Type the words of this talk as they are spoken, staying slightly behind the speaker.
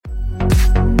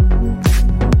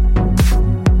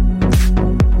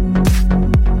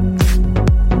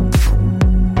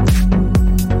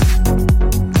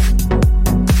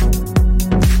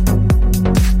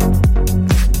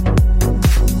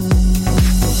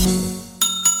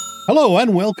Hello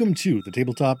and welcome to the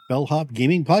Tabletop Bellhop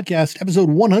Gaming Podcast, episode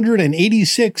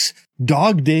 186,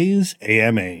 Dog Days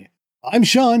AMA. I'm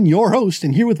Sean, your host,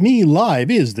 and here with me live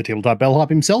is the Tabletop Bellhop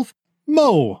himself,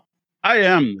 Mo. I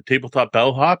am the Tabletop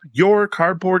Bellhop, your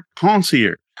cardboard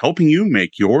concierge, helping you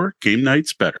make your game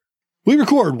nights better. We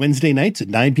record Wednesday nights at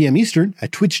 9 p.m. Eastern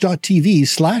at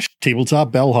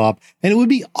twitch.tv/tabletopbellhop, and it would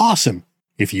be awesome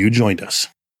if you joined us.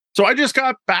 So I just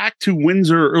got back to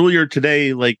Windsor earlier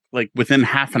today, like within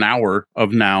half an hour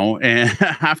of now, and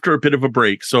after a bit of a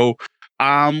break. So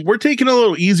we're taking a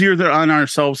little easier on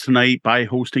ourselves tonight by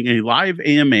hosting a live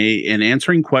AMA and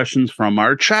answering questions from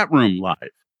our chat room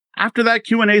live. After that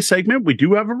Q&A segment, we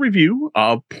do have a review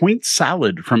of Point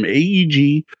Salad from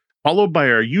AEG, followed by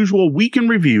our usual week in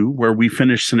review, where we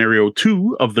finish scenario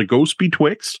 2 of The Ghost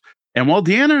Betwixt, and while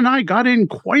Deanna and I got in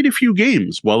quite a few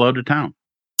games while out of town.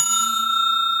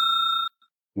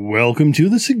 Welcome to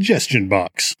the suggestion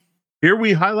box. Here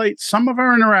we highlight some of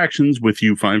our interactions with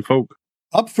you fine folk.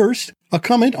 Up first, a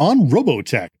comment on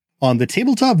Robotech on the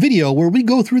tabletop video where we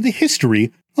go through the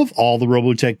history of all the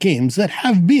Robotech games that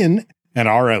have been and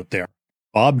are out there.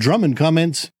 Bob Drummond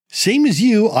comments, "Same as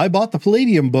you, I bought the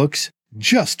Palladium books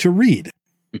just to read."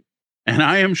 And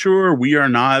I am sure we are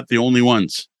not the only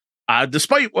ones.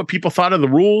 Despite what people thought of the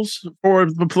rules for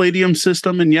the Palladium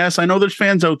system, and yes, I know there's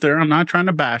fans out there, I'm not trying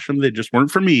to bash them, they just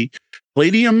weren't for me.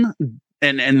 Palladium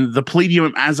and the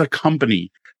Palladium as a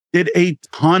company did a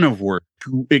ton of work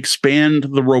to expand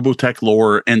the Robotech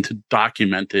lore and to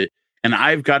document it, and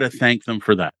I've got to thank them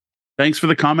for that. Thanks for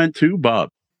the comment too, Bob.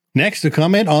 Next, a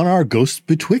comment on our Ghost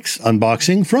Betwixt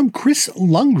unboxing from Chris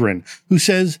Lundgren, who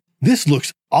says, "This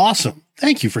looks awesome.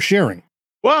 Thank you for sharing."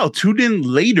 Well, tune in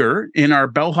later in our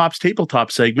Bellhop's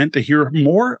Tabletop segment to hear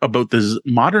more about this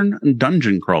modern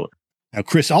dungeon crawler. Now,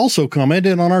 Chris also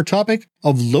commented on our topic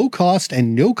of low-cost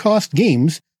and no-cost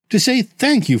games to say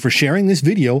thank you for sharing this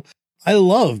video. I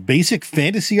love basic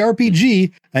fantasy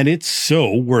RPG, and it's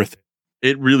so worth it.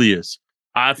 It really is.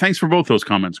 Thanks for both those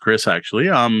comments, Chris, actually.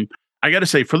 I got to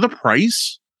say, for the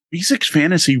price, basic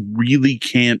fantasy really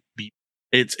can't be.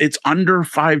 It's under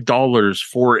 $5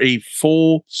 for a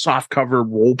full softcover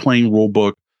role-playing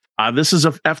rulebook. This is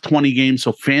a F20 game,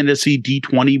 so fantasy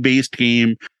D20 based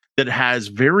game that has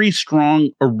very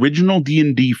strong original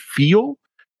D&D feel,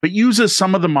 but uses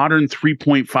some of the modern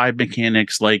 3.5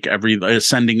 mechanics like every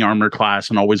ascending armor class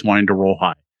and always wanting to roll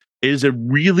high. It is a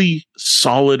really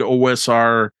solid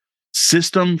OSR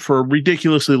system for a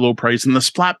ridiculously low price, and the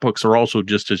splat books are also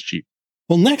just as cheap.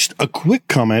 Well, next, a quick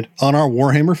comment on our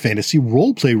Warhammer Fantasy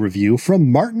Roleplay review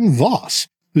from Martin Voss,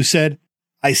 who said,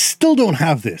 "I still don't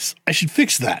have this. I should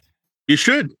fix that." You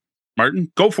should,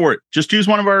 Martin. Go for it. Just use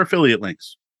one of our affiliate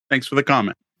links. Thanks for the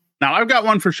comment. Now, I've got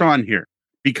one for Sean here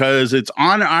because it's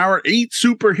on our 8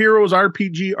 Superheroes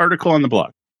RPG article on the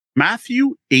blog.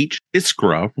 Matthew H.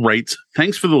 Iskra writes,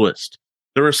 "Thanks for the list.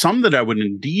 There are some that I would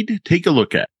indeed take a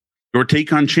look at. Your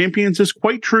take on Champions is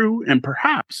quite true, and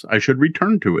perhaps I should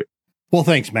return to it." Well,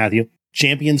 thanks, Matthew.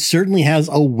 Champions certainly has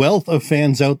a wealth of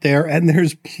fans out there, and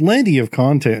there's plenty of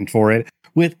content for it,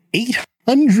 with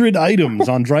 800 items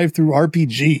on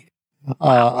DriveThruRPG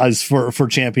as for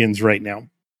Champions right now.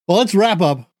 Well, let's wrap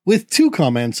up with 2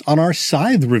 comments on our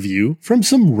Scythe review from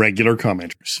some regular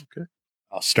commenters. Okay.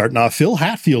 Starting off, Phil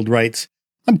Hatfield writes,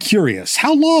 "I'm curious,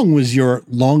 how long was your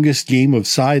longest game of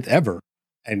Scythe ever?"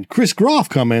 And Chris Groff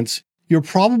comments, "You're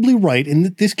probably right in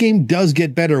that this game does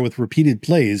get better with repeated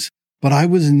plays, but I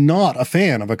was not a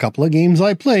fan of a couple of games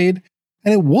I played,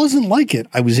 and it wasn't like it.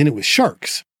 I was in it with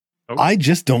sharks. Oh. I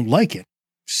just don't like it.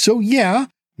 So yeah,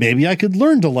 maybe I could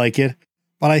learn to like it,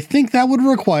 but I think that would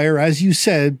require, as you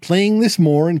said, playing this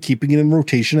more and keeping it in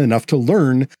rotation enough to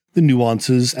learn the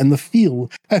nuances and the feel.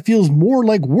 That feels more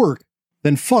like work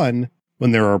than fun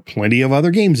when there are plenty of other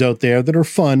games out there that are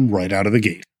fun right out of the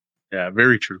gate." Yeah,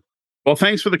 very true. Well,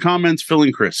 thanks for the comments, Phil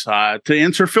and Chris. To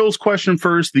answer Phil's question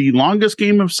first, the longest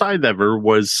game of Scythe ever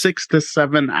was 6 to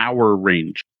 7 hour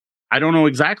range. I don't know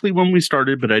exactly when we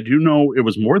started, but I do know it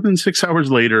was more than 6 hours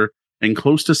later and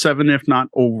close to 7, if not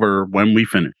over, when we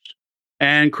finished.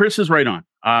 And Chris is right on.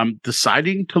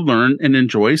 Deciding to learn and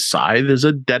enjoy Scythe is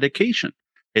a dedication.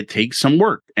 It takes some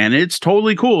work, and it's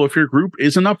totally cool if your group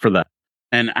isn't up for that.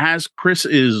 And as Chris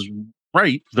is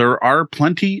right, there are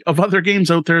plenty of other games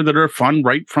out there that are fun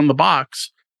right from the box,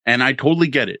 and I totally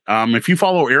get it. If you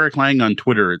follow Eric Lang on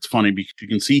Twitter, it's funny because you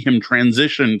can see him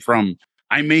transition from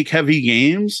 "I make heavy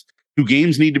games" to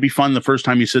 "games need to be fun the first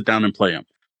time you sit down and play them."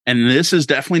 And this is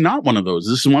definitely not one of those.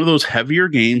 This is one of those heavier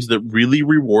games that really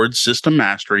rewards system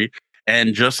mastery.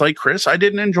 And just like Chris, I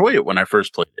didn't enjoy it when I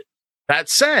first played it. That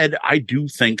said, I do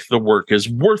think the work is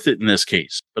worth it in this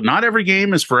case, but not every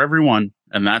game is for everyone.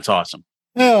 and that's awesome.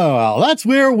 Oh, well, that's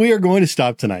where we are going to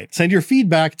stop tonight. Send your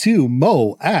feedback to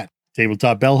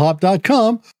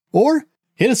mo@tabletopbellhop.com or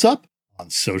hit us up on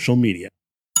social media.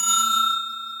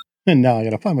 And now I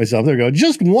got to find myself. There we go.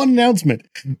 Just one announcement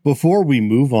before we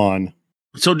move on.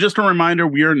 So just a reminder,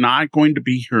 we are not going to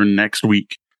be here next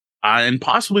week and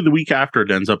possibly the week after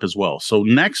it ends up as well. So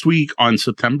next week on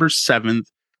September 7th,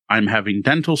 I'm having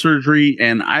dental surgery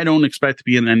and I don't expect to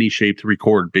be in any shape to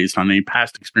record based on any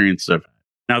past experiences I've had.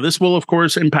 Now, this will, of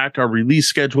course, impact our release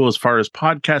schedule as far as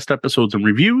podcast episodes and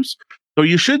reviews. So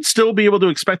you should still be able to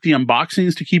expect the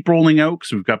unboxings to keep rolling out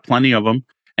because we've got plenty of them.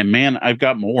 And man, I've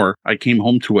got more. I came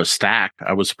home to a stack.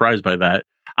 I was surprised by that.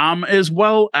 As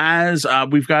well as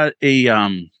we've got a,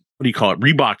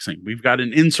 reboxing. We've got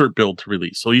an insert build to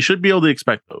release. So you should be able to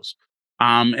expect those.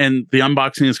 And the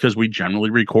unboxing is because we generally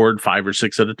record 5 or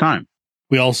 6 at a time.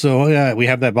 We also we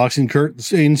have that boxing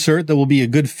insert that will be a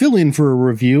good fill-in for a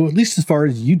review, at least as far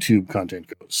as YouTube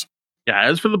content goes. Yeah,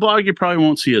 as for the blog, you probably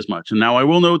won't see as much. And now I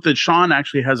will note that Sean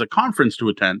actually has a conference to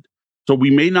attend, so we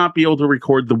may not be able to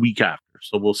record the week after.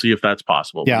 So we'll see if that's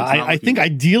possible. Yeah, I think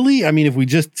ideally, I mean, if we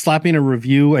just slap in a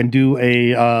review and do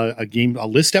a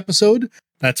list episode,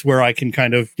 that's where I can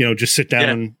kind of, just sit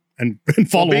down and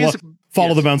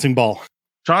follow the bouncing ball.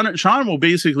 Sean will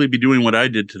basically be doing what I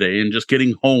did today and just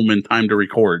getting home in time to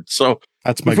record. So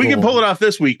that's my if we can pull it off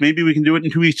this week, maybe we can do it in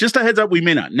 2 weeks. Just a heads up, we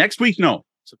may not. Next week, no.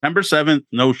 September 7th,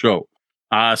 no show.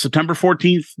 September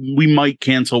 14th, we might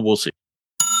cancel. We'll see.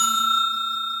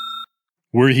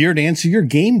 We're here to answer your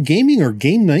gaming, or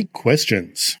game night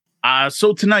questions.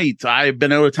 So tonight, I've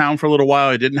been out of town for a little while.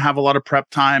 I didn't have a lot of prep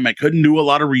time. I couldn't do a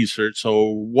lot of research. So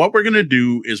what we're going to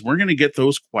do is we're going to get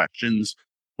those questions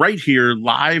right here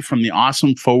live from the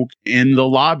awesome folk in the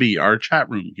lobby, our chat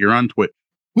room here on Twitch.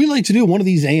 We like to do one of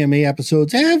these AMA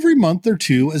episodes every month or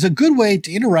two as a good way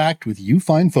to interact with you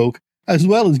fine folk, as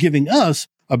well as giving us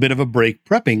a bit of a break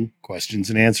prepping questions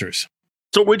and answers.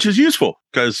 So, which is useful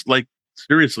because,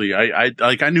 seriously,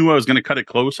 I knew I was going to cut it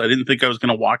close. I didn't think I was going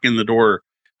to walk in the door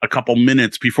a couple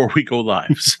minutes before we go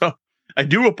live. So I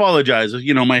do apologize.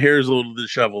 My hair is a little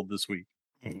disheveled this week.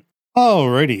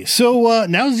 Alrighty. So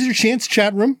now's your chance,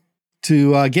 chat room,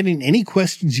 to get in any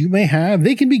questions you may have.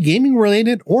 They can be gaming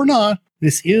related or not.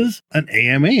 This is an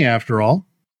AMA after all.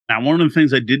 Now, one of the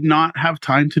things I did not have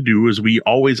time to do is we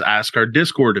always ask our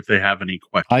Discord if they have any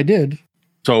questions. I did.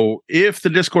 So if the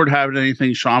Discord have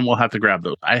anything, Sean will have to grab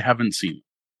those. I haven't seen them.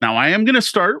 Now, I am going to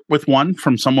start with one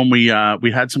from someone we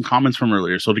had some comments from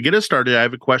earlier. So to get us started, I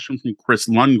have a question from Chris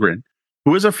Lundgren,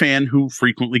 who is a fan who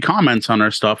frequently comments on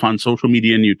our stuff on social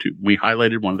media and YouTube. We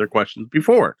highlighted one of their questions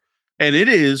before. And it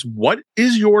is, what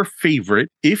is your favorite,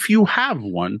 if you have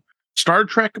one, Star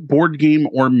Trek board game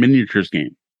or miniatures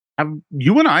game? Have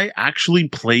you and I actually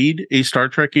played a Star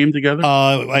Trek game together?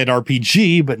 At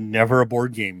RPG, but never a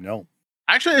board game, no.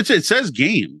 Actually, it says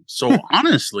game. So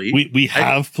honestly, we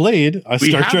have played a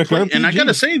Star Trek RPG. And I got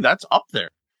to say, that's up there.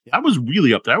 That was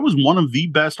really up there. That was one of the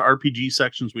best RPG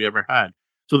sections we ever had.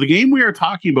 So the game we are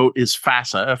talking about is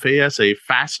FASA, F-A-S-A,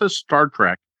 FASA Star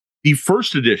Trek, the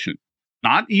first edition.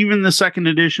 Not even the second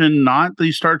edition, not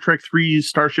the Star Trek 3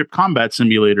 Starship Combat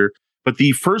Simulator, but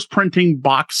the first printing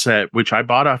box set, which I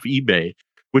bought off eBay,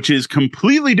 which is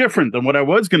completely different than what I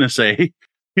was going to say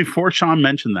before Sean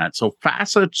mentioned that. So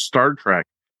FASA Star Trek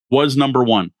was number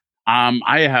one.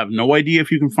 I have no idea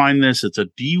if you can find this. It's a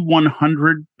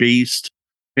D100 based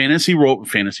fantasy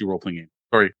role-playing game.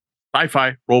 Sorry,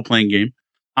 sci-fi role-playing game.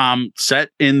 Set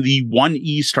in the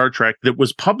 1E Star Trek that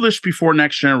was published before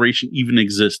Next Generation even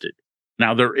existed.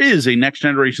 Now, there is a Next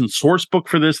Generation source book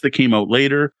for this that came out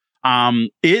later.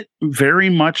 It very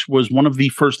much was one of the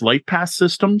first Life Path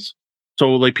systems.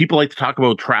 So, people like to talk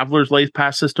about Traveler's Life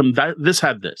Path system. This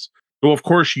had this. So, of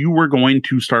course, you were going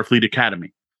to Starfleet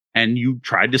Academy, and you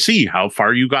tried to see how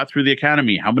far you got through the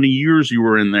Academy, how many years you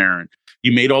were in there, and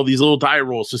you made all these little die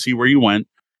rolls to see where you went.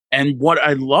 And what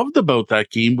I loved about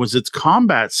that game was its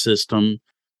combat system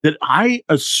that I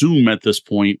assume at this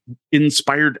point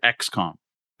inspired XCOM.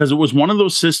 Because it was one of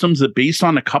those systems that based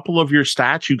on a couple of your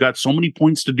stats, you got so many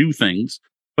points to do things,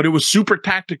 but it was super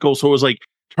tactical. So it was like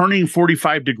turning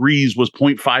 45 degrees was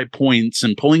 0.5 points,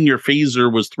 and pulling your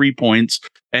phaser was 3 points,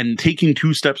 and taking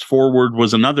 2 steps forward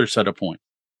was another set of points.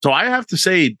 So I have to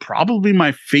say, probably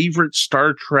my favorite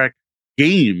Star Trek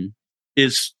game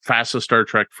is FASA Star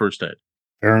Trek First Ed.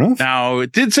 Fair enough. Now,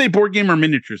 it did say board game or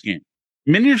miniatures game.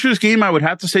 Miniatures game, I would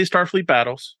have to say Starfleet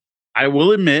Battles. I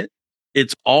will admit,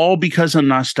 it's all because of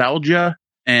nostalgia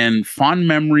and fond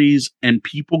memories and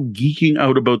people geeking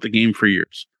out about the game for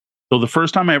years. So the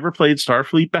first time I ever played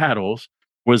Starfleet Battles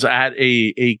was at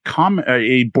a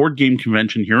board game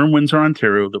convention here in Windsor,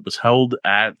 Ontario, that was held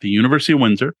at the University of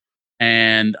Windsor,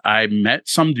 and I met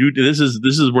some dude. This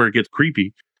is where it gets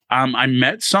creepy. I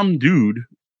met some dude.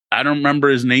 I don't remember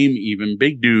his name even.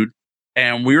 Big dude,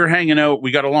 and we were hanging out.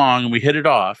 We got along, and we hit it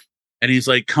off. And he's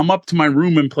like, "Come up to my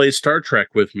room and play Star Trek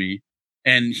with me."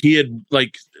 And he had,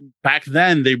 like, back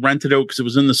then they rented out because it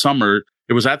was in the summer.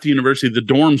 It was at the university. The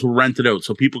dorms were rented out,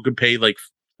 so people could pay like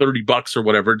 $30 or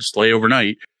whatever to stay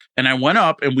overnight. And I went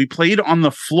up and we played on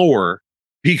the floor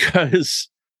because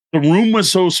the room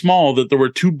was so small that there were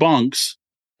 2 bunks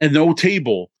and no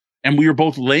table. And we were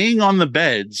both laying on the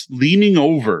beds, leaning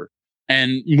over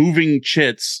and moving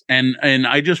chits. And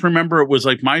I just remember it was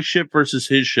like my ship versus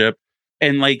his ship,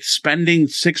 and like spending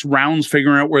 6 rounds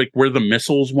figuring out where the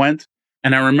missiles went.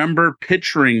 And I remember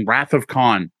picturing Wrath of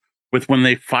Khan with when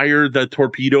they fire the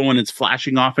torpedo and it's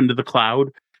flashing off into the cloud,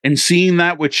 and seeing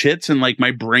that with chits, and like my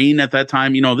brain at that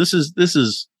time, this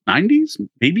is 90s,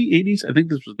 maybe 80s. I think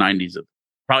this was 90s.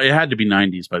 Probably it had to be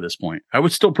 90s by this point. I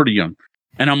was still pretty young.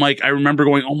 And I'm like, I remember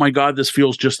going, oh my God, this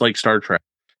feels just like Star Trek.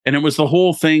 And it was the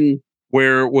whole thing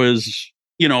where it was,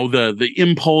 the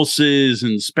impulses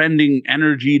and spending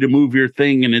energy to move your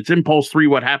thing. And it's impulse 3,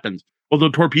 what happens? Well, the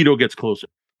torpedo gets closer.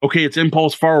 Okay, it's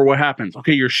impulse 4, what happens?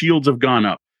 Okay, your shields have gone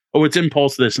up. Oh, it's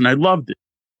impulse this. And I loved it.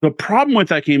 The problem with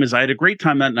that game is I had a great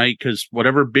time that night because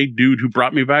whatever big dude who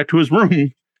brought me back to his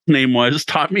room name was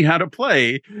taught me how to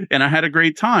play, and I had a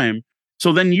great time.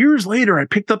 So then years later, I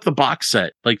picked up the box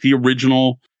set, like the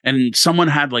original, and someone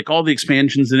had like all the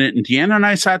expansions in it. And Deanna and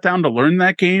I sat down to learn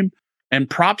that game, and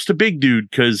props to big dude,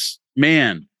 because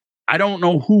man, I don't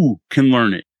know who can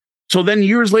learn it. So then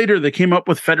years later, they came up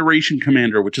with Federation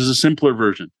Commander, which is a simpler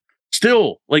version.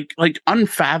 Still like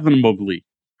unfathomably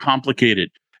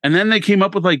complicated. And then they came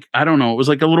up with like, I don't know, it was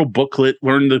like a little booklet,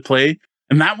 learn to play.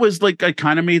 And that was like, I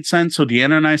kind of made sense. So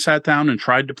Deanna and I sat down and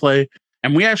tried to play,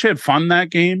 and we actually had fun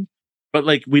that game, but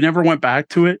like we never went back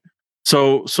to it.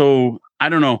 So I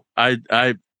don't know.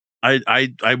 I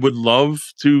would love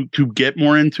to get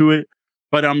more into it,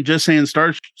 but I'm just saying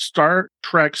Star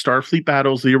Trek, Starfleet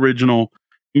Battles, the original,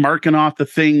 marking off the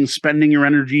things, spending your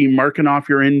energy, marking off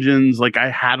your engines. Like I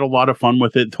had a lot of fun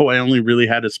with it, though I only really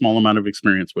had a small amount of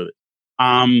experience with it.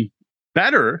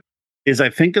 Better is, I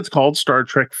think it's called Star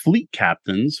Trek Fleet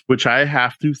Captains, which I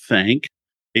have to thank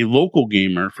a local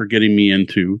gamer for getting me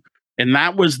into. And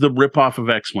that was the ripoff of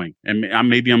X-Wing. And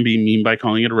maybe I'm being mean by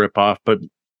calling it a ripoff, but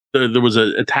there was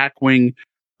a Attack Wing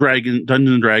Dungeons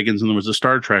and Dragons, and there was a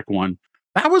Star Trek one.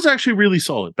 That was actually really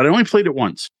solid, but I only played it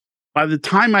once. By the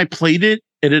time I played it,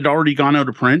 it had already gone out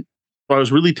of print. So I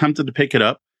was really tempted to pick it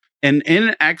up. And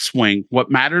in X-Wing,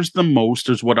 what matters the most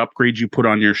is what upgrades you put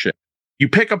on your ship. You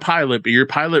pick a pilot, but your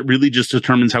pilot really just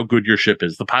determines how good your ship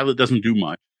is. The pilot doesn't do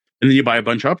much. And then you buy a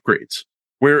bunch of upgrades.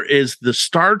 Whereas the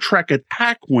Star Trek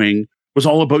Attack Wing was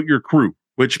all about your crew,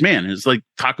 which, man, is like,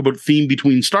 talk about theme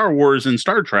between Star Wars and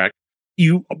Star Trek.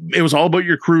 It was all about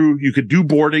your crew. You could do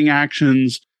boarding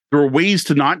actions. There were ways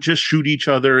to not just shoot each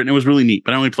other, and it was really neat,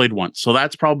 but I only played once. So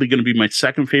that's probably going to be my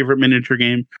second favorite miniature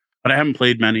game, but I haven't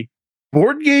played many.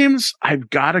 Board games, I've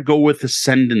got to go with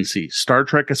Ascendancy. Star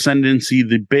Trek Ascendancy,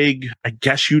 the big, I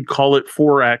guess you'd call it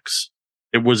 4X.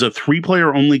 It was a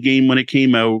 3-player only game when it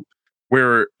came out,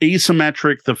 where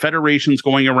asymmetric, the Federation's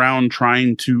going around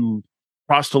trying to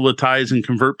proselytize and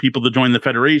convert people to join the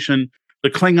Federation. The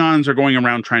Klingons are going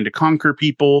around trying to conquer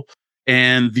people,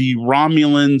 and the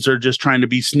Romulans are just trying to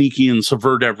be sneaky and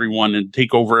subvert everyone and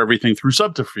take over everything through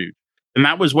subterfuge. And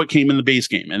that was what came in the base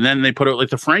game. And then they put out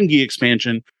like the Ferengi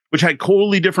expansion, which had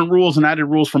totally different rules and added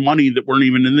rules for money that weren't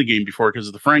even in the game before because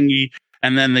of the Ferengi.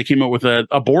 And then they came out with a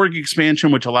Borg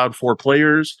expansion, which allowed 4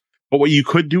 players. But what you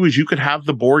could do is you could have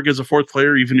the Borg as a 4th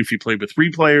player, even if you played with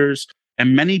 3 players.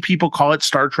 And many people call it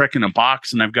Star Trek in a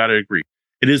box, and I've got to agree.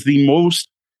 It is the most,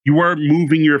 you are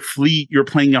moving your fleet, you're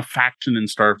playing a faction in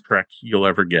Star Trek you'll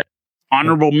ever get.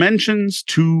 Honorable mentions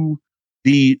to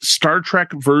the Star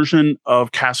Trek version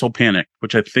of Castle Panic,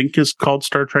 which I think is called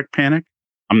Star Trek Panic.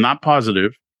 I'm not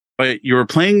positive. But you're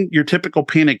playing your typical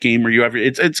Panic game where you have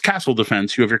it's castle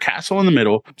defense. You have your castle in the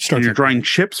middle, and you're drawing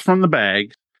chips from the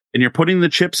bag, and you're putting the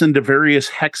chips into various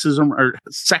hexes or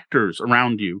sectors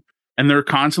around you, and they're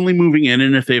constantly moving in.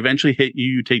 And if they eventually hit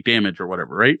you, you take damage or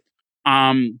whatever, right?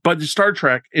 But the Star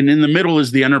Trek, and in the middle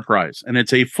is the Enterprise, and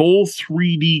it's a full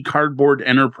 3D cardboard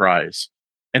Enterprise,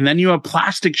 and then you have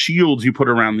plastic shields you put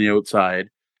around the outside,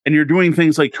 and you're doing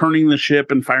things like turning the ship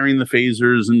and firing the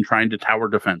phasers and trying to tower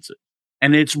defense it.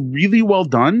 And it's really well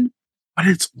done, but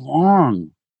it's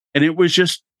long. And it was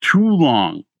just too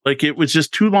long. Like, it was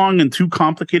just too long and too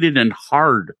complicated and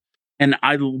hard. And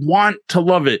I want to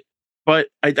love it, But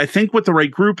I think with the right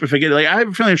group, if I get, like, I have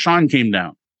a feeling if Sean came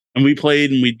down and we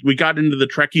played and we got into the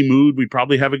Trekkie mood, we'd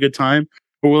probably have a good time.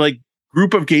 But we're like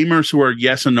group of gamers who are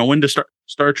yes and no into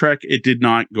Star Trek. It did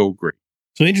not go great.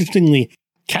 So interestingly,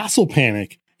 Castle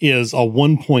Panic is a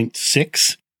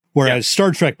 1.6, whereas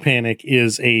Star Trek Panic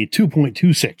is a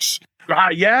 2.26.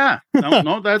 Yeah.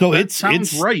 No, that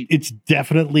sounds right. It's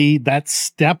definitely that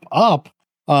step up.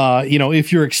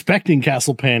 If you're expecting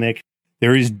Castle Panic,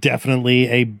 there is definitely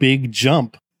a big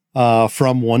jump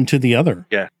from one to the other.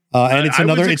 Yeah. And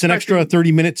it's an extra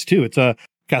 30 minutes too. It's a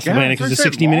Castle Panic is a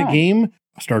 60-minute game.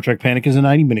 Star Trek Panic is a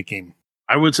 90-minute game.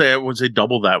 I would say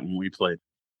double that when we played.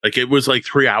 Like, it was like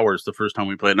 3 hours the first time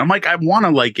we played. And I'm like, I want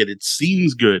to like it. It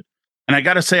seems good. And I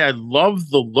got to say, I love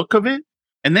the look of it.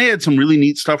 And they had some really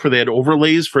neat stuff where they had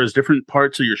overlays for as different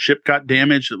parts of your ship got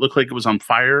damaged. It looked like it was on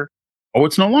fire. Oh,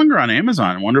 it's no longer on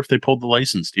Amazon. I wonder if they pulled the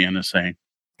license, Deanna's saying.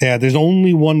 Yeah, there's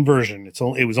only one version.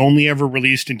 It was only ever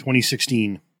released in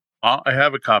 2016. I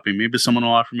have a copy. Maybe someone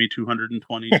will offer me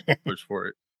 $220 for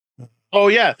it. Oh,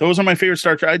 yeah. Those are my favorite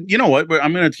Star Trek. You know what?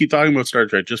 I'm going to keep talking about Star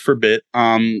Trek just for a bit.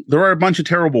 There are a bunch of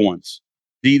terrible ones.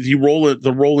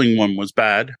 The rolling one was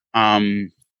bad.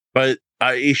 But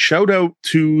a shout out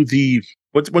to the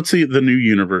what's the new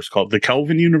universe called? The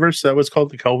Kelvin universe? That was called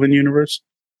the Kelvin universe?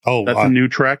 Oh, that's a new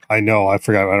Trek. I know. I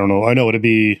forgot. I don't know. I know it'd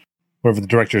be whatever the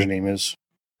director's name is.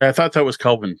 I thought that was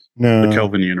Kelvin. No, the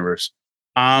Kelvin universe.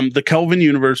 The Kelvin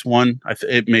universe one.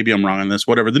 Maybe I'm wrong on this.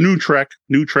 Whatever. The new Trek,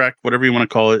 whatever you want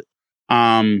to call it.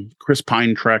 Chris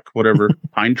Pine Trek, whatever.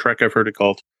 Pine Trek, I've heard it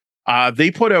called. They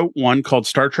put out one called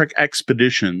Star Trek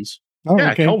Expeditions. Oh,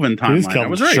 yeah, okay. Kelvin timeline. I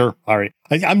was right. Sure. All right.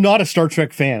 I'm not a Star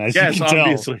Trek fan, as you can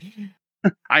obviously.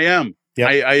 I am. Yep.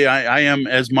 I am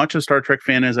as much a Star Trek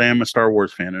fan as I am a Star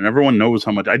Wars fan, and everyone knows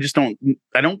how much. I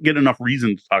don't get enough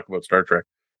reason to talk about Star Trek,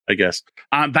 I guess.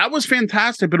 That was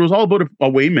fantastic, but it was all about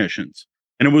away missions,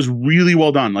 and it was really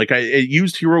well done. Like, it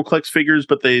used HeroClix figures,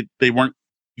 but they weren't.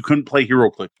 You couldn't play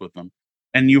HeroClix with them.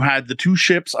 And you had the two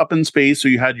ships up in space, so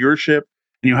you had your ship,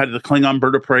 and you had the Klingon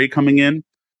bird of prey coming in.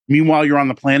 Meanwhile, you're on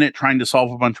the planet trying to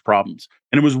solve a bunch of problems.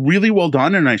 And it was really well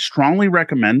done, and I strongly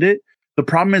recommend it. The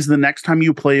problem is the next time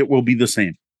you play it will be the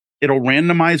same. It'll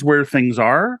randomize where things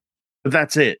are, but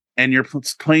that's it. And you're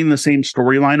playing the same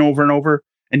storyline over and over.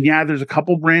 And yeah, there's a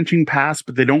couple branching paths,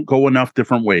 but they don't go enough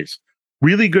different ways.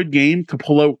 Really good game to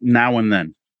pull out now and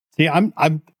then. See, I'm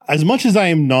as much as I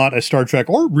am not a Star Trek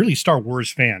or really Star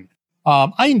Wars fan,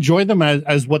 I enjoy them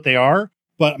as what they are,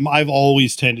 but I've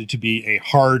always tended to be a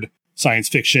hard science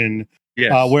fiction.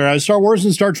 Yes. Whereas Star Wars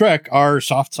and Star Trek are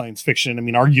soft science fiction. I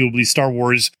mean, arguably Star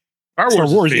Wars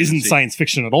isn't science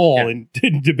fiction at all, and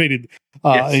debated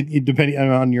depending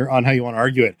on how you want to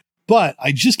argue it. But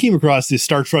I just came across this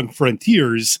Star Trek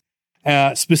Frontiers,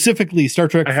 specifically Star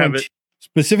Trek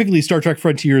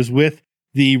Frontiers with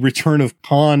the Return of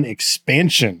Khan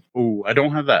expansion. Oh, I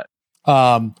don't have that.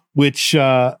 Which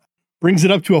brings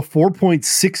it up to a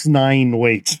 4.69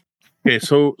 weight. Okay,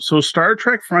 so Star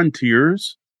Trek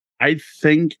Frontiers, I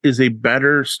think, is a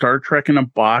better Star Trek in a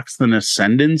box than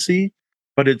Ascendancy,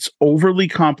 but it's overly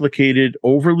complicated,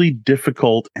 overly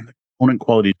difficult, and the component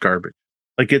quality is garbage.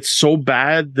 Like, it's so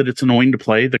bad that it's annoying to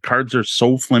play. The cards are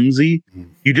so flimsy.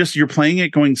 You're playing it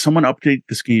going, someone update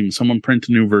this game, someone print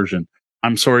a new version.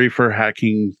 I'm sorry for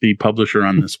hacking the publisher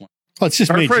on this one. Oh, it's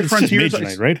just Mage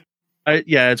Knight, right?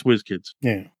 Yeah, it's WizKids.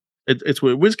 Yeah. It's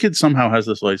WizKids somehow has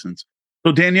this license.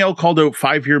 So Danielle called out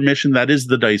 5-Year Mission. That is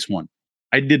the DICE one.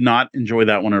 I did not enjoy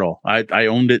that one at all. I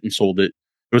owned it and sold it.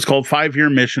 It was called 5-Year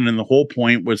Mission, and the whole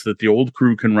point was that the old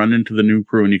crew can run into the new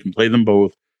crew and you can play them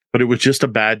both. But it was just a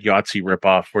bad Yahtzee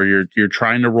ripoff where you're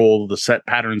trying to roll the set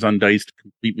patterns on dice to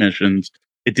complete missions.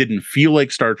 It didn't feel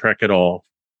like Star Trek at all.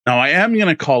 Now, I am going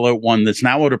to call out one that's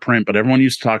now out of print, but everyone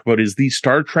used to talk about is the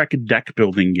Star Trek deck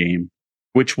building game,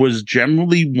 which was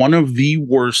generally one of the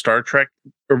worst Star Trek,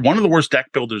 or one of the worst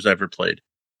deck builders I ever played.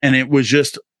 And it was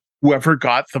just whoever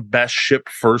got the best ship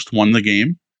first won the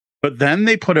game. But then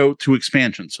they put out 2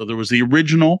 expansions. So there was the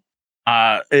original,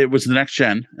 it was the next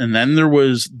gen. And then there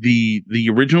was the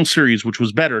original series, which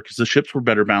was better because the ships were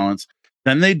better balanced.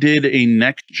 Then they did a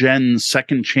next gen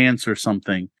second chance or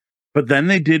something. But then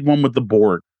they did one with the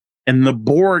Borg. And the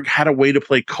Borg had a way to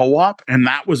play co-op, and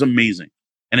that was amazing.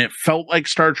 And it felt like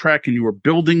Star Trek, and you were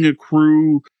building a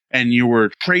crew, and you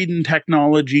were trading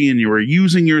technology, and you were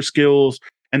using your skills.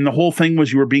 And the whole thing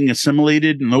was you were being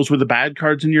assimilated, and those were the bad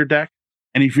cards in your deck.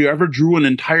 And if you ever drew an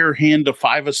entire hand of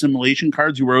 5 assimilation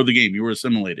cards, you were out of the game. You were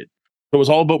assimilated. So it was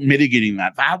all about mitigating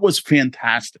that. That was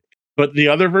fantastic. But the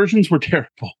other versions were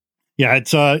terrible. Yeah,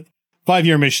 it's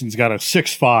 5-Year Mission's got a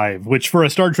 6.5, which for a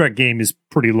Star Trek game is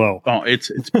pretty low. Oh, it's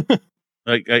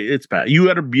Like it's bad. You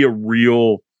got to be a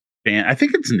real fan. I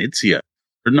think it's Knizia.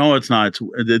 Or no, it's not.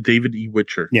 It's David E.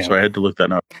 Witcher. Yeah. So I had to look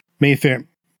that up. Mayfair,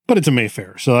 but it's a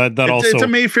Mayfair. So It's a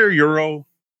Mayfair Euro.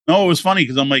 No, it was funny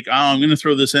because I'm like, oh, I'm going to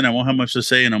throw this in. I won't have much to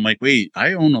say. And I'm like, wait,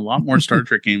 I own a lot more Star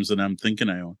Trek games than I'm thinking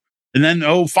I own. And then,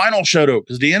 final shout out,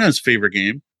 because Deanna's favorite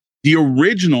game, the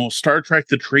original Star Trek,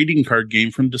 the trading card game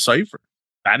from Decipher.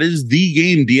 That is the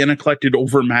game Deanna collected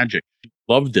over Magic. She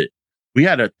loved it. We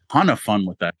had a ton of fun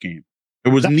with that game. It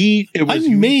was neat. I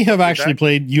may have actually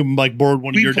played, you like borrowed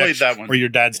one of your decks that one. or your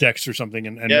dad's decks or something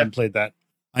and then played that.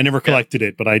 I never collected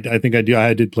it, but I think I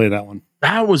did play that one.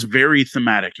 That was very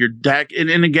thematic. Your deck,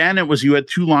 and again, it was you had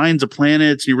 2 lines of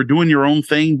planets. You were doing your own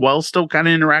thing while still kind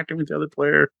of interacting with the other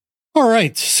player. All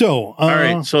right, so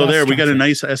there we got a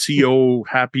nice SEO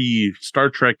happy Star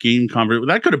Trek game conversation.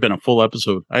 That could have been a full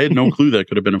episode. I had no clue that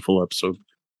could have been a full episode.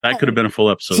 That could have been a full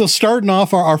episode. So starting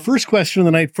off, our first question of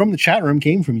the night from the chat room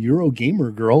came from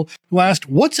Eurogamer Girl, who asked,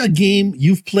 "What's a game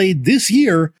you've played this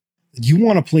year that you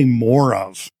want to play more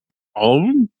of?" All of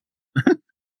them?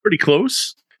 Pretty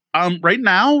close. Right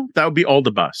now, that would be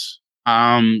Aldabas.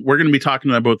 We're going to be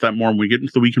talking about that more when we get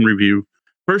into the weekend review.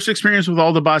 First experience with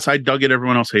Aldabas, I dug it.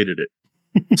 Everyone else hated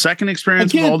it. Second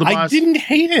experience with Aldabas, I didn't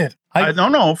hate it. I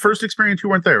don't know. First experience, you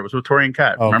weren't there. It was with Tori and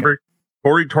Kat. Okay. Remember?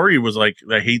 Tori was like,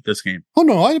 I hate this game. Oh,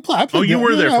 no, I played. Oh, you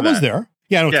were there for I was there.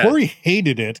 Yeah, no, Tori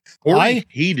hated it. I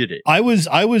hated it. I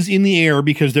was in the air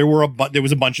because there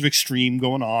was a bunch of extreme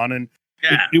going on, and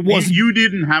it wasn't. You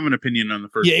didn't have an opinion on the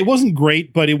first. Yeah, game. It wasn't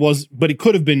great, but it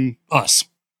could have been us,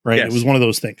 right? Yes. It was one of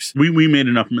those things. We made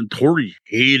enough. Tori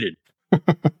hated.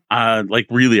 Like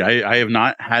really, I have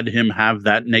not had him have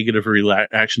that negative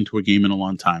reaction to a game in a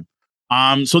long time.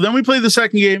 So then we played the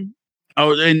second game.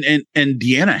 Oh, and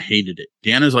Deanna hated it.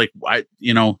 Deanna's like,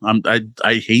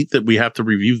 I hate that we have to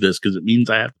review this because it means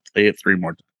I have to play it 3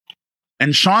 more times.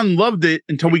 And Sean loved it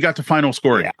until we got to final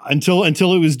scoring. Yeah, until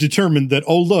it was determined that,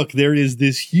 oh, look, there is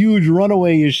this huge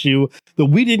runaway issue that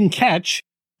we didn't catch.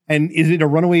 And is it a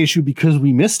runaway issue because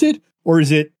we missed it? Or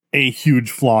is it a huge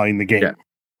flaw in the game? Yeah.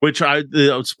 Which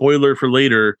spoiler for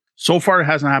later, so far it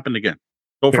hasn't happened again.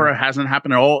 So far it hasn't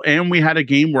happened at all. And we had a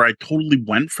game where I totally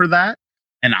went for that.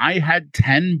 And I had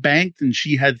 10 banked and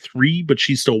she had 3, but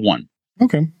she still won.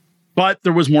 Okay. But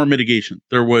there was more mitigation.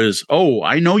 There was,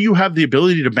 I know you have the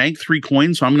ability to bank 3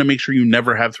 coins, so I'm going to make sure you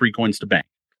never have 3 coins to bank.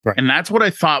 Right. And that's what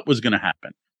I thought was going to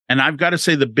happen. And I've got to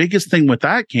say the biggest thing with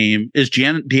that game is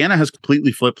Deanna has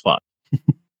completely flip-flopped.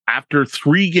 After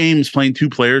 3 games playing 2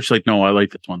 players, she's like, no, I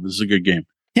like this one. This is a good game.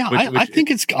 Yeah, I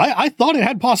think I thought it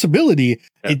had possibility,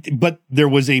 but there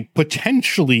was a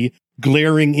potentially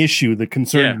glaring issue that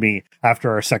concerned me after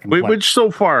our second play. Which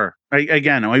so far, we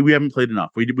haven't played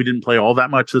enough. We didn't play all that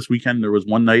much this weekend. There was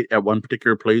one night at one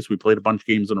particular place we played a bunch of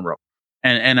games in a row,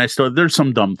 and I still there's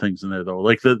some dumb things in there though,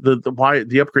 like the why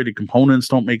the upgraded components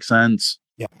don't make sense.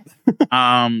 Yeah,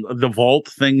 the vault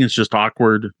thing is just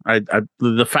awkward.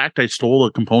 The fact I stole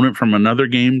a component from another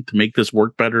game to make this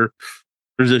work better.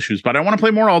 There's issues, but I want to play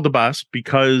more Aldabas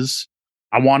because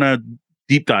I want to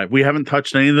deep dive. We haven't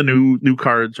touched any of the new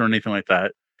cards or anything like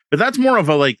that, but that's more of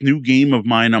a new game of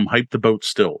mine. I'm hyped about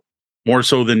still more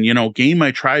so than game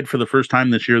I tried for the first time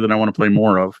this year that I want to play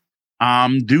more of.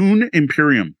 Dune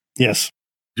Imperium. Yes,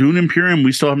 Dune Imperium.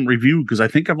 We still haven't reviewed because I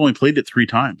think I've only played it 3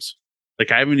 times.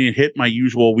 Like I haven't even hit my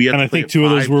usual. And I think 2 of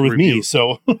those were with me.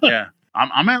 So yeah,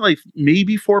 I'm at like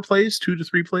maybe 4 plays, 2 to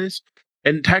 3 plays.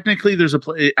 And technically, there's a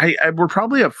play. We're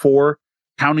probably at 4,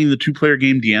 counting the 2-player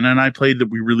game Deanna and I played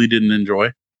that we really didn't enjoy.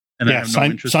 And I have no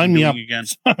interest in doing again.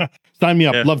 Sign me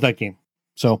up. Yeah. Love that game.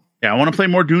 So yeah, I want to play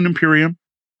more Dune Imperium.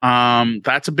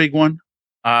 That's a big one.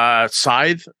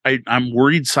 Scythe. I'm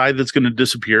worried Scythe that's going to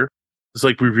disappear. It's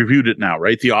like we've reviewed it now,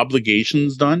 right? The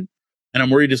obligation's done, and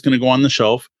I'm worried it's going to go on the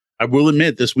shelf. I will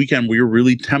admit, this weekend we were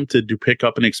really tempted to pick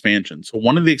up an expansion. So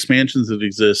one of the expansions that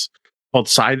exists called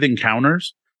Scythe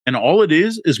Encounters. And all it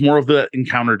is more of the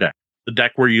encounter deck, the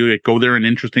deck where you go there and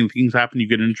interesting things happen. You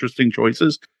get interesting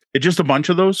choices. It's just a bunch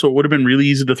of those. So it would have been really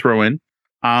easy to throw in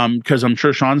because I'm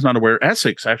sure Sean's not aware.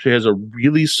 Essex actually has a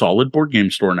really solid board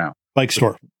game store now. Bike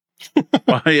store.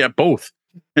 Yeah, both.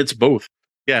 It's both.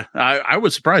 Yeah, I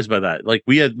was surprised by that. Like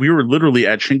we were literally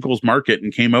at Shinkles Market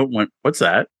and came out and went, what's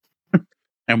that?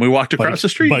 And we walked across the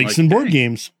street. Bikes and board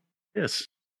games. Yes.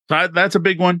 So that's a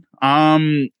big one.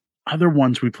 Other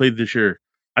ones we played this year.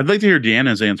 I'd like to hear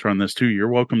Deanna's answer on this too. You're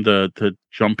welcome to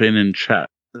jump in and chat.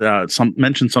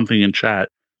 Mention something in chat.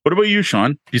 What about you,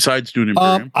 Sean? Besides Dune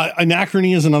Imperium,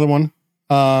 Anachrony is another one.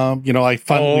 I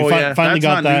finally got that's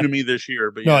not that. New to me this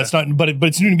year, but no, it's not. But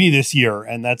it's new to me this year,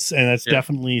 and that's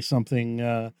definitely something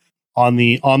on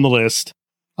the list.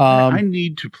 I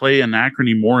need to play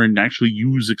Anachrony more and actually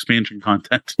use expansion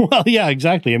content. Well, yeah,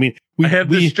 exactly. I mean, I have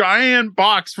this giant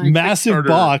box from massive Kickstarter.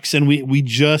 box, and we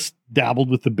just dabbled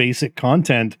with the basic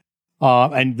content.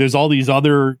 And there's all these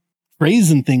other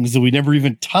trays and things that we never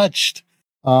even touched.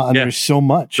 And there's so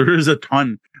much. There is a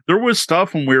ton. There was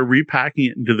stuff when we were repacking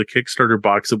it into the Kickstarter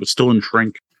box that was still in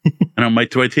shrink. And I'm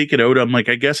like, do I take it out? I'm like,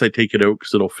 I guess I take it out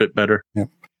because it'll fit better. Yeah.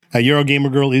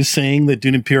 Eurogamer Girl is saying that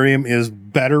Dune Imperium is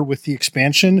better with the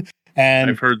expansion. And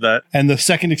I've heard that. And the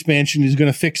second expansion is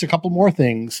going to fix a couple more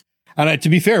things. And to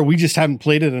be fair, we just haven't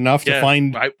played it enough to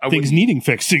find things needing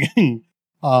fixing.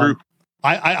 True.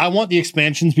 I want the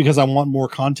expansions because I want more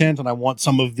content, and I want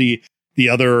some of the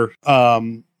other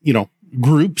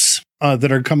groups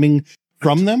that are coming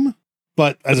from them.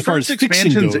 But as far as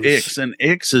expansions, goes,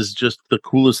 Ix is just the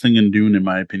coolest thing in Dune, in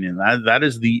my opinion. That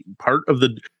is the part of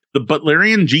the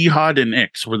Butlerian Jihad and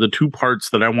Ix were the two parts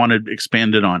that I wanted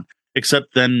expanded on.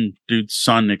 Except then, dude's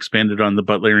son expanded on the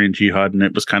Butlerian Jihad, and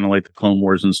it was kind of like the Clone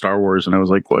Wars and Star Wars, and I was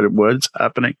like, what's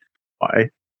happening? Why?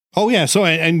 Oh yeah, so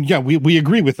we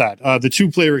agree with that. The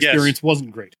 2-player experience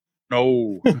wasn't great.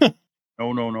 No,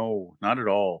 no, not at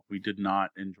all. We did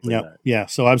not enjoy that. Yeah,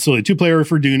 so absolutely, 2-player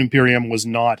for Dune Imperium was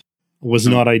not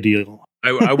ideal.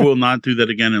 I will not do that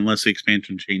again unless the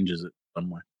expansion changes it some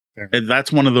way. And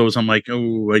that's one of those I'm like,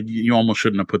 you almost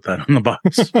shouldn't have put that on the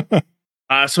box.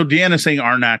 So Deanna's saying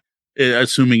Arnak,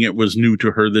 assuming it was new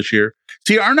to her this year.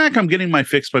 See, Arnak, I'm getting my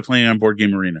fix by playing on Board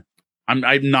Game Arena. I'm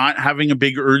not having a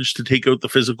big urge to take out the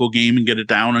physical game and get it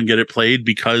down and get it played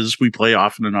because we play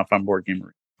often enough on Board Game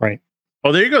Arena. Right.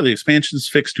 Oh, there you go. The expansion's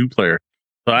fixed 2-player.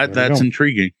 So that's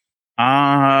intriguing.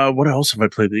 What else have I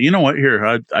played? You know what?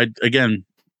 Here, again,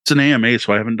 it's an AMA,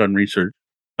 so I haven't done research.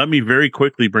 Let me very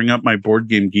quickly bring up my Board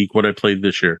Game Geek, what I played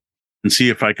this year, and see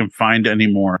if I can find any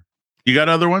more. You got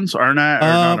other ones? Not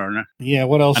Arnak? Yeah,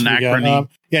 what else? Anachrony.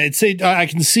 I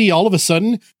can see all of a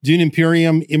sudden Dune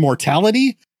Imperium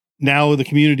Immortality. Now the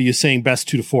community is saying best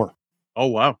 2 to 4. Oh,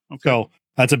 wow. Okay. So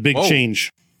that's a big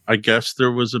change. I guess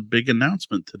there was a big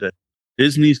announcement today.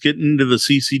 Disney's getting into the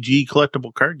CCG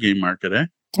collectible card game market, eh?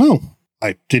 Oh,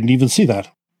 I didn't even see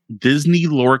that. Disney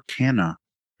Lorcana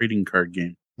trading card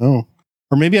game. Oh,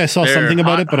 or maybe I saw something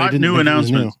about it, but I didn't. New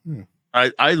announcement.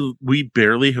 Yeah. We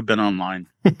barely have been online,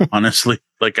 honestly.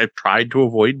 Like I've tried to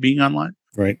avoid being online.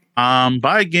 Right.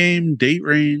 Buy game, date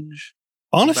range.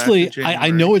 Honestly, I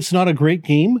know it's not a great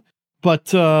game,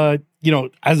 but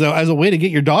as a way to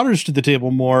get your daughters to the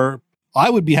table more, I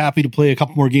would be happy to play a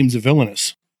couple more games of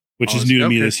Villainous, which is new to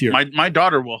me this year. My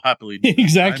daughter will happily do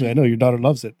exactly. I know your daughter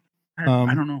loves it. I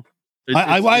don't know.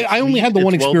 I only had the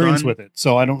one experience with it,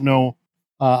 so I don't know.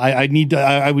 I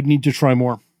would need to try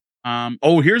more.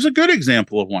 Here's a good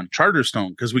example of one. Charterstone,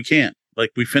 because we can't.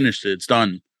 Like we finished it, it's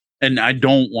done, and I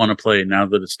don't want to play it now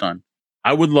that it's done.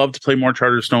 I would love to play more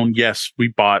Charterstone. Yes, we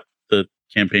bought the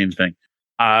campaign thing.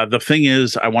 The thing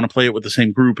is, I want to play it with the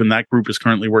same group, and that group is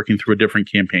currently working through a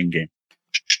different campaign game.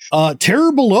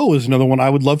 Terror Below is another one I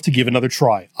would love to give another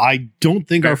try. I don't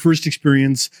think our first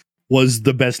experience was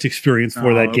the best experience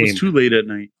for that game. It was too late at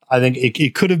night. I think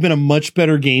it could have been a much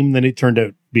better game than it turned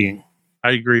out being.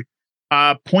 I agree.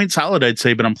 Point Salad, I'd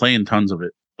say, but I'm playing tons of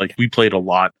it. Like we played a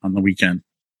lot on the weekend.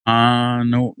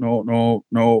 No.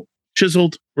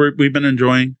 Chiseled, we've been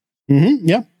enjoying. Mm-hmm,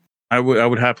 yeah. I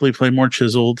would happily play more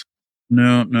Chiseled.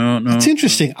 No. It's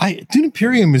interesting. Dune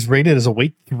Imperium is rated as a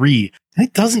weight 3, and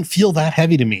it doesn't feel that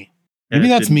heavy to me. Maybe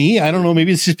that's me. I don't know.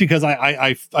 Maybe it's just because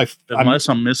unless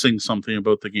I'm missing something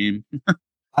about the game.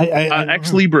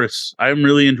 Ex know. Libris. I'm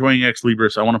really enjoying Ex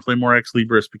Libris. I want to play more Ex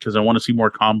Libris because I want to see more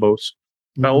combos.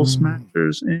 Bell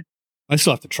Smashers. I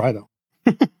still have to try though.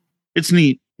 It's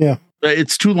neat. Yeah.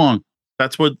 It's too long.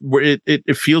 That's what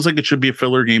it feels like. It should be a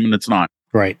filler game, and it's not.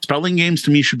 Right. Spelling games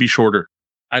to me should be shorter.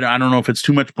 I don't know if it's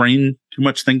too much brain, too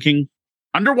much thinking.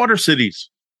 Underwater Cities.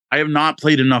 I have not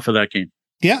played enough of that game.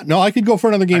 Yeah, no, I could go for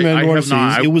another game. Underwater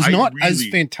Cities. It was not as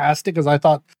fantastic as I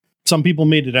thought some people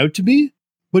made it out to be,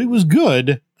 but it was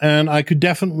good, and I could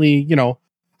definitely,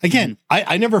 again,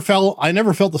 I never felt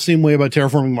the same way about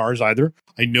Terraforming Mars either.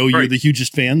 I know you're the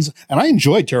hugest fans, and I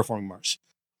enjoyed Terraforming Mars,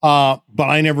 but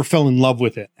I never fell in love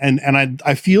with it, and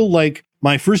I feel like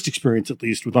my first experience, at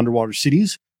least with Underwater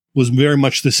Cities, was very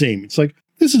much the same. It's like,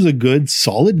 this is a good,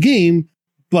 solid game,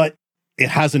 but it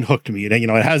hasn't hooked me. It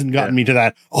hasn't gotten me to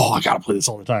that, I got to play this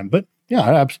all the time. But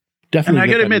yeah, definitely. And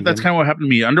I got to admit, that's kind of what happened to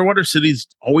me. Underwater Cities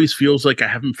always feels like I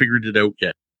haven't figured it out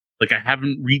yet. Like I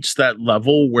haven't reached that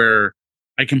level where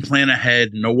I can plan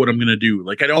ahead, know what I'm going to do.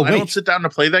 Like I don't sit down to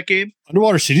play that game.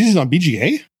 Underwater Cities is on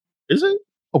BGA? Is it?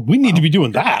 Oh, we need to be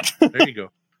doing that. There you go.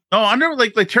 No, under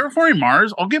like Terraforming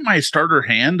Mars, I'll get my starter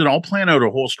hand and I'll plan out a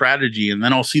whole strategy, and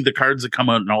then I'll see the cards that come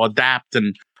out and I'll adapt.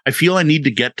 And I feel I need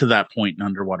to get to that point in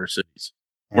Underwater Cities.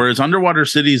 Whereas Underwater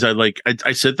Cities,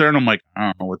 I sit there and I'm like, I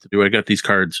don't know what to do. I got these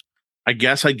cards. I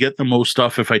guess I get the most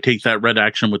stuff if I take that red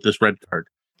action with this red card.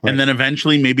 Right. And then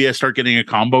eventually maybe I start getting a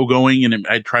combo going and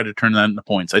I try to turn that into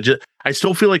points. I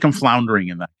still feel like I'm floundering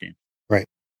in that game. Right.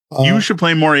 You should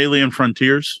play more Alien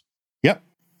Frontiers. Yep.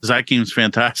 Because that game's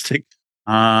fantastic.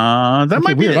 That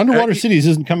might be weird. Underwater Cities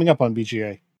isn't coming up on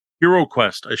BGA. Hero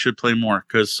Quest. I should play more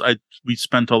because we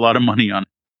spent a lot of money on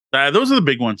it. Those are the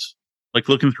big ones. Like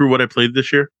looking through what I played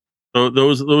this year. So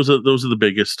those are the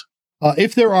biggest.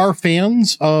 If there are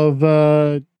fans of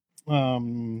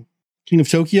King of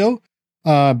Tokyo,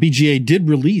 BGA did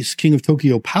release King of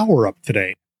Tokyo Power Up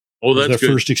today. Oh, that's their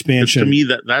good. First expansion. To me,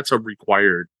 that's a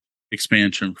required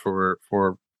expansion for.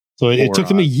 So it took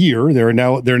them a year. They're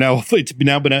now it's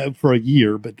now been out for a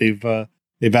year, but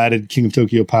they've added King of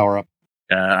Tokyo Power Up.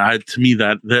 To me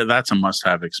that's a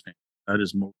must-have expansion. That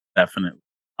is most definitely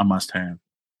a must-have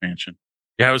expansion.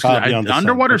 Yeah, I was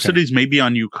Underwater Cities maybe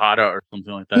on Yukata or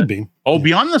something like that. Could be. Oh, yeah.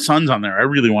 Beyond the Sun's on there. I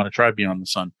really want to try Beyond the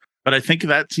Sun, but I think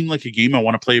that seemed like a game I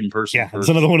want to play in person. Yeah, it's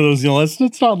another one of those.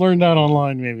 Let's not learn that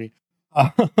online. Maybe.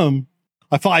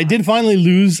 I did finally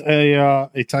lose a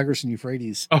Tigris and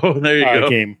Euphrates. Oh, there you go.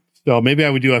 Game. So maybe I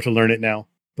would do have to learn it now,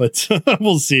 but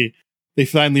we'll see. They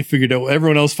finally figured out.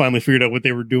 Everyone else finally figured out what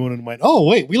they were doing and went, "Oh,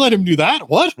 wait, we let him do that?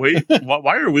 What? Wait,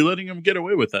 why are we letting him get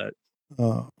away with that?"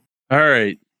 All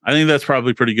right, I think that's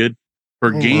probably pretty good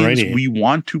for games we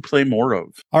want to play more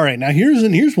of. All right, now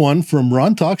here's one from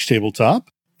Ron Talks Tabletop.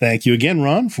 Thank you again,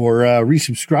 Ron, for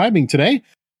resubscribing today.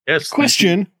 Yes.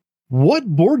 Question: what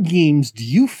board games do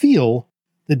you feel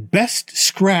that best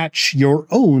scratch your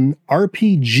own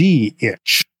RPG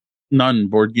itch? None.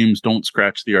 Board games don't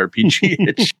scratch the RPG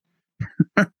itch.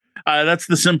 That's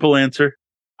the simple answer.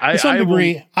 To some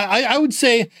degree, I would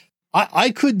say I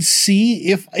could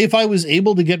see if I was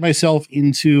able to get myself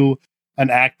into an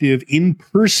active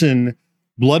in-person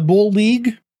Blood Bowl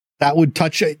league, that would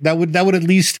at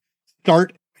least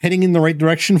start heading in the right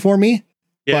direction for me.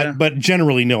 Yeah. But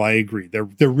generally, no, I agree.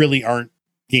 There really aren't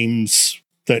games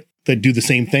that do the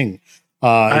same thing.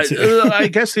 I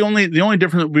guess the only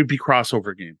difference would be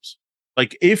crossover games.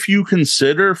 Like if you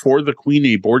consider For the Queen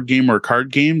a board game or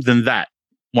card game, then that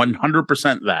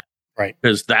 100% that. Right.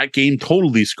 Because that game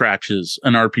totally scratches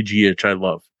an RPG itch I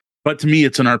love. But to me,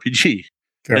 it's an RPG.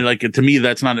 Sure. And to me,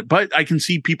 that's not it. But I can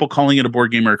see people calling it a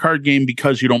board game or a card game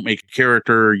because you don't make a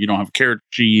character, you don't have character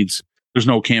sheets, there's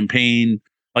no campaign.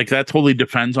 Like that totally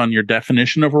depends on your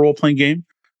definition of a role-playing game.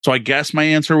 So I guess my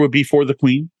answer would be For the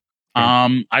Queen.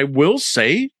 Okay. I will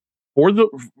say for the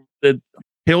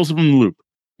Tales from the Loop,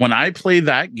 when I play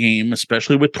that game,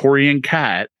 especially with Tori and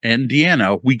Kat and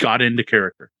Deanna, we got into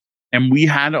character and we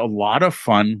had a lot of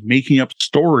fun making up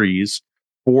stories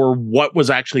for what was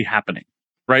actually happening,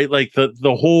 right? Like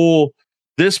the whole,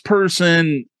 this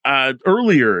person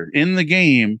earlier in the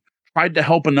game tried to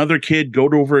help another kid go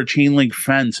over a chain link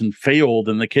fence and failed,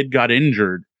 and the kid got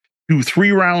injured. 3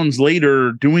 rounds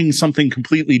later, doing something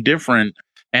completely different.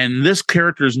 And this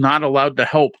character is not allowed to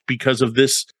help because of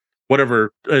this,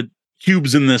 whatever,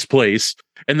 cubes in this place.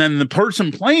 And then the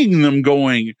person playing them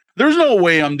going, there's no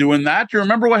way I'm doing that. Do you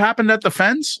remember what happened at the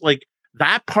fence? Like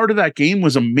that part of that game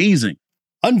was amazing.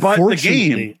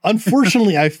 Unfortunately,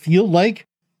 I feel like,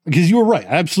 because you were right.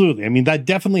 Absolutely. I mean, that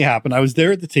definitely happened. I was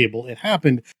there at the table. It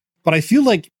happened. But I feel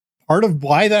like part of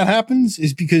why that happens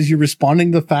is because you're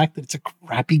responding to the fact that it's a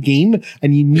crappy game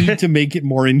and you need to make it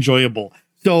more enjoyable.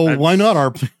 So why not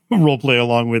our role play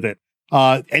along with it?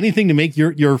 Anything to make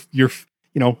your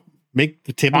make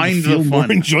the table feel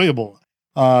more enjoyable.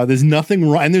 There's nothing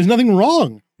wrong, and there's nothing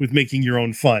wrong with making your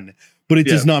own fun, but it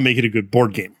does not make it a good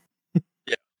board game.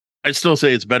 Yeah, I still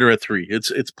say it's better at 3.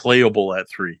 It's playable at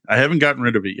 3. I haven't gotten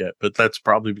rid of it yet, but that's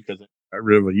probably because I got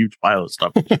rid of a huge pile of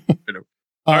stuff.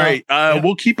 All right,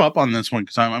 we'll keep up on this one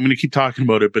because I'm going to keep talking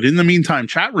about it. But in the meantime,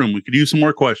 chat room, we could use some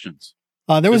more questions.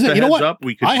 There was you know what?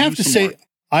 I have to say,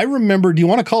 I remember. Do you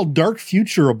want to call Dark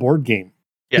Future a board game?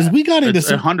 Because we got into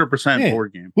some 100%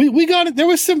 board game. We got it. There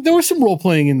was some role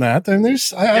playing in that, and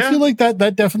I feel like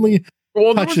that definitely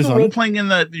touches on role playing in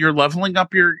that you're leveling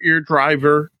up your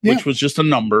driver, which was just a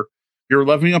number. You're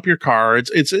leveling up your car.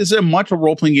 It's as much a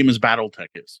role playing game as BattleTech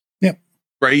is. Yeah,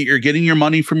 right. You're getting your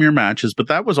money from your matches, but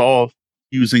that was all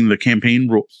using the campaign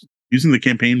rules. Using the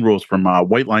campaign rules from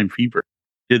White Line Fever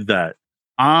did that.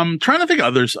 Trying to think of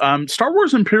others. Star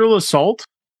Wars Imperial Assault,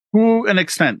 to an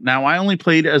extent. Now I only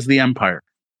played as the Empire.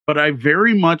 But I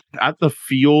very much got the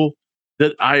feel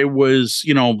that I was,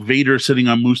 Vader sitting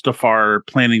on Mustafar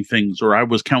planning things, or I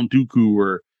was Count Dooku,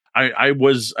 or I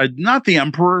was not the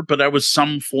Emperor, but I was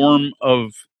some form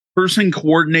of person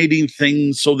coordinating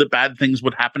things so that bad things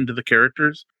would happen to the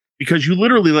characters. Because you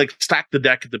literally like stack the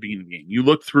deck at the beginning of the game. You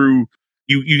look through,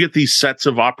 you get these sets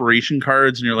of operation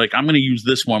cards, and you're like, I'm going to use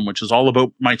this one, which is all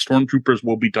about my stormtroopers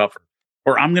will be tougher.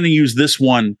 Or I'm going to use this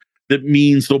one that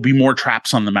means there'll be more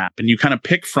traps on the map. And you kind of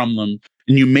pick from them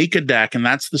and you make a deck, and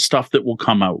that's the stuff that will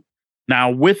come out.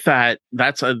 Now, with that,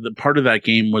 that's the part of that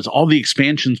game was all the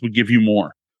expansions would give you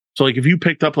more. So like if you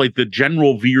picked up like the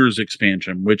General Veers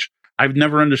expansion, which I've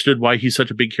never understood why he's such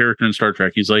a big character in Star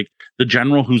Trek. He's like the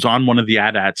general who's on one of the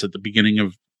AT-ATs at the beginning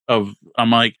of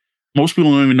I'm like, most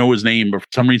people don't even know his name, but for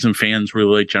some reason fans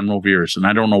really like General Veers, and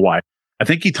I don't know why. I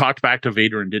think he talked back to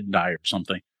Vader and didn't die or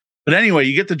something. But anyway,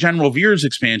 you get the General Veers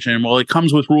expansion, and it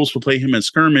comes with rules to play him as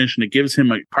skirmish, and it gives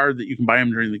him a card that you can buy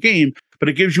him during the game, but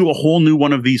it gives you a whole new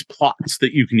one of these plots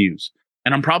that you can use.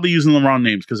 And I'm probably using the wrong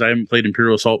names because I haven't played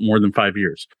Imperial Assault in more than 5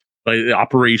 years. Like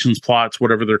operations plots,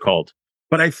 whatever they're called.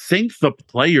 But I think the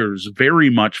players very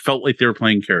much felt like they were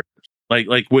playing characters,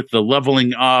 like with the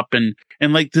leveling up and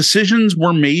like decisions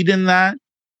were made in that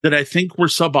I think were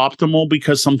suboptimal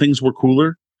because some things were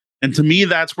cooler. And to me,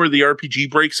 that's where the RPG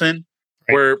breaks in,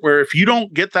 right. where if you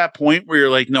don't get that point where you're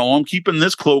like, no, I'm keeping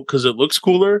this cloak because it looks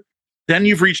cooler, then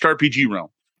you've reached RPG realm.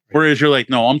 Right. Whereas you're like,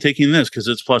 no, I'm taking this because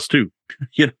it's +2.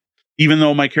 Even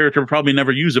though my character would probably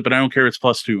never use it, but I don't care, it's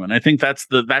 +2. And I think that's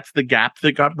the gap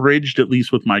that got bridged, at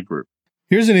least with my group.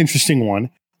 Here's an interesting one.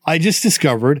 I just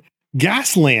discovered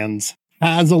Gaslands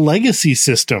has a legacy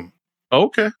system.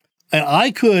 Okay. And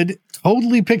I could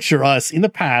totally picture us in the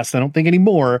past. I don't think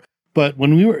anymore, but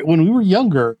when we were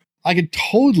younger, I could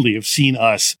totally have seen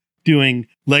us doing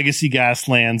legacy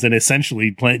Gaslands and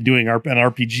essentially doing an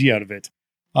RPG out of it.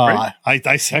 Right.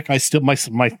 I still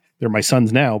they're my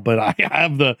sons now, but I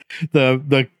have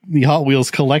the Hot Wheels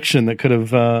collection that could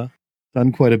have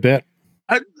done quite a bit.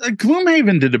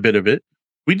 Gloomhaven did a bit of it.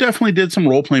 We definitely did some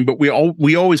role playing, but we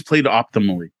always played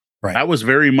optimally. Right. That was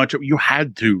very much you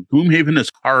had to. Gloomhaven is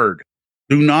hard.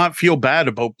 Do not feel bad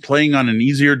about playing on an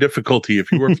easier difficulty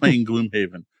if you were playing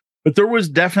Gloomhaven. But there was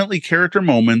definitely character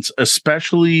moments,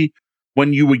 especially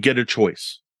when you would get a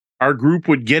choice. Our group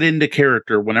would get into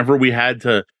character whenever we had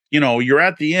to, you're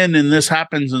at the end and this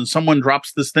happens and someone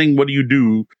drops this thing. What do you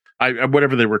do?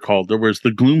 Whatever they were called. There was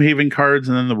the Gloomhaven cards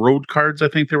and then the road cards, I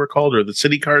think they were called, or the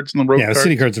city cards and the road cards. Yeah,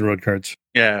 city cards and road cards.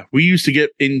 Yeah, we used to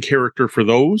get in character for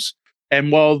those.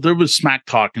 And while there was smack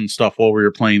talk and stuff while we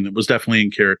were playing, that was definitely in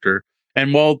character.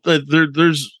 And while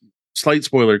there's slight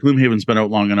spoiler, Gloomhaven's been out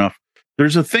long enough.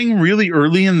 There's a thing really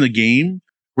early in the game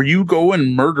where you go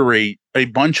and murderate a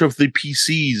bunch of the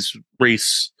PCs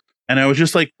race. And I was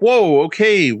just like, whoa,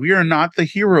 okay, we are not the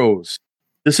heroes.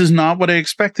 This is not what I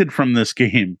expected from this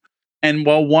game. And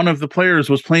while one of the players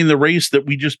was playing the race that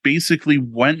we just basically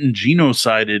went and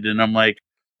genocided, and I'm like,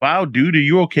 wow, dude, are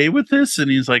you okay with this? And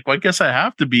he's like, well, I guess I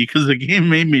have to be because the game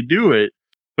made me do it.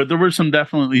 But there was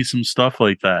definitely some stuff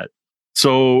like that.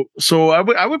 So I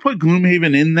would put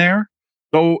Gloomhaven in there,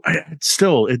 though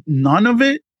none of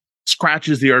it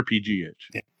scratches the RPG itch.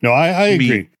 Yeah. No, I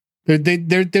agree.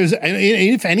 There's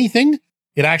if anything,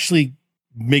 it actually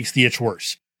makes the itch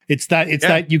worse. It's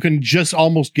that you can just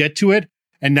almost get to it.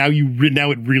 And now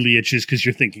it really itches because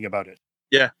you're thinking about it.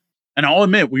 Yeah. And I'll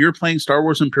admit, we were playing Star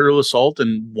Wars Imperial Assault,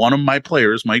 and one of my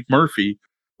players, Mike Murphy,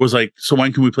 was like, so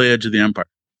when can we play Edge of the Empire?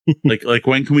 like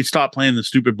when can we stop playing the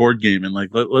stupid board game and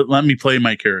let me play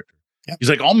my character? Yep. He's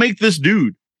like, I'll make this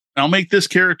dude. I'll make this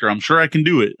character. I'm sure I can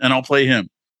do it. And I'll play him.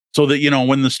 So that,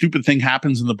 when the stupid thing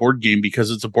happens in the board game,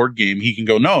 because it's a board game, he can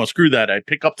go, no, screw that. I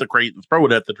pick up the crate and throw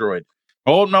it at the droid.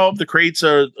 Oh, no, the crate's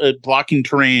blocking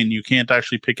terrain. You can't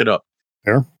actually pick it up.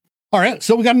 Fair. All right.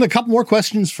 So we got a couple more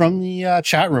questions from the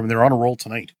chat room. They're on a roll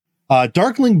tonight.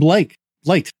 Darkling Blight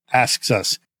asks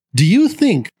us, do you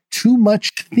think too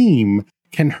much theme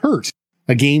can hurt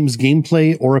a game's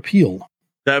gameplay or appeal?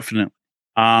 Definitely.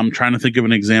 I'm trying to think of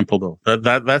an example, though.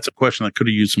 That's a question that could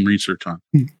have used some research on.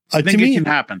 I think it can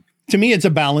happen. To me, it's a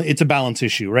balance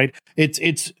issue, right?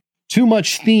 It's too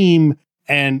much theme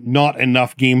and not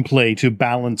enough gameplay to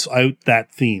balance out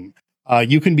that theme.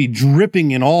 You can be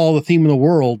dripping in all the theme in the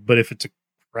world, but if it's a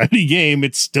cruddy game,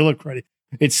 it's still a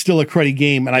cruddy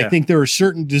game. And I think there are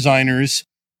certain designers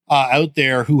out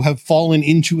there who have fallen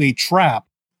into a trap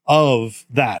of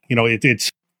that. It's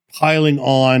piling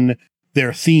on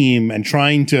their theme and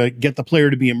trying to get the player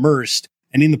to be immersed,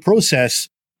 and in the process,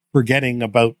 forgetting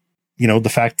about the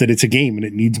fact that it's a game and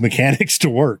it needs mechanics to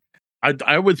work.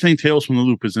 I would think Tales from the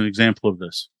Loop is an example of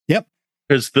this. Yep,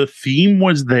 because the theme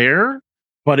was there.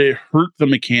 but it hurt the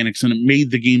mechanics and it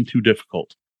made the game too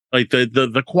difficult. Like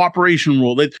the cooperation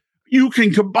rule that you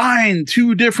can combine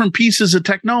two different pieces of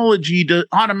technology to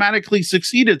automatically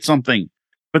succeed at something,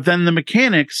 but then the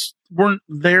mechanics weren't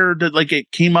there to, like, it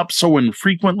came up so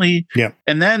infrequently. Yeah.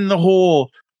 And then the whole,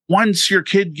 once your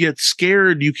kid gets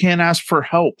scared, you can't ask for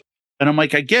help. And I'm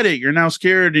like, I get it. You're now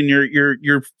scared and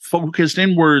you're focused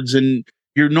inwards and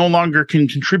you no longer can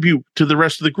contribute to the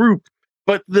rest of the group.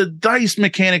 But the dice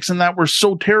mechanics in that were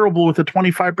so terrible with a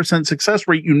 25% success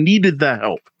rate, you needed that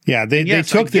help. Yeah, they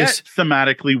took this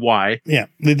thematically. Why? Yeah,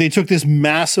 they took this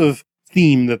massive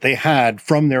theme that they had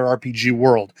from their RPG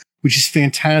world, which is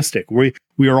fantastic. We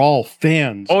are all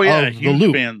fans of the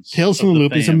Loop. Tales from the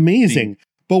Loop is amazing.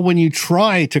 But when you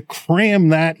try to cram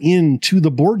that into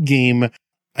the board game,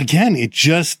 again, it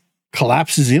just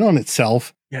collapses in on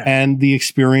itself, and the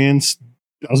experience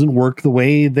doesn't work the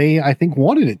way they, I think,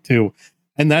 wanted it to.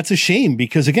 And that's a shame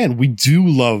because, again, we do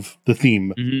love the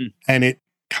theme, and it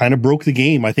kind of broke the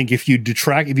game. I think if you'd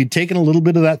taken a little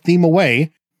bit of that theme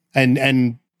away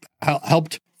and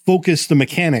helped focus the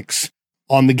mechanics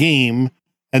on the game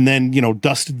and then,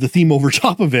 dusted the theme over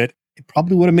top of it, it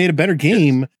probably would have made a better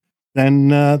game than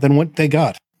what they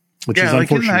got, which is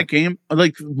unfortunate. Like in that game,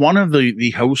 like one of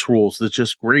the house rules that's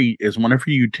just great is whenever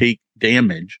you take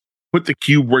damage, put the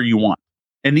cube where you want.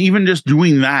 And even just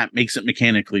doing that makes it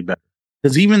mechanically better.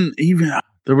 Because even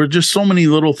there were just so many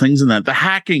little things in that. The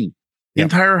hacking, the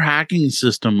entire hacking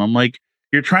system. I'm like,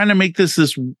 you're trying to make this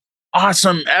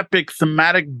awesome, epic,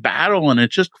 thematic battle, and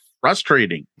it's just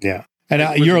frustrating. Yeah. And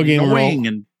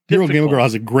Eurogamer Girl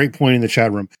has a great point in the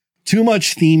chat room. Too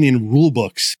much theme in rule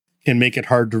books can make it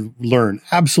hard to learn.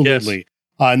 Absolutely. Yes.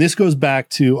 And this goes back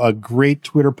to a great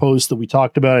Twitter post that we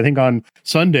talked about, I think on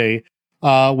Sunday,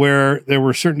 where there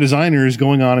were certain designers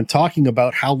going on and talking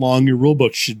about how long your rule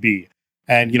book should be.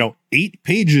 And, 8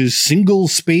 pages, single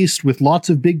spaced with lots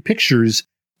of big pictures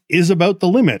is about the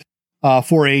limit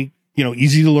for a,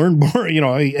 easy to learn board,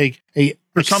 a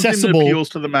for accessible, that appeals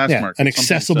to the mass market, an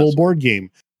accessible board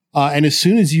game. And as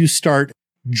soon as you start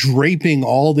draping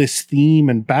all this theme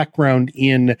and background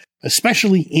in,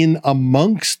 especially in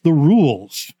amongst the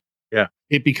rules,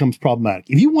 it becomes problematic.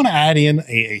 If you want to add in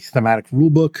a thematic rule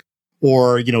book,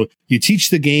 or, you teach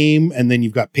the game and then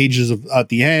you've got pages at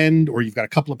the end, or you've got a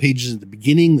couple of pages at the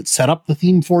beginning that set up the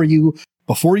theme for you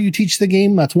before you teach the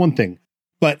game, that's one thing.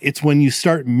 But it's when you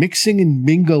start mixing and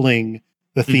mingling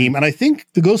the theme. And I think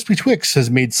the Ghost Betwixt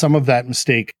has made some of that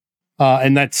mistake.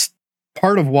 And that's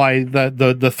part of why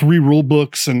the 3 rule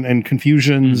books and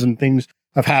confusions and things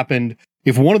have happened.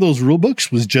 If one of those rule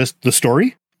books was just the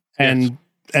story and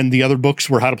the other books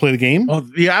were how to play the game. Oh,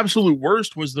 the absolute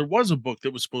worst was there was a book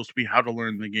that was supposed to be how to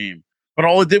learn the game, but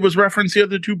all it did was reference the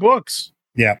other 2 books.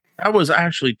 Yeah. That was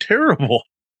actually terrible.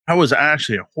 That was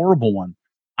actually a horrible one.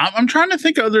 I'm trying to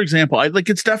think of other example.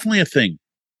 It's definitely a thing.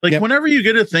 Whenever you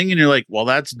get a thing and you're like, well,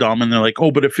 that's dumb. And they're like,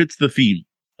 oh, but it fits the theme.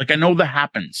 I know that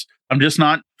happens. I'm just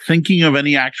not thinking of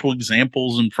any actual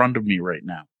examples in front of me right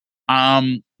now.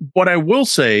 What I will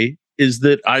say is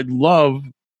that I love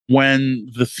when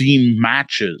the theme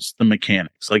matches the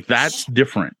mechanics. That's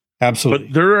different. Absolutely.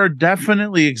 But there are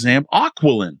definitely examples.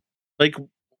 Aquilin,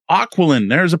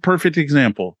 there's a perfect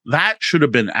example. That should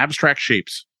have been abstract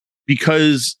shapes,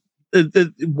 because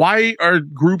why are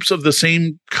groups of the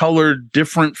same color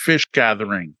different fish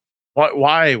gathering?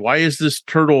 Why is this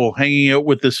turtle hanging out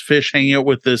with this fish, hanging out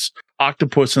with this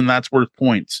octopus, and that's worth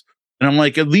points? And I'm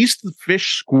like, at least the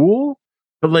fish school,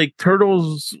 but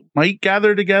turtles might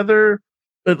gather together.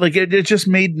 But it just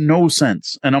made no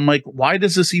sense. And I'm like, why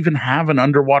does this even have an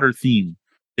underwater theme?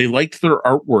 They liked their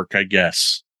artwork, I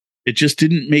guess. It just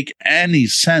didn't make any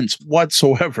sense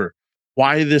whatsoever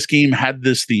why this game had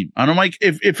this theme. And I'm like,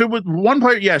 if it was one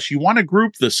player, yes, you want to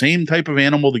group the same type of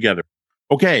animal together.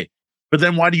 Okay. But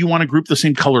then why do you want to group the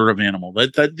same color of animal?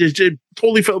 That it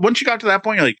totally felt, once you got to that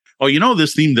point, you're like, oh,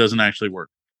 this theme doesn't actually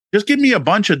work. Just give me a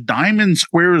bunch of diamonds,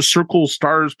 squares, circles,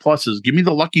 stars, pluses. Give me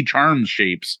the Lucky Charms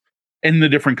shapes in the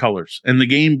different colors, and the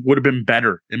game would have been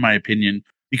better, in my opinion,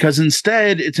 because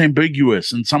instead it's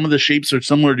ambiguous and some of the shapes are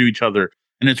similar to each other,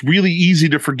 and it's really easy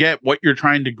to forget what you're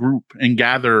trying to group and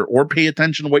gather, or pay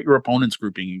attention to what your opponent's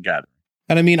grouping and gathering.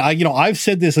 And I mean, I've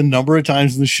said this a number of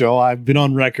times in the show. I've been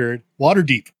on record.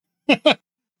 Waterdeep.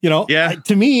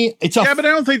 To me, it's but I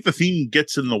don't think the theme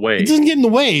gets in the way. It doesn't get in the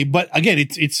way, but again,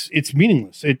 it's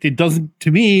meaningless. It doesn't, to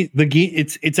me, the game,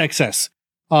 it's excess.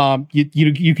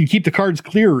 You could keep the cards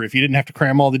clearer if you didn't have to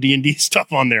cram all the D&D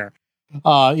stuff on there.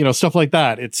 Stuff like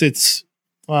that. It's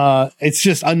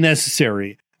just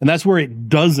unnecessary. And that's where it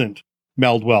doesn't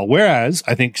meld well. Whereas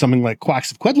I think something like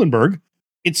Quacks of Quedlinburg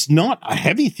it's not a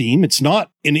heavy theme. It's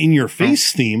not an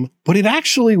in-your-face theme, but it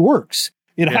actually works.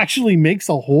 It actually makes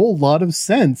a whole lot of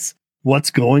sense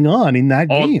what's going on in that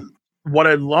game. What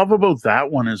I love about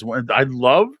that one is I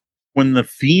love when the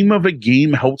theme of a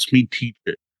game helps me teach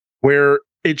it, where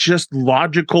it's just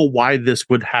logical why this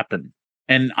would happen.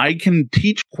 And I can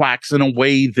teach quacks in a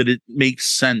way that it makes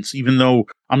sense, even though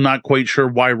I'm not quite sure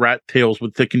why rat tails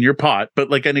would thicken your pot. But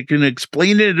like, I can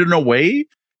explain it in a way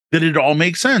that it all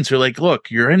makes sense. You're like, look,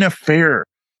 you're in a fair.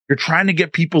 You're trying to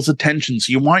get people's attention.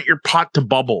 So you want your pot to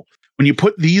bubble. When you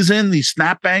put these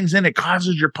snap bangs in, it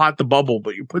causes your pot to bubble.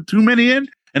 But you put too many in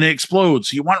and it explodes.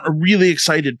 So you want a really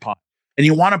excited pot. And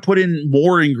you want to put in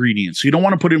more ingredients. So you don't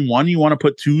want to put in one. You want to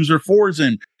put 2s or 4s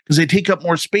in because they take up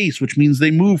more space, which means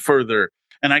they move further.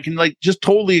 And I can like just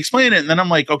totally explain it. And then I'm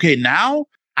like, okay, now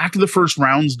after the first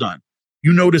round's done,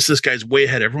 you notice this guy's way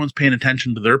ahead. Everyone's paying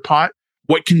attention to their pot.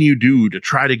 What can you do to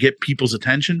try to get people's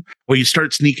attention? Well, you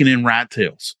start sneaking in rat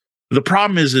tails. The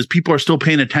problem is people are still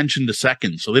paying attention to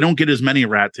seconds, so they don't get as many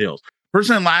rat tails.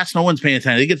 Person in last, no one's paying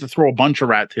attention. They get to throw a bunch of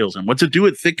rat tails in. What's it do?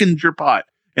 It thickens your pot.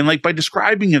 And like by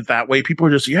describing it that way, people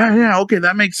are just, yeah, okay,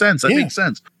 that makes sense. That makes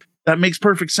sense. That makes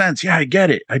perfect sense. Yeah, I get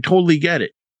it. I totally get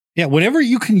it. Yeah, whenever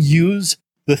you can use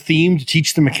the theme to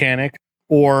teach the mechanic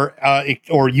or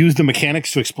use the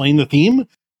mechanics to explain the theme,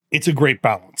 it's a great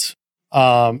balance.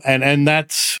 And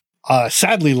that's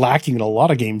sadly lacking in a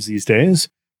lot of games these days.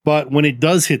 But when it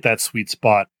does hit that sweet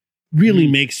spot, really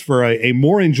makes for a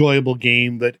more enjoyable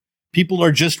game that people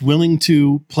are just willing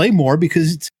to play more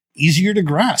because it's easier to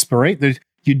grasp. All right,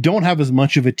 you don't have as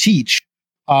much of a teach,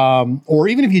 or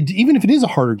even if it is a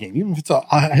harder game, even if it's a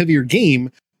heavier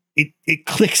game, it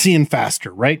clicks in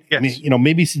faster, right? Yes. I mean,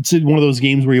 maybe it's one of those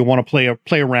games where you want to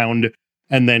play around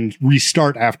and then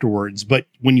restart afterwards. But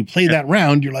when you play that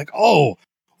round, you're like, oh,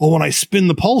 when I spin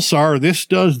the pulsar, this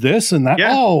does this and that.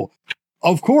 Yeah. Oh,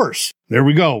 of course. There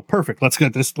we go. Perfect. Let's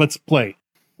get this. Let's play.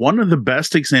 One of the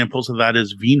best examples of that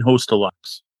is Vinhos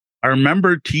Deluxe. I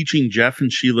remember teaching Jeff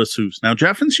and Sheila Seuss. Now,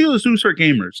 Jeff and Sheila Seuss are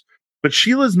gamers, but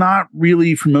Sheila's not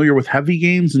really familiar with heavy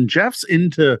games, and Jeff's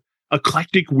into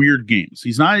eclectic, weird games.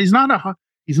 He's not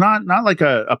like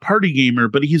a party gamer,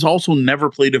 but he's also never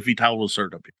played a Vital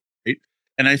Lacerda, right?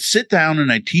 And I sit down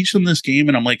and I teach them this game,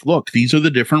 and I'm like, look, these are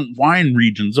the different wine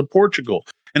regions of Portugal.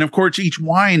 And of course, each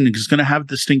wine is going to have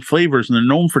distinct flavors, and they're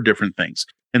known for different things.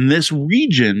 In this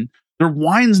region, their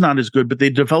wine's not as good, but they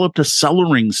developed a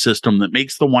cellaring system that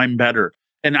makes the wine better.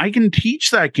 And I can teach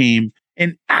that game,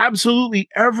 and absolutely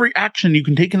every action you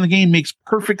can take in the game makes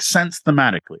perfect sense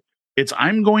thematically. It's,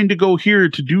 I'm going to go here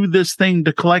to do this thing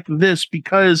to collect this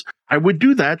because I would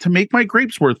do that to make my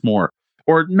grapes worth more.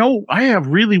 Or no, I have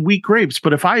really weak grapes,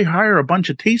 but if I hire a bunch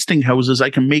of tasting houses, I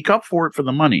can make up for it for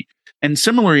the money. And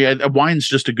similarly, wine's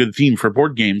just a good theme for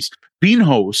board games.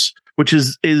 Vinhos, which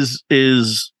is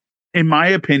in my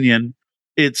opinion,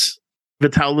 it's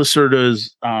Vital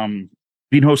Lacerda's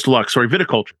Vinhos Deluxe. Sorry,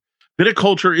 Viticulture.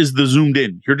 Viticulture is the zoomed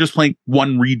in. You're just playing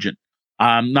one region.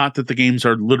 Not that the games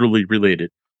are literally related.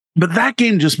 But that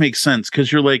game just makes sense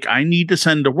because you're like, I need to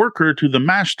send a worker to the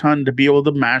mash tun to be able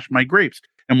to mash my grapes.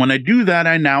 And when I do that,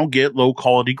 I now get low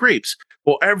quality grapes.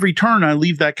 Well, every turn I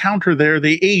leave that counter there,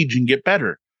 they age and get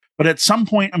better. But at some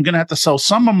point, I'm going to have to sell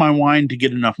some of my wine to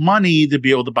get enough money to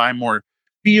be able to buy more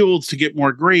fields to get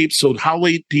more grapes. So how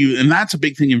late do you, and that's a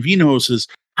big thing in Vinhos, is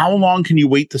how long can you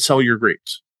wait to sell your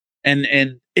grapes? And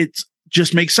it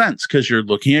just makes sense because you're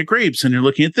looking at grapes and you're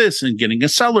looking at this, and getting a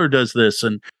cellar does this,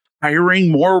 and hiring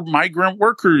more migrant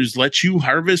workers lets you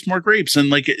harvest more grapes.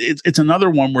 And like, it's another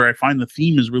one where I find the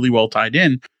theme is really well tied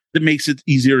in that makes it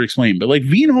easier to explain. But like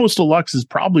Vinhos Deluxe is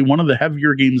probably one of the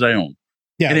heavier games I own.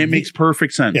 Yeah. And it makes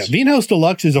perfect sense. Yeah. Vinhos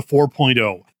Deluxe is a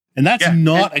 4.0. And that's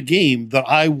not a game that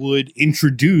I would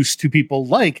introduce to people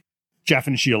like Jeff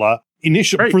and Sheila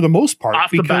initially, for the most part.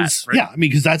 Off because, the bat, right?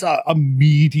 because that's a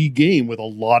meaty game with a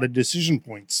lot of decision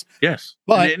points. Yes.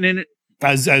 But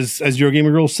as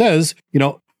Eurogamer Girl says,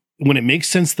 when it makes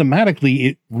sense thematically,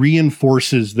 it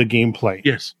reinforces the gameplay.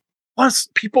 Yes. Plus,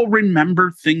 people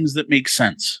remember things that make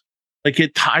sense. Like,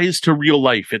 it ties to real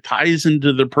life. It ties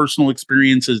into their personal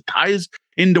experiences, ties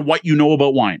into what you know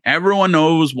about wine. Everyone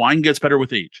knows wine gets better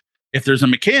with age. If there's a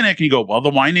mechanic and you go, well, the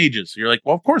wine ages. You're like,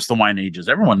 well, of course the wine ages.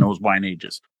 Everyone knows wine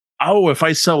ages. Oh, if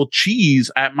I sell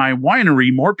cheese at my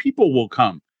winery, more people will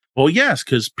come. Well, yes,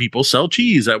 because people sell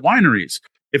cheese at wineries.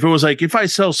 If it was like, if I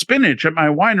sell spinach at my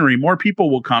winery, more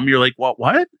people will come. You're like, well,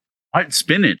 what? What,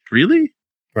 spinach? Really?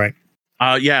 Right.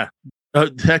 Yeah.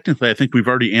 Technically, I think we've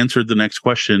already answered the next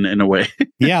question in a way.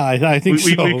 Yeah, I think so.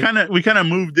 We kind of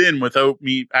moved in without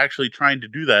me actually trying to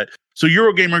do that. So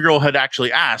Eurogamer Girl had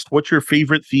actually asked, what's your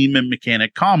favorite theme and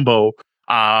mechanic combo?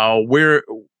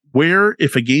 Where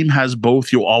if a game has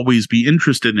both, you'll always be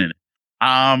interested in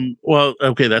it. Well,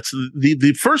 okay, that's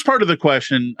the first part of the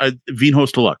question.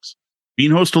 Vinhos Deluxe.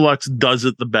 Vinhos Deluxe does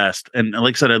it the best. And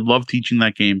like I said, I love teaching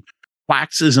that game.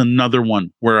 Plax is another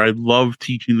one where I love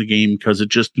teaching the game because it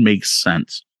just makes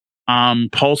sense.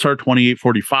 Pulsar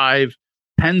 2845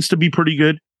 tends to be pretty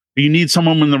good. You need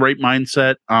someone in the right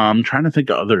mindset. I'm trying to think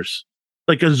of others.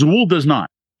 Like Azul does not.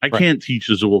 I can't teach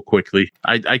Azul quickly.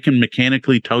 I can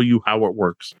mechanically tell you how it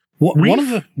works. One of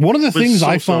the things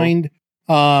I find,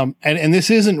 and this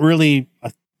isn't really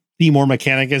a theme or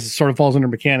mechanic, as it sort of falls under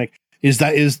mechanic, is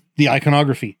the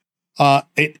iconography.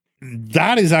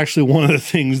 That is actually one of the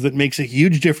things that makes a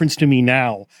huge difference to me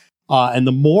now. And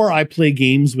the more I play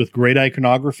games with great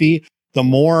iconography, the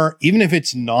more, even if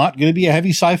it's not going to be a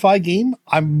heavy sci-fi game,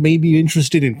 I may be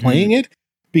interested in playing it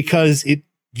because it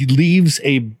leaves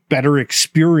a better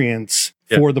experience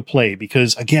for the play.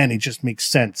 Because again, it just makes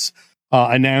sense.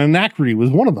 And Anachrony was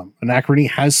one of them. Anachrony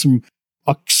has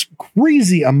a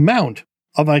crazy amount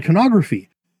of iconography.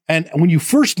 And when you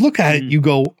first look at it, you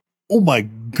go, oh my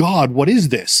God, what is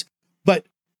this? But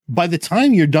by the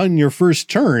time you're done your first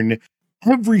turn,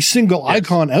 every single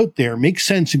icon out there makes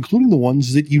sense, including the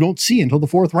ones that you don't see until the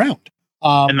fourth round.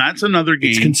 And that's another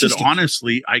game that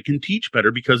honestly I can teach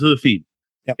better because of the theme.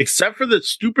 Yep. Except for the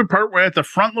stupid part where I have to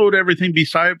front load everything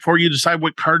before you decide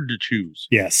what card to choose.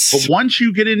 Yes. But once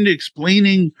you get into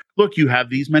explaining, look, you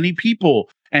have these many people,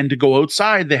 and to go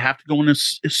outside, they have to go in a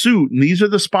suit. And these are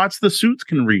the spots the suits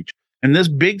can reach. And this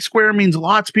big square means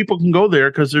lots of people can go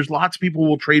there because there's lots of people who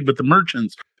will trade with the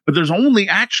merchants. But there's only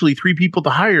actually 3 people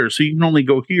to hire, so you can only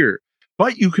go here.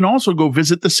 But you can also go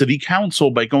visit the city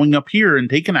council by going up here and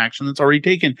take an action that's already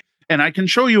taken. And I can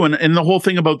show you, and the whole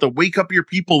thing about the wake up your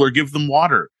people or give them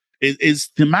water is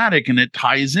thematic and it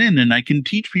ties in. And I can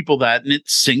teach people that and it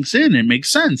sinks in. It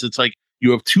makes sense. It's like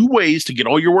you have 2 ways to get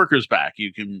all your workers back.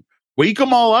 You can wake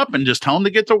them all up and just tell them to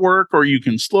get to work, or you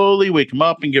can slowly wake them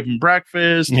up and give them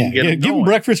breakfast. And give them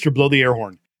breakfast or blow the air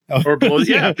horn. Or blow,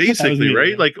 basically,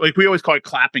 right? Like we always call it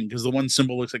clapping because the one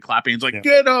symbol looks like clapping. It's like,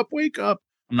 get up, wake up.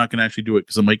 I'm not going to actually do it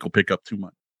because the mic will pick up too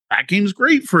much. That game's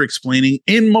great for explaining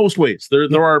in most ways.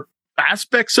 There are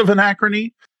aspects of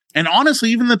Anachrony, and honestly,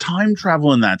 even the time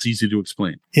travel in that's easy to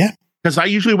explain. Yeah. Because I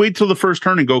usually wait till the first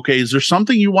turn and go, okay, is there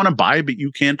something you want to buy but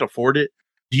you can't afford it?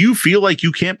 Do you feel like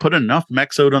you can't put enough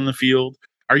mechs out on the field?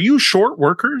 Are you short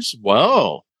workers?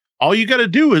 Well, all you got to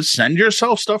do is send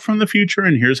yourself stuff from the future,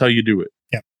 and here's how you do it.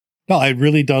 Yeah. No, it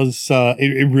really does.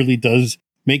 It really does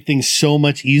make things so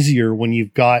much easier when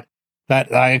you've got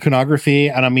that iconography.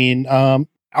 And I mean,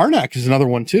 Arnak is another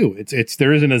one too. It's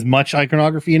there isn't as much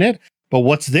iconography in it, but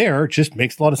what's there just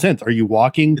makes a lot of sense. Are you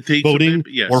walking, boating,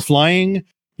 or flying?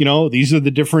 You know, these are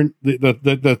the different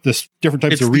the different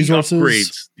types of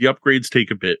resources. The upgrades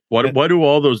take a bit. What do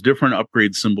all those different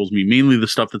upgrade symbols mean? Mainly the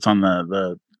stuff that's on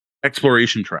the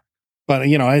exploration track. But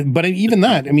even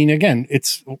that, I mean, again,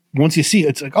 it's once you see it,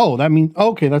 it's like, oh, that means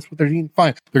okay, that's what they're doing.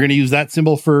 Fine, they're going to use that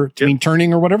symbol to mean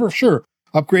turning or whatever. Sure,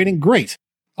 upgrading, great.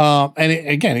 And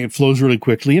it flows really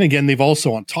quickly. And again, they've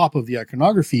also on top of the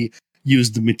iconography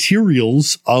used the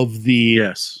materials of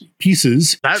the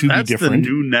pieces to be different. That's the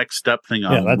new next step thing.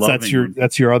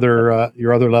 That's your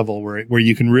other level where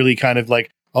you can really kind of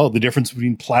like, oh, the difference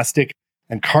between plastic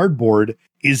and cardboard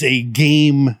is a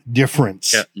game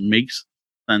difference. Yeah, makes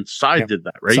sense. Scythe did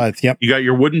that, right? Scythe, yep. You got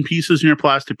your wooden pieces and your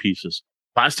plastic pieces.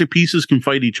 Plastic pieces can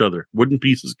fight each other. Wooden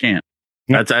pieces can't.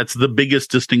 Yep. That's the biggest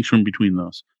distinction between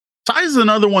those. Scythe is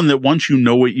another one that once you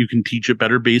know it, you can teach it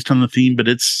better based on the theme, but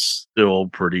it's still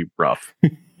pretty rough.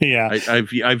 Yeah,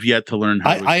 I've yet to learn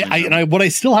how. What I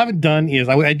still haven't done is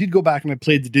I did go back and I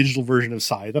played the digital version of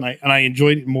Scythe, and I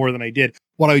enjoyed it more than I did.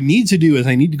 What I need to do is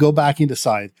I need to go back into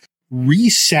Scythe,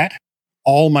 reset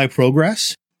all my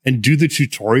progress, and do the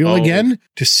tutorial again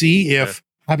to see if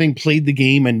having played the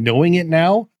game and knowing it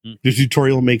now, the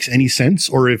tutorial makes any sense,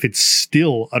 or if it's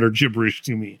still utter gibberish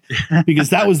to me. Because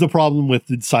that was the problem with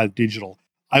the Scythe Digital.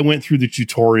 I went through the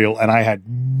tutorial and I had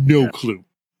no clue.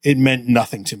 It meant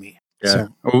nothing to me. Yeah.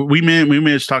 So. We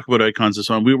managed to talk about icons this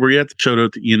one. We had to shout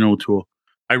out to Ian O'Toole.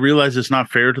 I realize it's not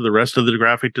fair to the rest of the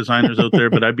graphic designers out there,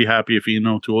 but I'd be happy if Ian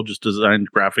O'Toole just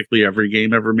designed graphically every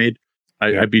game ever made.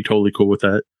 I'd be totally cool with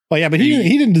that. Well, yeah, but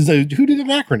he didn't design. Who did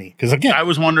Anachrony? Because again, I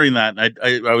was wondering that.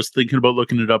 I was thinking about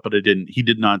looking it up, but I didn't. He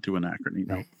did not do Anachrony.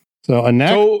 No. So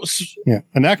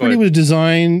Anachrony was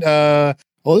designed.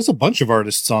 There's a bunch of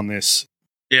artists on this.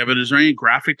 Yeah, but is there any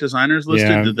graphic designers listed?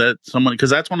 Yeah. Did that someone? Because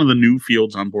that's one of the new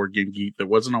fields on Board Game Geek that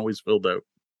wasn't always filled out.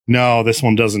 No, this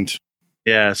one doesn't.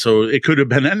 Yeah, so it could have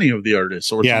been any of the artists.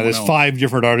 Or there's 5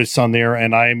 different artists on there,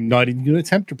 and I'm not even going to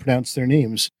attempt to pronounce their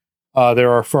names.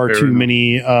 There are far Fair too enough.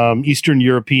 many Eastern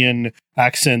European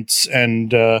accents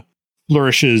and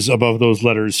flourishes above those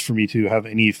letters for me to have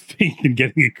any faith in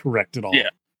getting it correct at all. Yeah.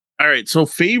 All right. So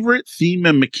favorite theme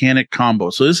and mechanic combo.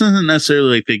 So this isn't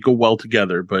necessarily like they go well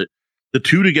together, but the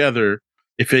two together,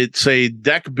 if it's say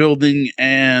deck building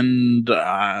and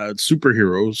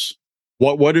superheroes,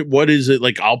 what is it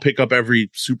like? I'll pick up every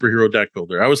superhero deck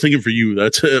builder. I was thinking for you,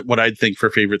 that's what I'd think for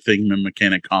favorite theme and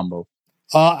mechanic combo.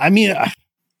 I mean,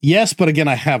 yes, but again,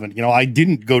 I haven't. I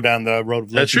didn't go down the road of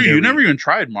That's true. Legendary. You never even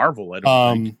tried Marvel. I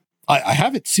don't think. I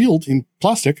have it sealed in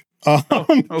plastic.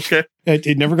 Okay.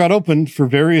 It never got opened for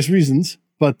various reasons,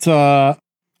 but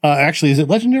actually, is it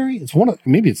Legendary?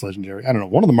 Maybe it's Legendary. I don't know.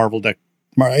 One of the Marvel deck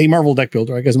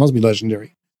builder. I guess it must be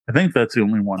Legendary. I think that's the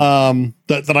only one.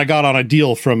 That I got on a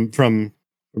deal from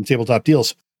Tabletop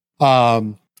Deals.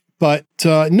 But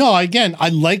no, again, I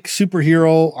like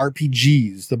superhero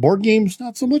RPGs. The board games,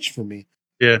 not so much for me.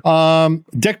 Yeah.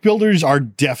 Deck builders are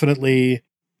definitely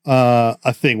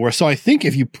a thing where, so I think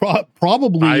if you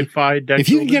probably, sci-fi deck if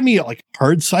you builder? can get me like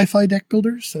hard sci-fi deck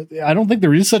builders, I don't think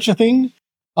there is such a thing.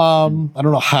 I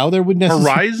don't know how there would necessarily.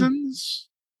 Horizons,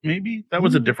 maybe that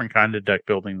was a different kind of deck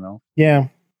building though. Yeah.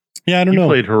 I don't You know.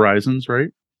 played Horizons, right?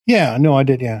 Yeah, no, I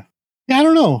did. Yeah, I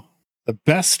don't know. The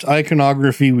best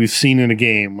iconography we've seen in a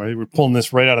game. We're pulling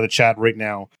this right out of the chat right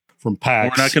now from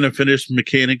PAX. We're not going to finish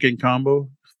mechanic and combo,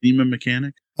 theme and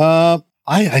mechanic.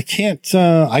 I can't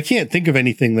think of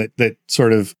anything that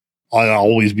sort of I'll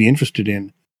always be interested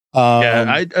in.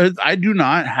 I do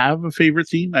not have a favorite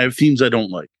theme. I have themes I don't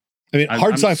like. I mean,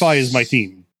 hard sci-fi is my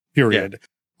theme. Period.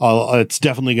 It's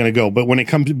definitely going to go. But when it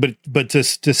comes, but to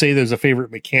say there's a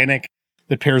favorite mechanic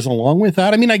that pairs along with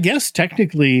that, I mean, I guess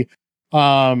technically,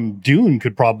 Dune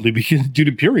could probably be Dune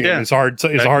Imperium. Yeah. It's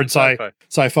a hard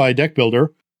sci-fi deck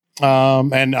builder.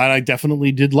 And I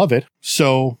definitely did love it.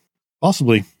 So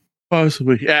possibly.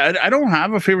 Yeah. I don't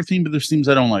have a favorite theme, but there's themes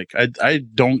I don't like. I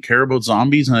don't care about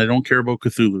zombies and I don't care about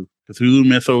Cthulhu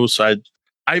Mythos.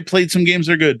 I played some games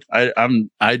that are good. I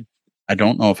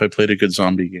don't know if I played a good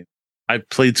zombie game. I've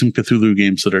played some Cthulhu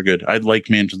games that are good. I like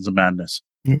Mansions of Madness.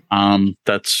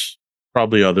 That's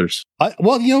probably others.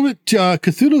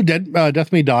 Cthulhu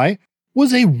Death May Die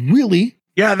was a really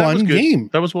that fun was good. game.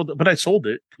 That was but I sold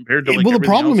it compared to the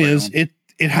problem else is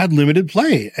it had limited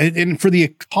play, and for the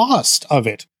cost of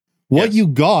it, what you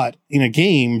got in a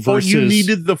game versus you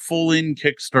needed the full in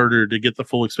Kickstarter to get the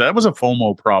full experience. That was a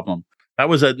FOMO problem. That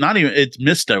was it's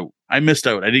missed out. I missed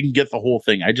out. I didn't get the whole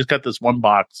thing. I just got this one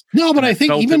box. No, but I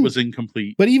think it was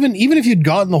incomplete. But even if you'd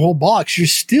gotten the whole box,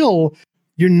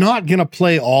 you're not going to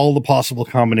play all the possible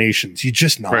combinations. You're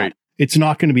just not. Right. It's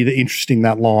not going to be interesting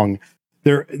that long.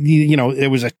 There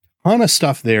was a ton of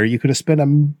stuff there. You could have spent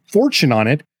a fortune on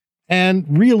it, and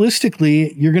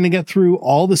realistically, you're going to get through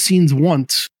all the scenes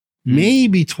once,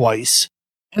 maybe twice,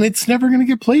 and it's never going to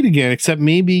get played again, except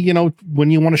maybe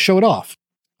when you want to show it off.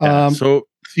 So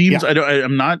themes,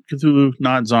 I'm not Cthulhu,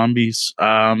 not zombies,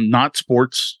 not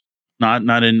sports,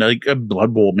 not in like a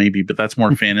Blood Bowl maybe, but that's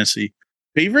more fantasy.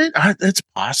 Favorite? It's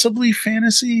possibly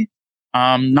fantasy.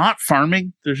 Not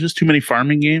farming. There's just too many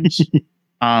farming games.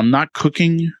 Not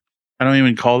cooking. I don't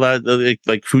even call that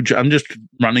like food. I'm just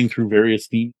running through various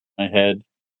themes in my head.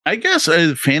 I guess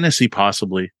fantasy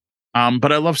possibly.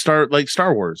 But I love Star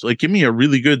Wars. Like, give me a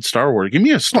really good Star Wars. Give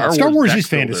me a Star Wars. Star Wars is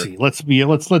builder. fantasy.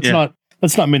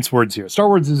 Let's not mince words here. Star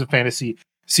Wars is a fantasy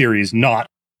series, not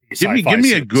a Give me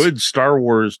series. a good Star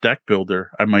Wars deck builder.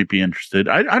 I might be interested.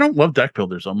 I don't love deck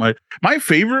builders. My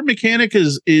favorite mechanic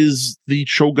is the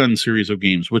Shogun series of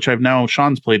games, which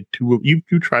Sean's played two of. You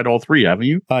tried all three, haven't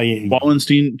you? Yeah.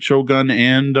 Wallenstein, Shogun,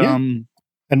 and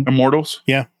Immortals.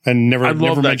 Yeah, and never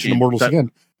mention Immortals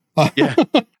again. Yeah,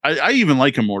 I even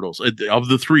like Immortals. Of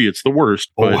the three, it's the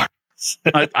worst. But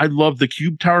I love the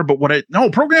Cube Tower. But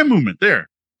program movement.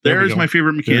 There's my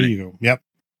favorite mechanic. There you go. Yep.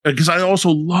 Because I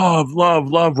also love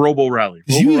Robo Rally.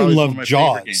 Because you even love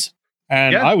Jaws,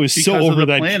 and I was so over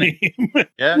that game.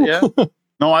 Yeah.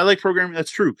 No, I like programming.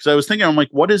 That's true. Because I was thinking, I'm like,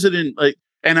 what is it in like?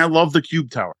 And I love the Cube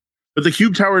Tower, but the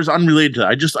Cube Tower is unrelated to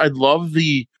that. I love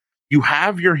you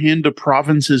have your hand of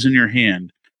provinces in your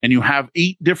hand, and you have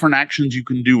 8 different actions you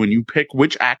can do, and you pick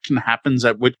which action happens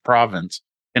at which province,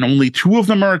 and only 2 of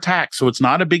them are attacks. So it's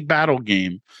not a big battle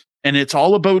game. And it's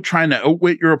all about trying to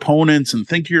outwit your opponents and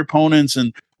think of your opponents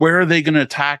and where are they going to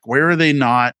attack? Where are they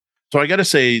not? So I got to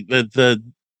say that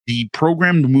the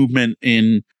programmed movement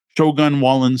in Shogun,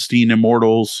 Wallenstein,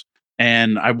 Immortals,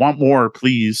 and I want more,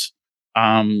 please.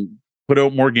 Put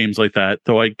out more games like that.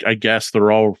 Though I guess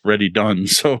they're already done.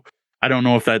 So I don't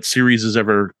know if that series is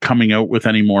ever coming out with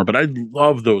anymore, but I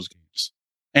love those games.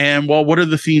 And well, what are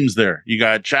the themes there? You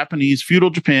got Japanese feudal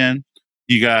Japan,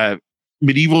 you got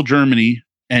medieval Germany,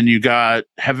 and you got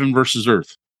heaven versus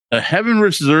earth. Heaven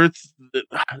versus earth,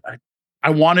 I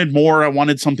wanted more. I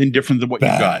wanted something different than what you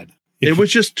got. It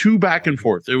was just too back and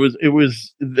forth. It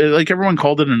was like everyone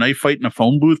called it a knife fight in a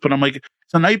phone booth, but I'm like,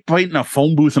 it's a knife fight in a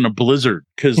phone booth in a blizzard.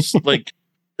 Cause like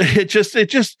it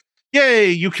just, yay,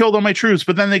 you killed all my troops,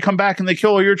 but then they come back and they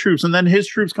kill all your troops. And then his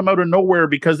troops come out of nowhere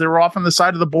because they were off on the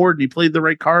side of the board and he played the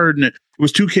right card and it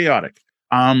was too chaotic.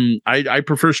 I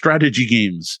prefer strategy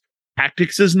games.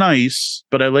 Tactics is nice,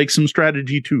 but I like some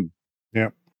strategy too. Yeah.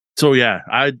 So yeah,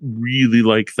 I really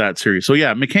like that series. So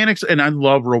yeah, mechanics, and I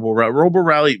love Robo Rally. Robo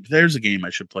Rally, there's a game I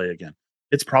should play again.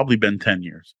 It's probably been 10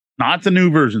 years. Not the new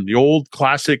version, the old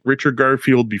classic Richard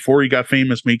Garfield before he got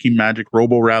famous making magic,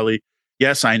 Robo Rally.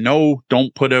 Yes, I know,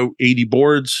 don't put out 80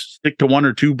 boards, stick to one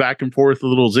or two back and forth, a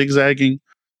little zigzagging.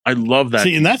 I love that.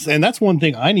 See, and that's one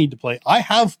thing I need to play. I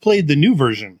have played the new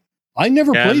version. I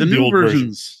never played the new old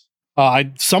versions.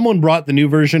 Someone brought the new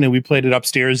version and we played it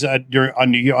upstairs on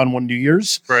one New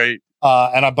Year's. Right.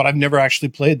 But I've never actually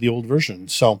played the old version.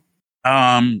 So,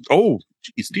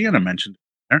 geez, Deanna mentioned it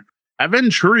there.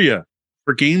 Aventuria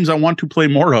for games I want to play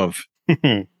more of.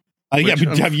 Yeah,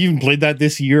 but have you even played that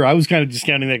this year? I was kind of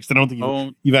discounting that because I don't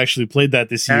think you've actually played that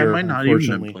this year. I might not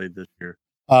even have played this year.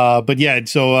 But yeah,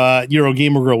 so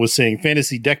Eurogamer Girl was saying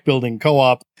fantasy deck building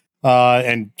co-op.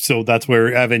 And so that's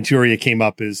where Aventuria came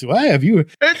up is, well, have you?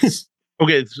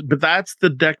 Okay, but that's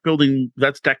the deck building.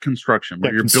 That's deck construction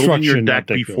where you're building your deck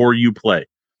before you play.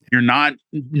 You're not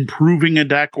improving a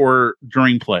deck or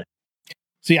during play.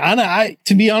 See, I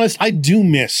to be honest, I do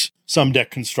miss some deck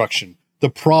construction.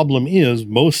 The problem is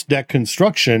most deck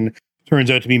construction turns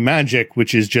out to be Magic,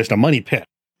 which is just a money pit,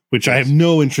 which I have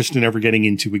no interest in ever getting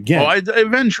into again. Well,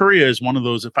 Aventuria is one of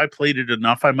those. If I played it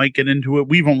enough, I might get into it.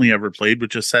 We've only ever played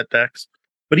with just set decks.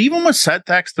 But even with set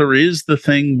decks, there is the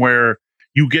thing where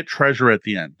you get treasure at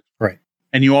the end. Right.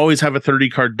 And you always have a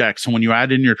 30-card deck. So when you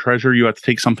add in your treasure, you have to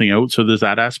take something out. So there's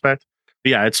that aspect.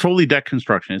 But yeah, it's totally deck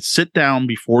construction. It's sit down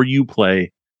before you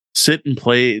play, sit and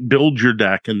play, build your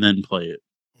deck, and then play it.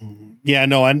 Yeah,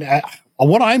 no. And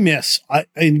what I miss, and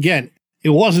again, it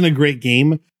wasn't a great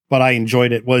game, but I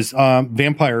enjoyed it, was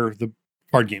Vampire, the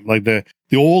card game, like the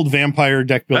old Vampire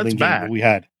deck building game that we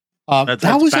had. That's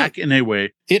was back in a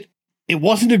way. It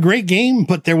wasn't a great game,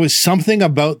 but there was something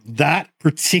about that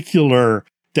particular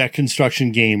deck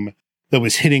construction game that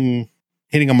was hitting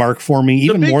a mark for me.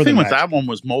 Even more than the big thing with that one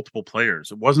was multiple players.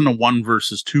 It wasn't a 1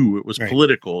 versus 2. It was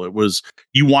political. It was,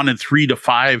 you wanted 3 to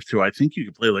 5 to, I think you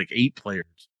could play like 8 players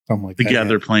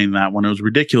together playing that one. It was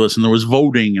ridiculous. And there was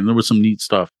voting and there was some neat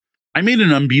stuff. I made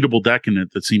an unbeatable deck in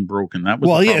it that seemed broken. That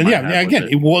was again,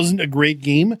 it wasn't a great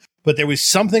game, but there was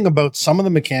something about some of the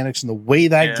mechanics and the way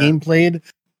that game played.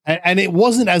 And it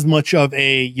wasn't as much of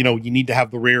a, you need to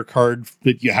have the rare card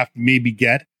that you have to maybe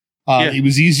get. It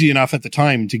was easy enough at the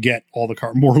time to get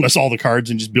more or less all the cards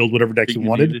and just build whatever decks you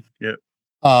wanted. Yeah.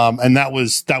 And that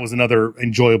was another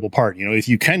enjoyable part. If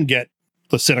you can get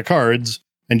the set of cards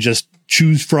and just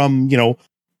choose from,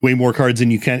 way more cards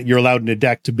than you're allowed in a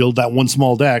deck to build that one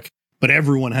small deck, but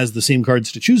everyone has the same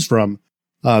cards to choose from,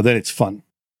 then it's fun.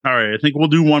 All right. I think we'll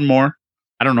do one more.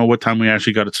 I don't know what time we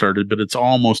actually got it started, but it's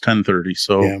almost 10:30.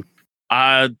 So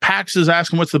Pax is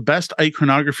asking, what's the best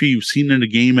iconography you've seen in a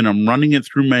game? And I'm running it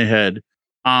through my head.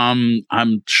 I'm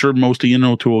sure most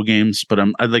of Tool games, but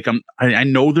I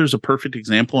know there's a perfect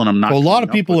example and I'm not. Well, a lot of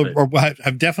people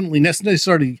have definitely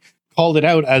necessarily called it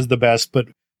out as the best, but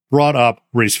brought up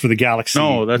Race for the Galaxy.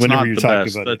 No, that's not the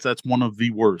best. That's one of the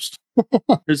worst.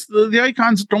 The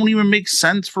icons don't even make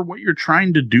sense for what you're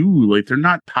trying to do. Like, they're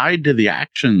not tied to the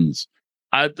actions.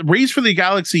 Race for the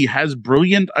Galaxy has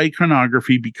brilliant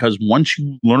iconography because once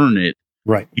you learn it,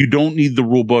 right, you don't need the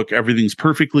rule book. Everything's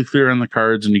perfectly clear on the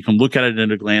cards, and you can look at it at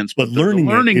a glance. But learning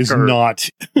it is not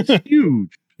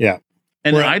huge. Yeah,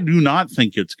 and I do not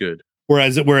think it's good.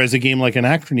 Whereas a game like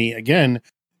Anachrony, again,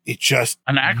 it just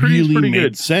really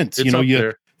made sense. It's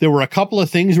there were a couple of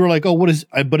things where like, oh, what is?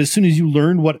 But as soon as you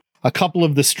learned what a couple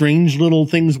of the strange little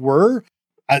things were,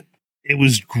 it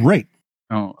was great.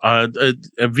 Oh,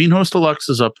 Vinhos Deluxe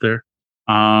is up there.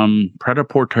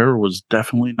 Pret-a-Porter was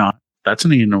definitely not. That's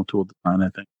an Tool design, I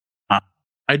think.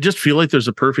 I just feel like there's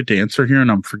a perfect answer here,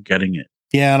 and I'm forgetting it.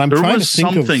 Yeah, and there was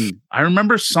something. I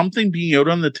remember something being out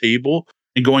on the table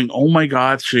and going, "Oh my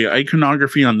God, the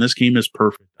iconography on this game is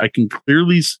perfect." I can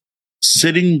clearly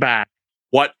sitting back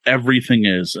what everything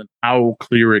is and how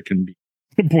clear it can be.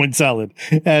 Point salad.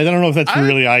 I don't know if that's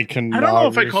really iconography. I don't know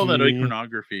if I call that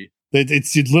iconography.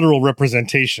 It's literal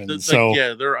representation.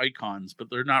 They're icons, but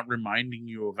they're not reminding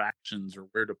you of actions or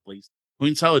where to place them.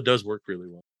 Queen Salad does work really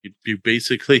well. You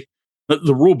basically,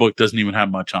 the rule book doesn't even have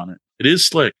much on it. It is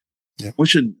slick. Yeah.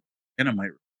 Which, and I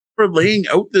might remember laying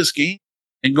out this game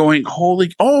and going,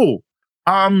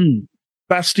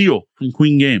 Bastille from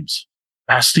Queen Games.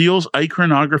 Bastille's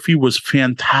iconography was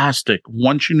fantastic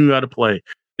once you knew how to play.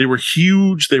 They were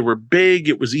huge. They were big.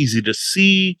 It was easy to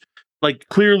see. Like,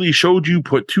 clearly showed you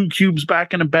put 2 cubes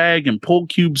back in a bag and pull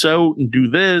cubes out and do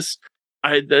this.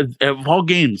 Of all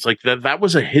games, like that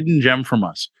was a hidden gem from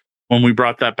us when we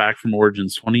brought that back from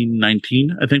Origins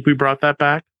 2019. I think we brought that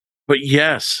back. But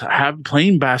yes,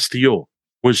 playing Bastille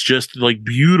was just like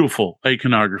beautiful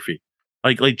iconography.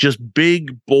 Like just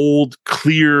big, bold,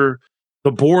 clear.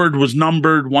 The board was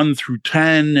numbered 1 through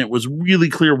 10. It was really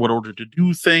clear what order to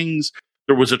do things.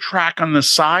 There was a track on the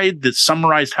side that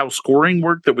summarized how scoring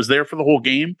worked that was there for the whole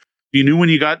game. You knew when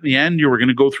you got in the end, you were going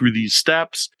to go through these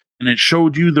steps, and it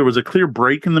showed you there was a clear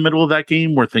break in the middle of that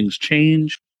game where things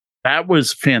changed. That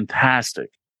was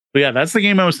fantastic. But yeah, that's the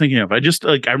game I was thinking of. I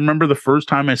remember the first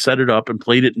time I set it up and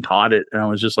played it and taught it, and I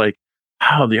was just like,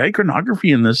 wow, the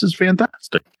iconography in this is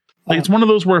fantastic. Like, it's one of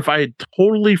those where if I had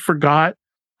totally forgot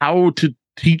how to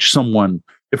teach someone,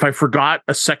 if I forgot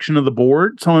a section of the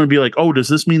board, someone would be like, oh, does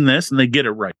this mean this? And they get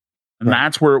it right. And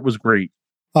that's where it was great.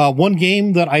 One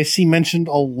game that I see mentioned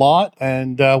a lot,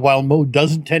 and while Mo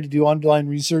doesn't tend to do online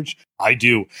research, I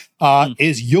do,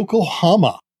 is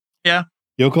Yokohama. Yeah.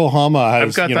 Yokohama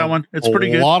has I've got that one. It's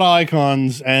pretty good. A lot of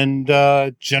icons and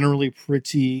generally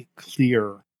pretty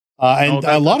clear. And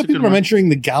a lot of people are mentioning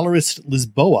the Gallerist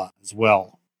Lisboa as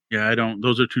well. Yeah, I don't.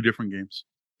 Those are 2 different games.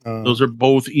 Those are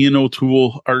both Ian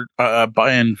O'Toole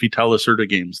and Vital Lacerda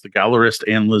games, the Gallerist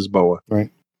and Lisboa.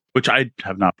 Right. Which I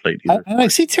have not played either. And I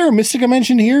see Terra Mystica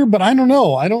mentioned here, but I don't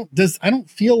know. I don't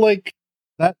feel like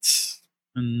that's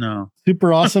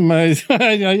super awesome.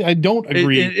 I don't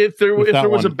agree. If there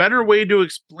was a better way to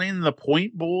explain the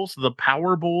point bowls, the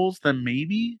power bowls, then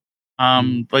maybe.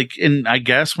 And I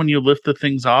guess when you lift the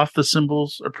things off, the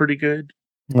symbols are pretty good.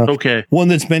 Okay. One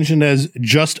that's mentioned as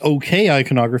just okay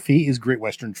iconography is Great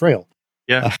Western Trail.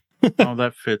 Yeah.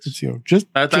 That fits. It's,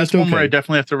 that's one where I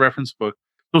definitely have to reference the book.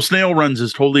 So Snail Runs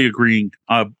is totally agreeing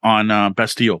on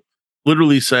Bastille.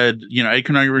 Literally said,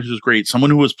 iconography was great. Someone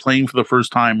who was playing for the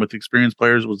first time with experienced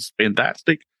players was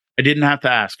fantastic. I didn't have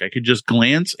to ask. I could just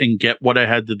glance and get what I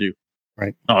had to do.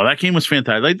 Right. Oh, that game was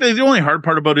fantastic. Like, the only hard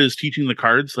part about it is teaching the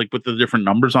cards, like what the different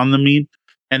numbers on them mean.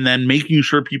 And then making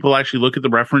sure people actually look at the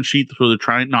reference sheet so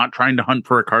they're not trying to hunt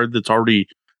for a card that's already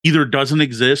either doesn't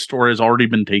exist or has already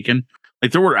been taken.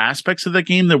 Like, there were aspects of that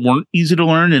game that weren't easy to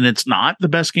learn, and it's not the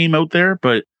best game out there,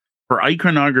 but for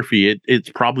iconography, it's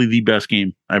probably the best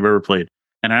game I've ever played.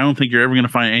 And I don't think you're ever going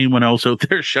to find anyone else out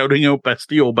there shouting out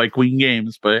Bastille by Queen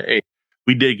Games, but hey,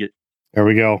 we dig it. There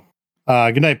we go.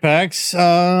 Good night, Pax.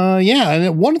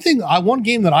 And one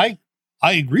game that I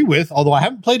agree with, although I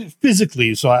haven't played it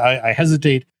physically, so I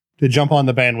hesitate to jump on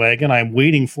the bandwagon. I'm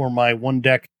waiting for my One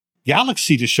Deck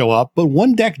Galaxy to show up, but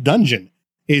One Deck Dungeon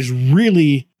is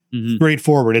really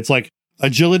straightforward. It's like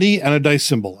agility and a dice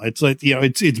symbol. It's like,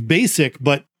 it's basic,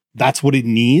 but that's what it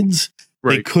needs.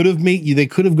 Right. They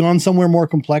could have gone somewhere more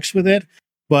complex with it,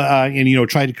 but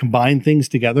try to combine things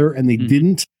together, and they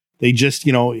didn't. They just,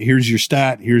 here's your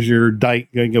stat, here's your die,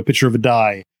 picture of a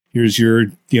die. Here's your,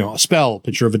 a spell,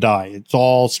 picture of a die. It's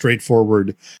all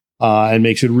straightforward and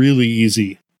makes it really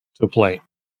easy to play.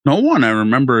 No one I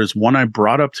remember is one I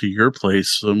brought up to your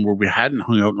place where we hadn't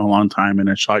hung out in a long time, and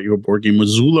I shot you a board game,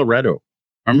 was Zularedo.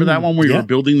 Remember that one where you were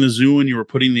building the zoo and you were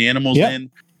putting the animals in,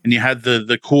 and you had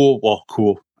the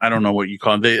cool. I don't know what you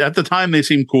call them. At the time, they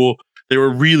seemed cool. They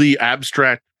were really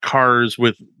abstract cars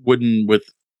with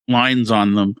lines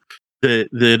on them.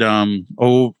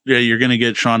 You're gonna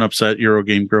get Sean upset,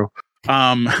 Eurogame Girl.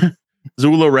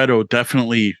 Zularedo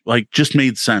definitely just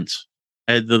made sense.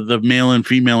 Had the male and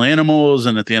female animals,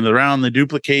 and at the end of the round they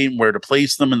duplicate and where to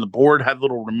place them, and the board had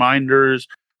little reminders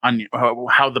on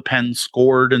how the pen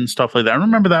scored and stuff like that. I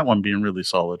remember that one being really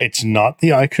solid. It's not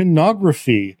the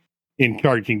iconography in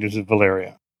Card Kingdoms of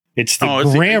Valeria. It's the grammar.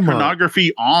 It's the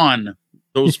iconography on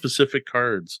those specific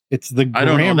cards. It's the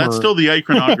grammar. I don't know. That's still the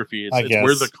iconography. It's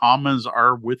where the commas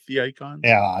are with the icons.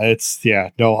 Yeah,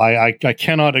 No, I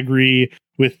cannot agree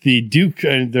with the Duke.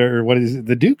 What is it?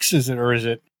 The Dukes? Is it, or is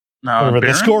it? No,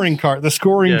 the scoring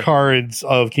cards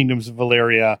of Kingdoms of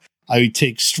Valeria. I would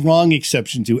take strong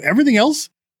exception to. Everything else,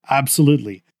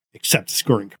 absolutely, except the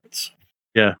scoring cards.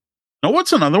 Yeah. Now,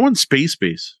 what's another one? Space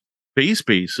Base. Space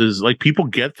Base is people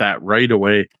get that right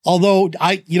away. Although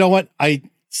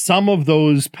some of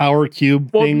those power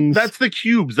cube things. That's the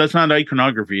cubes. That's not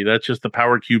iconography. That's just the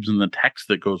power cubes and the text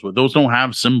that goes with. Those don't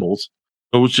have symbols.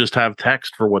 Those just have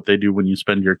text for what they do when you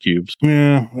spend your cubes.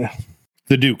 Yeah.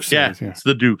 The Dukes. Yeah, it's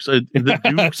the Dukes. The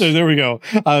Dukes. So there we go.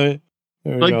 The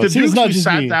Dukes, we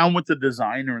sat down with the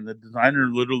designer, and the designer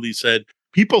literally said,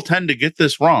 people tend to get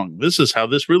this wrong. This is how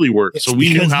this really works. It's so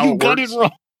we knew how it got works.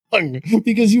 It wrong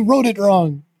because you wrote it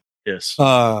wrong. Yes.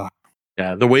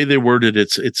 Yeah, the way they worded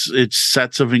it's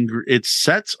sets of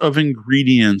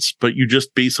ingredients, but you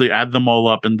just basically add them all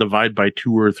up and divide by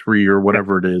 2 or 3 or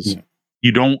whatever it is. Yeah.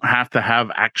 You don't have to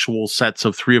have actual sets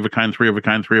of 3 of a kind, 3 of a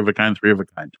kind, 3 of a kind, 3 of a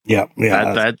kind. Yeah.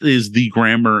 That is the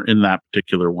grammar in that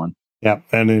particular one. Yeah,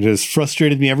 and it has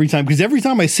frustrated me every time, because every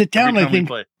time I sit down, I think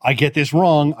I get this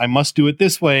wrong. I must do it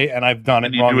this way, and I've done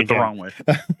it wrong. You do it the wrong way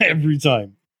every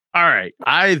time. All right,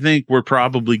 I think we're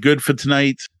probably good for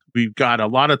tonight. We've got a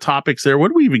lot of topics there. What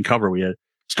did we even cover? We had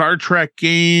Star Trek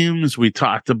games. We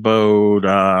talked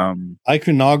about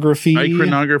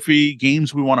iconography,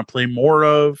 games we want to play more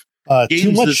of.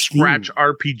 Games that scratch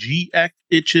RPG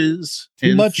itches.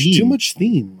 Too much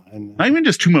theme. Not even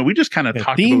just too much. We just kind of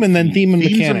talked theme about and then theme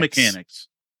and mechanics.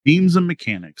 Themes and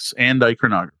mechanics and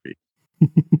iconography.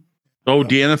 Oh,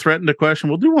 Deanna threatened a question.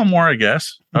 We'll do one more, I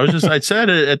guess. I said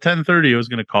it at 10:30. I was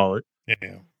going to call it.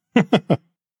 Yeah.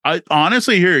 I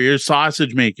honestly, here's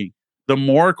sausage making. The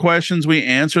more questions we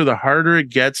answer, the harder it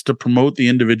gets to promote the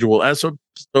individual episode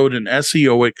and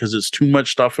SEO it, because it's too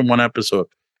much stuff in one episode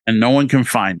and no one can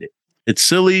find it. It's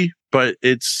silly, but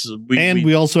it's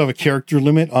we also have a character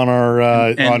limit on our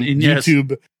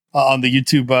YouTube. On the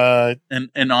YouTube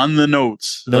and on the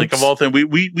notes. Like of all things,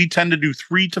 we tend to do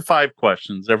 3 to 5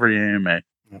 questions every AMA.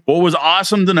 What was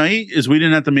awesome tonight is we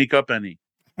didn't have to make up any.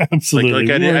 Absolutely.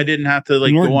 I didn't have to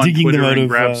go on Twitter and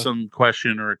grab some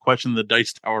question or a question the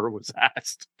Dice Tower was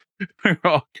asked. We're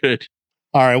all good.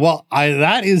 All right. Well,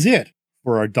 that is it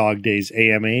for our Dog Days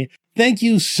AMA. Thank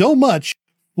you so much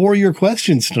for your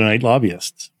questions tonight,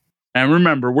 lobbyists. And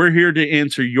remember, we're here to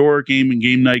answer your game and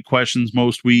game night questions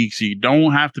most weeks. You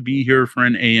don't have to be here for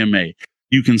an AMA.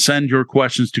 You can send your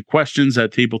questions to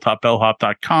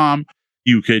questions@tabletopbellhop.com.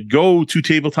 You could go to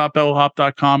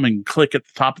tabletopbellhop.com and click at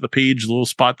the top of the page, the little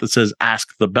spot that says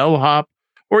Ask the Bellhop.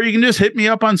 Or you can just hit me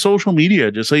up on social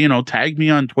media. Just say, tag me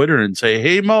on Twitter and say,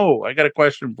 hey, Mo, I got a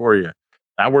question for you.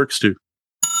 That works too.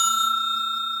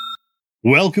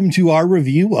 Welcome to our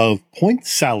review of Point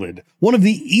Salad, one of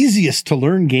the easiest to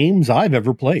learn games I've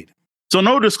ever played. So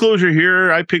no disclosure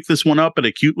here. I picked this one up at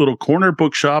a cute little corner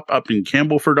bookshop up in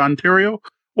Campbellford, Ontario,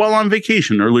 while on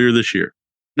vacation earlier this year.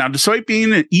 Now, despite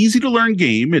being an easy to learn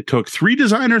game, it took 3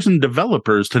 designers and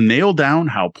developers to nail down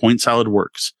how Point Salad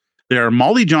works. They are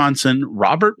Molly Johnson,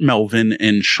 Robert Melvin,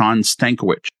 and Sean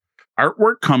Stankiewicz.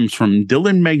 Artwork comes from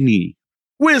Dylan Magny,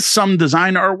 with some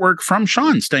design artwork from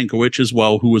Sean Stankiewicz as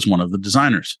well, who was one of the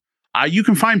designers. You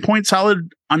can find Point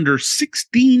Salad under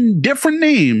 16 different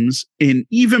names in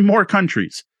even more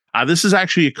countries. This is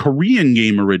actually a Korean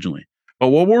game originally. But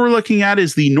what we're looking at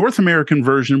is the North American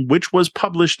version, which was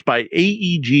published by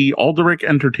AEG Alderac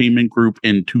Entertainment Group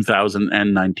in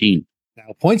 2019.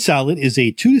 Now, Point Salad is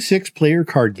a 2 to 6 player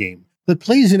card game that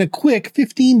plays in a quick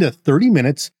 15 to 30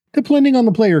 minutes, depending on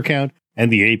the player count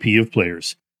and the AP of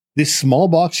players. This small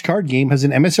box card game has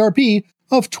an MSRP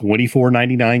of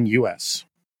 $24.99 US.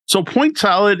 So Point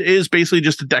Salad is basically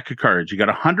just a deck of cards. You got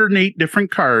 108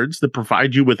 different cards that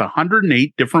provide you with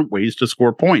 108 different ways to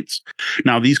score points.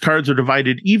 Now, these cards are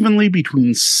divided evenly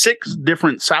between 6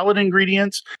 different salad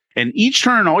ingredients. And each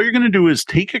turn, all you're going to do is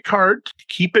take a card to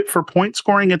keep it for point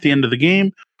scoring at the end of the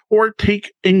game, or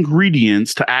take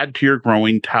ingredients to add to your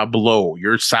growing tableau,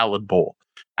 your salad bowl.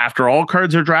 After all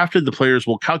cards are drafted, the players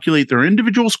will calculate their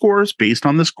individual scores based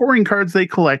on the scoring cards they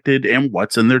collected and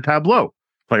what's in their tableau.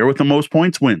 Player with the most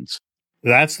points wins.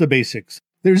 That's the basics.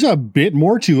 There's a bit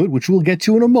more to it, which we'll get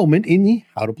to in a moment in the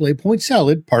How to Play Point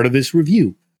Salad part of this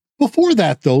review. Before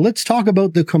that, though, let's talk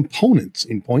about the components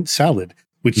in Point Salad,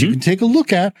 which you can take a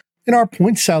look at in our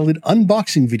Point Salad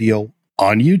unboxing video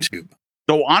on YouTube.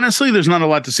 So honestly, there's not a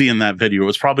lot to see in that video.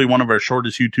 It's probably one of our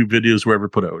shortest YouTube videos we ever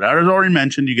put out. As already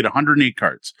mentioned, you get 108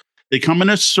 cards. They come in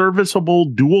a serviceable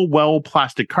dual well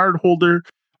plastic card holder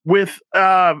with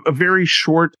a very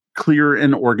short, clear,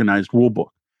 and organized rulebook.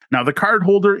 Now, the card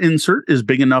holder insert is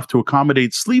big enough to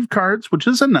accommodate sleeve cards, which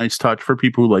is a nice touch for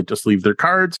people who like to sleeve their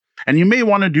cards. And you may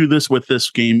want to do this with this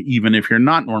game, even if you're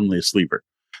not normally a sleever.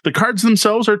 The cards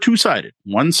themselves are 2-sided.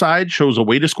 One side shows a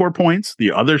way to score points.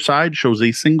 The other side shows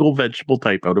a single vegetable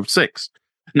type out of 6.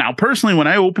 Now, personally, when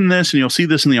I opened this, and you'll see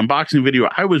this in the unboxing video,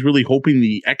 I was really hoping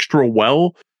the extra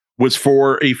well was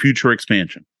for a future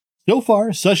expansion. So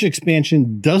far, such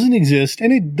expansion doesn't exist,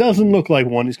 and it doesn't look like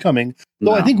one is coming,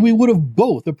 though I think we would have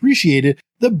both appreciated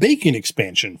the bacon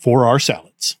expansion for our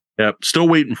salads. Yep, still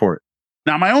waiting for it.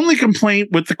 Now, my only complaint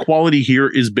with the quality here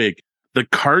is big. The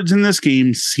cards in this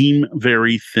game seem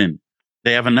very thin.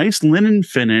 They have a nice linen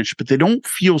finish, but they don't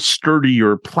feel sturdy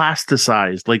or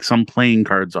plasticized like some playing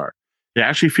cards are. They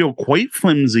actually feel quite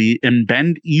flimsy and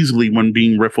bend easily when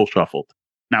being riffle shuffled.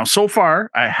 Now, so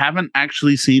far, I haven't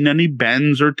actually seen any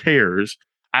bends or tears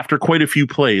after quite a few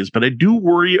plays, but I do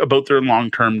worry about their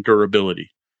long-term durability.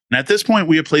 And at this point,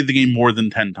 we have played the game more than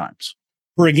 10 times.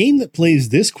 For a game that plays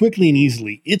this quickly and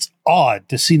easily, it's odd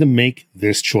to see them make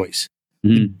this choice.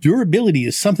 The durability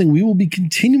is something we will be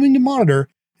continuing to monitor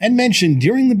and mention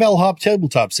during the Bellhop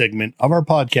Tabletop segment of our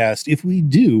podcast if we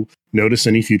do notice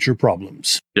any future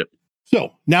problems. Yep.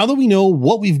 So, now that we know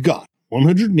what we've got,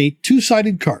 108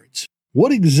 two-sided cards,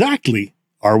 what exactly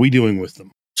are we doing with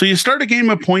them? So you start a game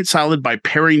of Point Salad by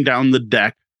paring down the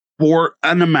deck for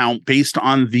an amount based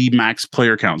on the max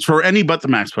player counts. For any but the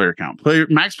max player count.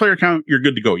 Max player count, you're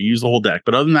good to go. You use the whole deck.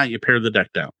 But other than that, you pare the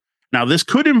deck down. Now, this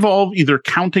could involve either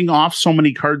counting off so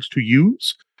many cards to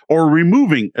use or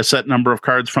removing a set number of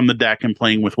cards from the deck and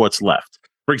playing with what's left.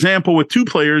 For example, with 2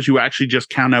 players, you actually just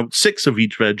count out 6 of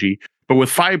each veggie. But with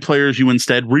 5 players, you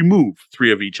instead remove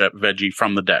 3 of each veggie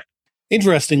from the deck.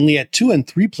 Interestingly, at 2 and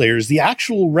 3 players, they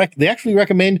actually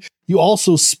recommend you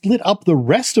also split up the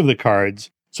rest of the cards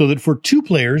so that for 2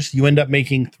 players, you end up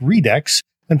making 3 decks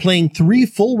and playing 3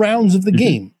 full rounds of the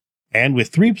game. And with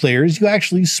 3 players, you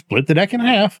actually split the deck in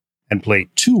half and play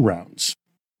 2 rounds.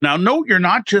 Now, note you're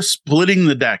not just splitting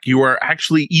the deck. You are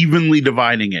actually evenly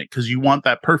dividing it because you want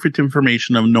that perfect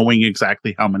information of knowing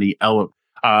exactly how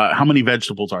many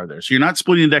vegetables are there. So you're not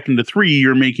splitting the deck into 3.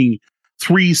 You're making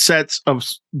 3 sets of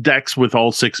decks with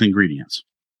all 6 ingredients.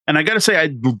 And I got to say, I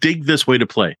dig this way to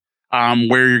play,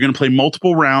 where you're going to play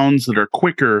multiple rounds that are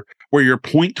quicker, where your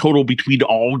point total between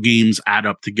all games add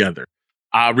up together.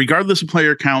 Regardless of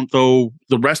player count, though,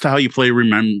 the rest of how you play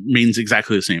remains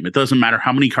exactly the same. It doesn't matter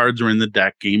how many cards are in the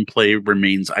deck, gameplay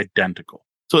remains identical.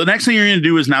 So the next thing you're going to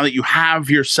do is, now that you have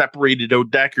your separated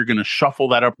out deck, you're going to shuffle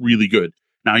that up really good.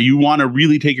 Now, you want to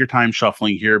really take your time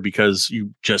shuffling here because you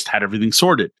just had everything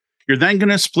sorted. You're then going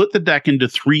to split the deck into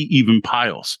 3 even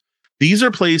piles. These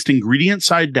are placed ingredient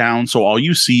side down, so all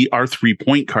you see are 3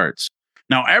 point cards.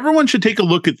 Now, everyone should take a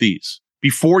look at these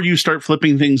before you start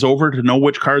flipping things over to know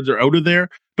which cards are out of there.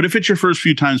 But if it's your first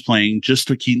few times playing, just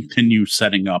to continue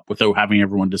setting up without having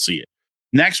everyone to see it.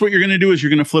 Next, what you're going to do is you're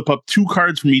going to flip up 2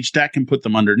 cards from each deck and put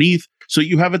them underneath, so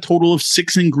you have a total of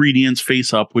 6 ingredients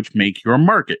face up, which make your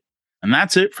market. And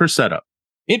that's it for setup.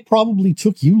 It probably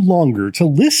took you longer to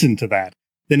listen to that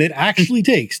than it actually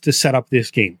takes to set up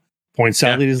this game. Point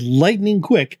Salad is lightning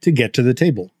quick to get to the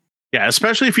table. Yeah,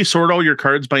 especially if you sort all your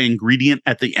cards by ingredient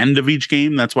at the end of each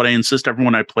game. That's what I insist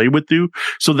everyone I play with do,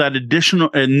 so that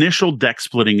initial deck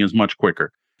splitting is much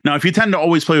quicker. Now, if you tend to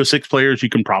always play with 6 players, you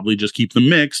can probably just keep them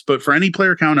mixed, but for any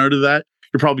player count out of that,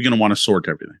 you're probably going to want to sort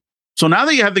everything. So now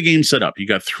that you have the game set up, you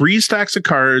got 3 stacks of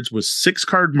cards with 6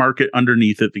 card market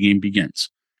underneath it, the game begins.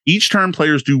 Each turn,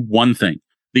 players do one thing.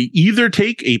 They either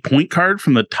take a point card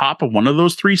from the top of one of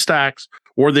those 3 stacks,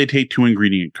 or they take 2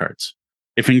 ingredient cards.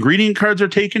 If ingredient cards are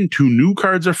taken, 2 new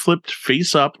cards are flipped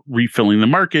face up, refilling the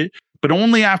market, but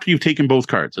only after you've taken both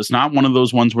cards. It's not one of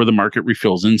those ones where the market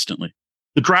refills instantly.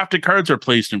 The drafted cards are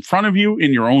placed in front of you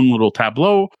in your own little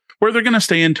tableau, where they're going to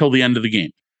stay until the end of the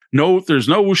game. Note, there's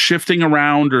no shifting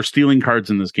around or stealing cards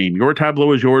in this game. Your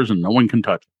tableau is yours and no one can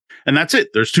touch it. And that's it.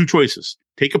 There's 2 choices.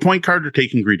 Take a point card or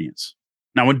take ingredients.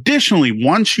 Now, additionally,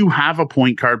 once you have a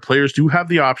point card, players do have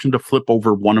the option to flip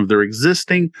over one of their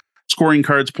existing scoring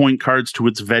cards, point cards, to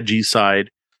its veggie side.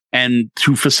 And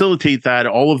to facilitate that,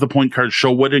 all of the point cards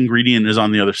show what ingredient is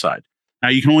on the other side. Now,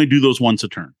 you can only do those once a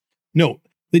turn. Note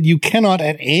that you cannot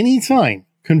at any time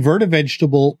convert a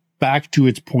vegetable back to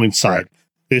its point side. Right.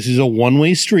 This is a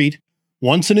one-way street.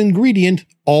 Once an ingredient,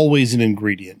 always an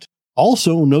ingredient.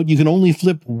 Also, note you can only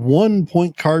flip 1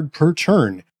 point card per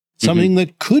turn. Something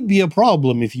that could be a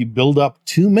problem if you build up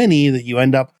too many that you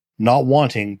end up not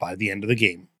wanting by the end of the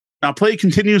game. Now, play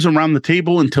continues around the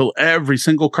table until every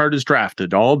single card is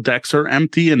drafted. All decks are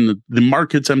empty and the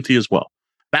market's empty as well.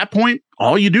 At that point,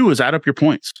 all you do is add up your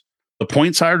points. The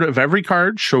point side of every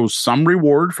card shows some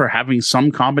reward for having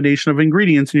some combination of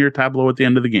ingredients in your tableau at the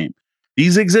end of the game.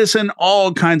 These exist in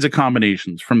all kinds of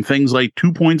combinations, from things like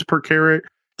 2 points per carrot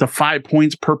to 5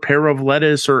 points per pair of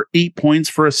lettuce, or 8 points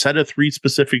for a set of 3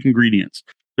 specific ingredients.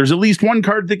 There's at least one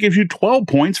card that gives you 12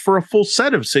 points for a full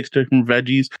set of 6 different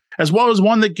veggies, as well as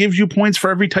one that gives you points for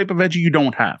every type of veggie you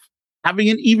don't have, having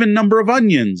an even number of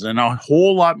onions, and a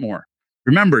whole lot more.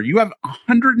 Remember, you have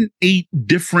 108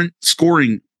 different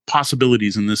scoring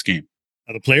possibilities in this game.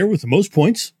 Now, the player with the most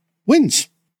points wins.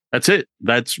 That's it.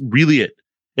 That's really it.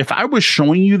 If I was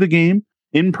showing you the game,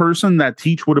 in person, that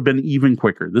teach would have been even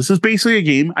quicker. This is basically a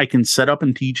game I can set up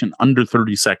and teach in under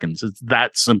 30 seconds. It's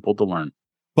that simple to learn.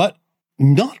 But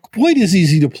not quite as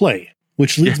easy to play,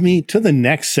 which leads me to the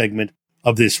next segment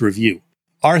of this review.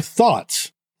 Our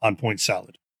thoughts on Point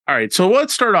Salad. All right, so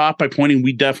let's start off by pointing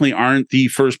we definitely aren't the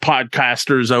first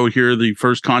podcasters out here, the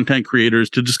first content creators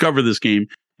to discover this game.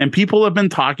 And people have been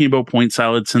talking about Point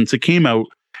Salad since it came out,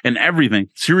 and everything,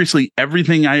 seriously,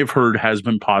 everything I have heard has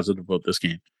been positive about this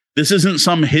game. This isn't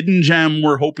some hidden gem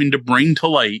we're hoping to bring to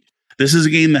light. This is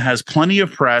a game that has plenty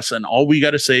of press, and all we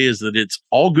got to say is that it's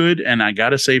all good, and I got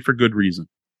to say for good reason.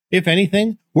 If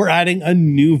anything, we're adding a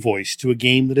new voice to a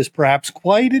game that has perhaps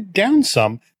quieted down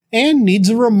some and needs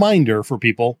a reminder for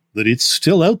people that it's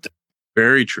still out there.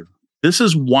 Very true. This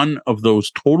is one of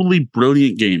those totally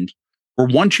brilliant games where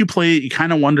once you play it, you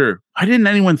kind of wonder, why didn't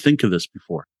anyone think of this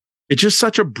before? It's just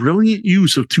such a brilliant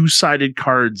use of two-sided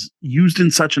cards used in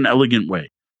such an elegant way.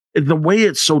 The way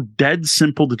it's so dead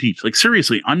simple to teach. Like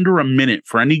seriously, under a minute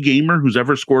for any gamer who's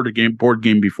ever scored a board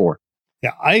game before.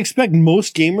 Yeah, I expect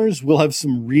most gamers will have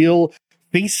some real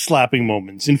face-slapping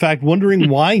moments. In fact, wondering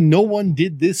why no one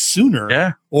did this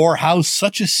sooner, or how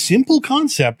such a simple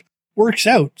concept works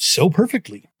out so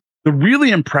perfectly. The really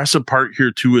impressive part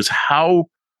here, too, is how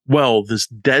well this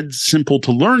dead simple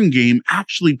to learn game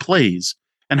actually plays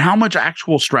and how much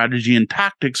actual strategy and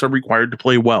tactics are required to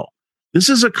play well. This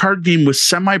is a card game with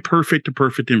semi-perfect to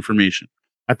perfect information.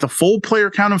 At the full player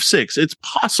count of 6, it's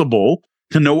possible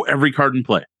to know every card in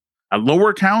play. At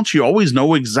lower counts, you always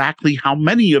know exactly how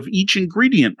many of each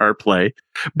ingredient are play,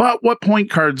 but what point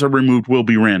cards are removed will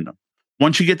be random.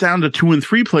 Once you get down to 2 and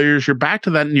 3 players, you're back to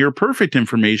that near perfect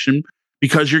information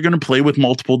because you're going to play with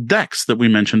multiple decks that we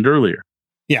mentioned earlier.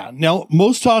 Yeah, now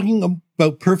most talking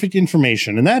about perfect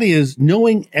information, and that is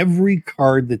knowing every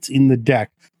card that's in the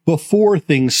deck before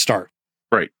things start.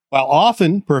 Right. While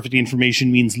often perfect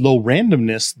information means low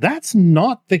randomness, that's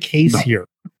not the case here.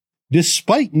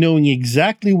 Despite knowing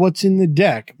exactly what's in the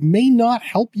deck may not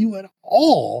help you at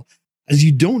all, as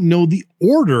you don't know the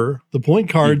order the point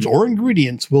cards or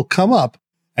ingredients will come up,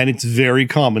 and it's very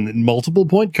common that multiple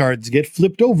point cards get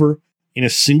flipped over in a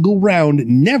single round,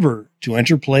 never to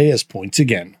enter play as points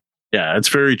again. Yeah, it's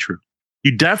very true.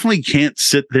 You definitely can't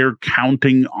sit there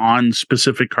counting on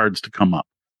specific cards to come up,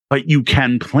 but you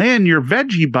can plan your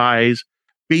veggie buys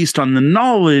based on the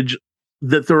knowledge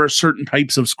that there are certain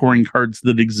types of scoring cards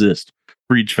that exist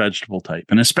for each vegetable type.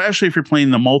 And especially if you're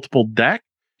playing the multiple deck,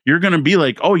 you're going to be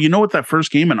like, oh, you know what, that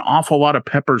first game, an awful lot of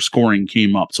pepper scoring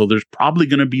came up. So there's probably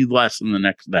going to be less in the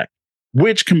next deck,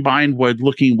 which combined with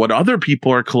looking what other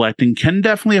people are collecting can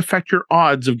definitely affect your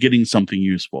odds of getting something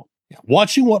useful.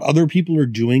 Watching what other people are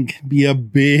doing can be a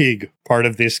big part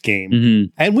of this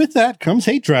game. And with that comes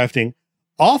hate drafting.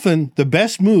 Often the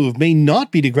best move may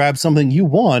not be to grab something you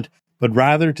want, but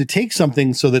rather to take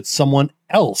something so that someone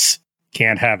else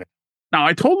can't have it. Now,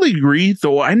 I totally agree,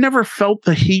 though I never felt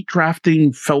the hate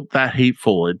drafting felt that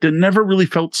hateful. It never really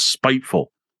felt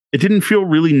spiteful. It didn't feel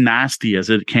really nasty as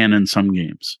it can in some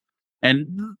games.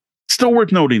 And still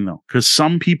worth noting, though, because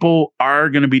some people are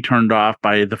going to be turned off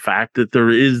by the fact that there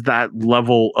is that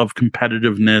level of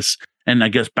competitiveness and, I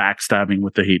guess, backstabbing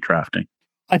with the hate drafting.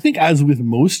 I think as with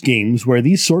most games where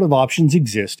these sort of options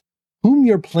exist, whom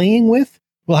you're playing with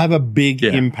will have a big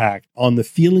impact on the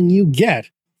feeling you get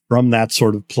from that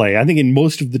sort of play. I think in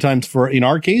most of the times in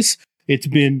our case, it's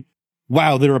been,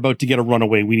 wow, they're about to get a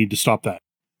runaway. We need to stop that.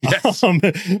 Yes. And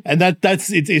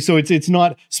it's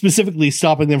not specifically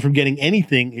stopping them from getting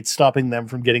anything. It's stopping them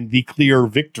from getting the clear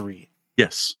victory.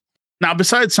 Yes. Now,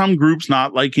 besides some groups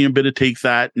not liking a bit of take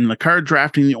that and the card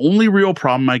drafting, the only real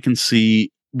problem I can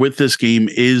see with this game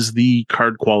is the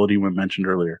card quality we mentioned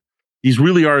earlier. These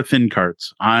really are thin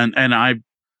cards. And I'm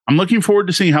looking forward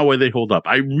to seeing how well they hold up.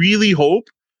 I really hope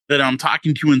that I'm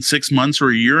talking to you in 6 months or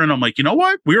a year and I'm like, you know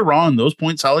what? We're wrong. Those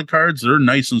point salad cards, they're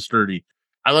nice and sturdy.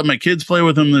 I let my kids play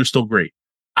with them. They're still great.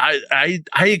 I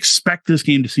expect this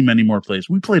game to see many more plays.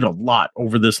 We played a lot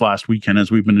over this last weekend as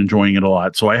we've been enjoying it a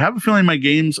lot. So I have a feeling my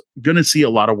game's going to see a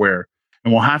lot of wear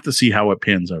and we'll have to see how it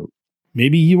pans out.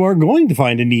 Maybe you are going to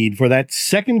find a need for that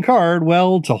second card,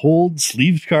 to hold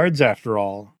sleeved cards after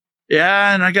all.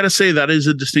 Yeah, and I got to say that is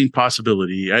a distinct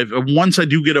possibility. Once I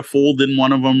do get a fold in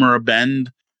one of them or a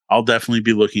bend, I'll definitely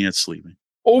be looking at sleeving.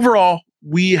 Overall,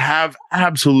 we have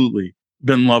absolutely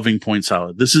been loving Point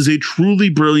Salad. This is a truly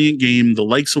brilliant game, the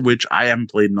likes of which I haven't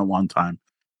played in a long time.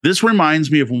 This reminds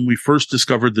me of when we first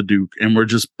discovered the Duke and we're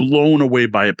just blown away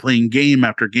by it, playing game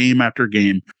after game after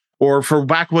game. Or for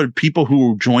back when people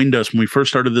who joined us when we first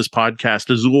started this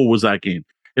podcast, Azul was that game.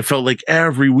 It felt like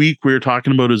every week we were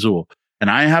talking about Azul.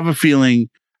 And I have a feeling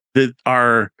that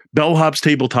our Bellhop's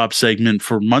tabletop segment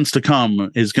for months to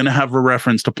come is going to have a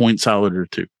reference to Point Salad or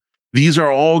two. These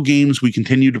are all games we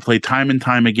continue to play time and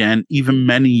time again, even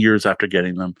many years after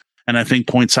getting them. And I think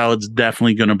Point Salad's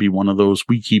definitely going to be one of those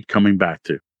we keep coming back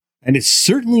to. And it's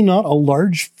certainly not a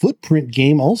large footprint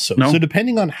game also. No. So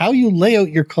depending on how you lay out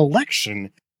your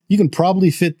collection, you can probably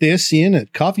fit this in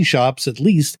at coffee shops, at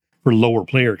least for lower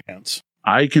player counts.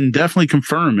 I can definitely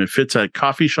confirm it fits at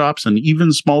coffee shops and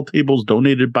even small tables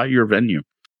donated by your venue.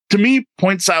 To me,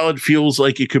 Point Salad feels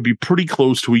like it could be pretty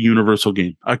close to a universal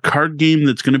game, a card game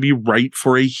that's going to be right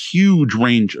for a huge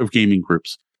range of gaming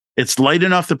groups. It's light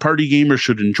enough that party gamers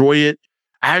should enjoy it,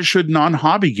 as should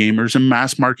non-hobby gamers and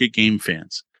mass market game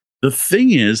fans. The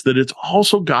thing is that it's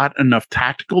also got enough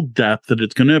tactical depth that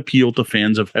it's going to appeal to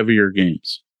fans of heavier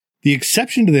games. The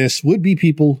exception to this would be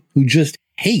people who just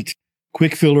hate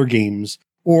quick filler games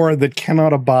or that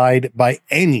cannot abide by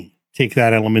any take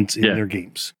that elements in their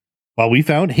games. While we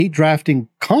found hate drafting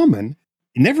common,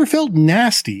 it never felt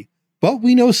nasty, but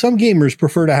we know some gamers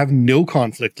prefer to have no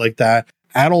conflict like that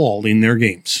at all in their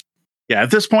games. Yeah,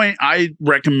 at this point, I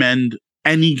recommend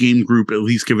any game group at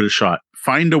least give it a shot.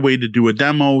 Find a way to do a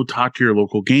demo, talk to your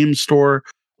local game store,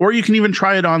 or you can even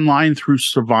try it online through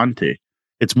Cervante.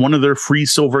 It's one of their free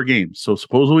silver games. So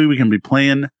supposedly we can be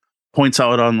playing Point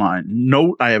Salad online.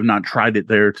 Note, I have not tried it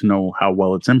there to know how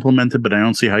well it's implemented, but I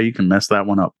don't see how you can mess that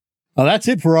one up. Well, that's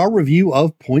it for our review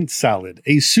of Point Salad,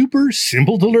 a super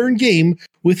simple to learn game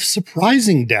with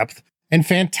surprising depth and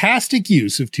fantastic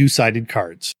use of two-sided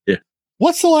cards. Yeah.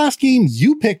 What's the last game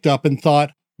you picked up and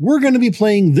thought, we're going to be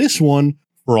playing this one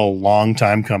for a long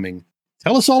time coming?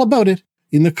 Tell us all about it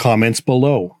in the comments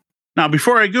below. Now,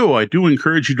 before I go, I do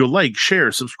encourage you to like,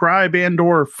 share, subscribe, and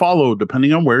or follow,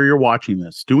 depending on where you're watching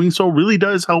this. Doing so really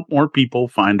does help more people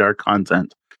find our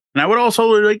content. And I would also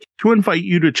like to invite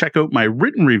you to check out my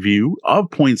written review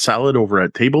of Point Salad over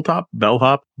at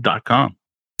tabletopbellhop.com.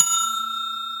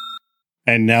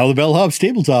 And now the Bellhop's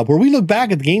Tabletop, where we look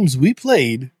back at the games we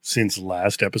played since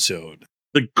last episode.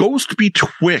 The Ghost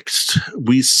Betwixt,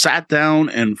 we sat down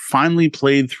and finally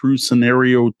played through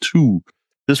Scenario 2.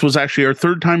 This was actually our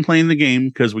third time playing the game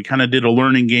because we kind of did a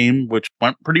learning game, which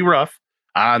went pretty rough.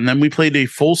 And then we played a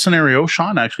full scenario.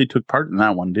 Sean actually took part in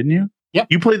that one, didn't you? Yep.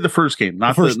 You played the first game,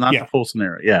 not the full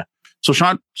scenario. Yeah. So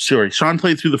Sean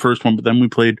played through the first one, but then we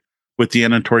played with the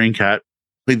Anatorian Cat,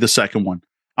 played the second one.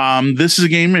 This is a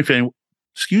game, This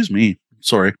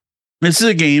is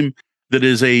a game that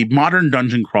is a modern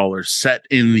dungeon crawler set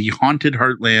in the haunted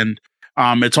heartland.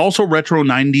 It's also retro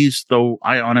 90s, though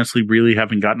I honestly really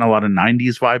haven't gotten a lot of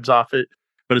 90s vibes off it.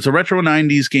 But it's a retro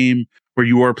 90s game where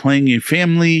you are playing a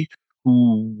family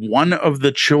who one of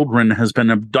the children has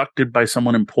been abducted by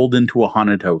someone and pulled into a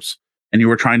haunted house, and you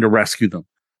are trying to rescue them.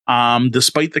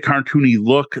 Despite the cartoony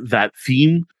look, that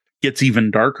theme gets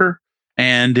even darker,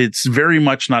 and it's very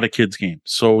much not a kid's game.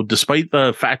 So despite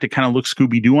the fact it kind of looks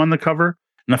Scooby-Doo on the cover,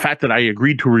 and the fact that I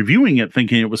agreed to reviewing it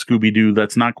thinking it was Scooby-Doo,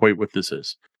 that's not quite what this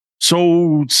is.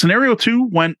 So Scenario 2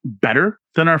 went better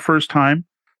than our first time,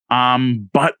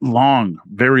 but long,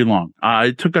 very long.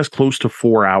 It took us close to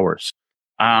 4 hours.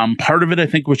 Part of it, I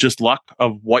think, was just luck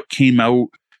of what came out.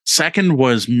 Second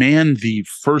was, the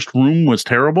first room was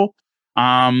terrible.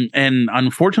 And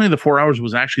unfortunately, the 4 hours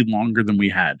was actually longer than we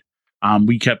had.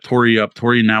 We kept Tori up.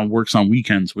 Tori now works on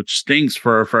weekends, which stinks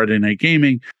for our Friday night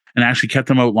gaming, and actually kept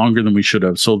them out longer than we should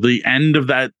have. So the end of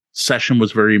that session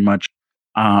was very much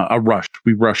a rush.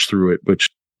 We rushed through it,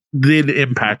 which did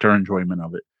impact our enjoyment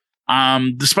of it.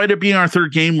 Despite it being our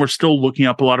third game, we're still looking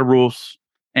up a lot of rules,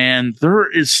 and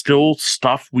there is still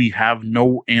stuff we have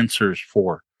no answers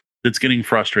for that's getting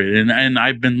frustrated. And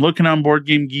I've been looking on Board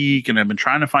Game Geek, and I've been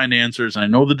trying to find answers. And I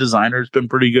know the designer's been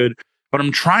pretty good, but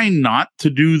I'm trying not to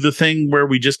do the thing where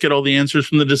we just get all the answers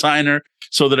from the designer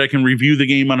so that I can review the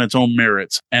game on its own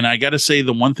merits. And I got to say,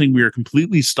 the one thing we are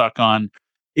completely stuck on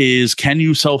is, can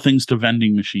you sell things to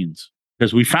vending machines?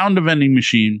 Because we found a vending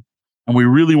machine and we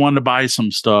really wanted to buy some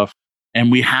stuff,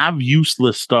 and we have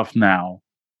useless stuff now.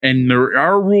 And there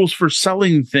are rules for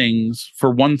selling things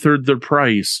for 1/3 their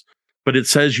price, but it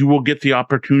says you will get the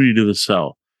opportunity to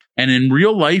sell. And in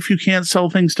real life, you can't sell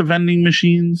things to vending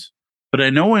machines. But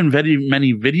I know in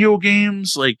many video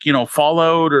games, like,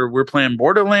 Fallout, or we're playing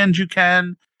Borderlands, you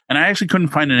can. And I actually couldn't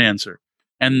find an answer.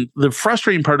 And the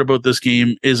frustrating part about this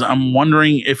game is I'm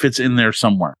wondering if it's in there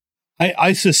somewhere.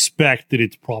 I suspect that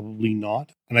it's probably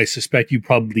not. And I suspect you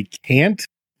probably can't,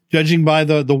 judging by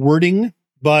the wording.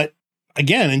 But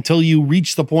again, until you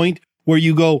reach the point where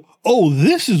you go, oh,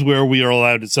 this is where we are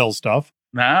allowed to sell stuff.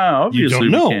 Nah, obviously you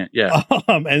don't know. We can't. Yeah.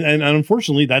 And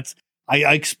unfortunately,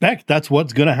 I expect that's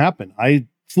what's going to happen. I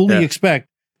fully expect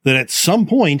that at some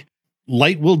point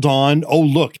light will dawn. Oh,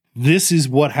 look, this is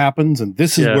what happens. And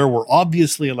this is where we're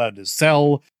obviously allowed to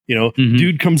sell. You know,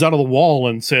 dude comes out of the wall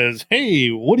and says, hey,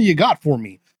 what do you got for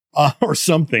me? Or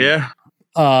something. Yeah.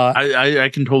 I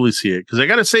can totally see it. Because I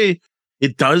got to say,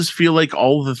 it does feel like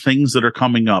all the things that are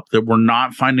coming up that we're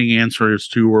not finding answers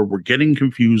to or we're getting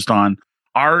confused on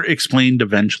are explained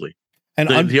eventually.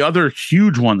 And the other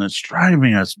huge one that's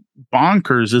driving us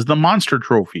bonkers is the monster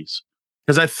trophies.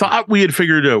 Because I thought we had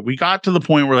figured it out. We got to the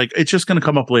point where like, it's just going to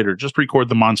come up later. Just record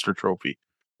the monster trophy.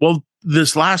 Well,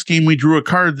 this last game, we drew a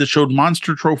card that showed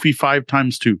monster trophy 5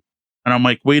 times 2. And I'm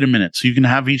like, wait a minute. So you can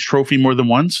have each trophy more than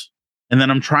once? And then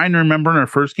I'm trying to remember in our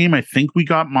first game, I think we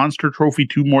got monster trophy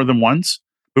 2 more than once.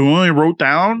 But we only wrote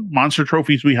down monster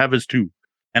trophies we have as 2.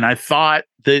 And I thought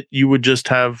that you would just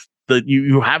have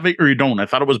you have it or you don't. I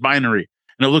thought it was binary.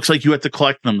 And it looks like you have to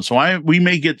collect them. So we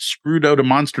may get screwed out of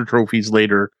monster trophies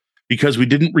later because we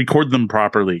didn't record them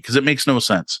properly because it makes no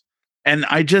sense. And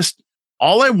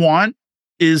all I want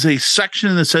is a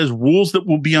section that says rules that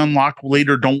will be unlocked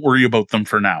later. Don't worry about them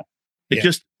for now.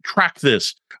 Just track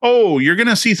this. Oh, you're going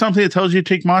to see something that tells you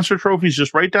to take monster trophies.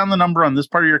 Just write down the number on this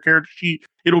part of your character sheet.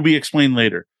 It'll be explained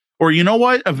later. Or you know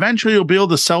what? Eventually you'll be able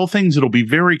to sell things. It'll be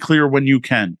very clear when you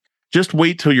can. Just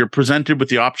wait till you're presented with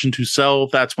the option to sell.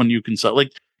 That's when you can sell.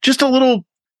 Like just a little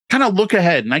kind of look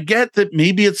ahead. And I get that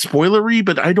maybe it's spoilery,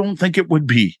 but I don't think it would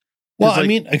be. Well, I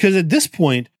mean, because at this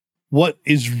point, what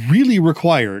is really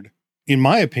required, in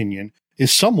my opinion,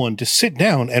 is someone to sit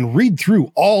down and read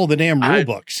through all the damn rule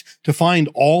books to find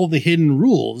all the hidden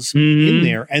rules in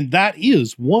there. And that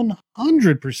is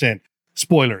 100%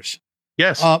 spoilers.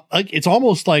 Yes. Like it's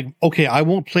almost like, okay, I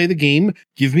won't play the game.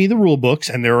 Give me the rule books.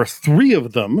 And there are 3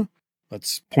 of them.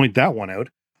 Let's point that one out.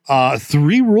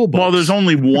 3 rule books. Well, there's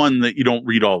only one that you don't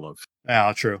read all of.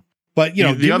 Yeah, true. But you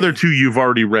know, the other 2 you've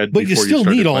already read. But you still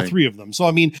need all 3 of them. So,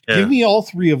 I mean, give me all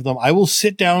 3 of them. I will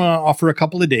sit down for a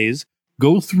couple of days,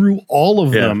 go through all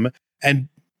of them and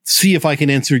see if I can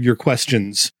answer your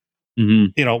questions,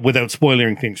 you know, without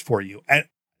spoiling things for you. And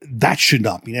that should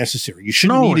not be necessary. You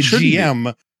shouldn't need a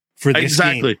GM for this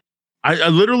game. I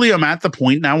literally am at the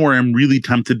point now where I'm really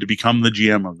tempted to become the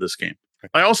GM of this game.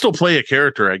 I'll still play a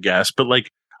character, I guess, but like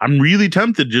I'm really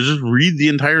tempted to just read the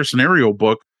entire scenario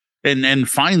book and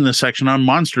find the section on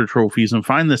monster trophies and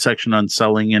find the section on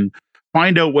selling and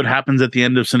find out what happens at the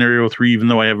end of scenario 3, even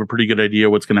though I have a pretty good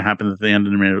idea what's going to happen at the end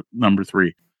of number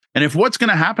 3. And if what's going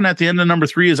to happen at the end of number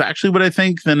 3 is actually what I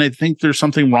think, then I think there's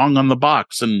something wrong on the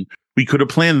box and we could have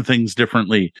planned things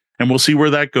differently and we'll see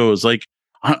where that goes. Like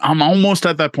I'm almost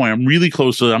at that point. I'm really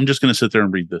close to it. I'm just going to sit there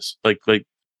and read this. Like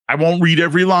I won't read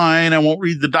every line. I won't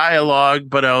read the dialogue,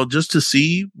 but I'll just to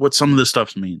see what some of this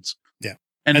stuff means. Yeah.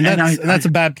 And that's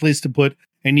a bad place to put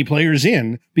any players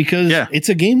in because it's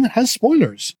a game that has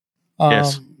spoilers.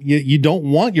 Yes. You don't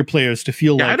want your players to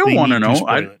feel like I don't want to know.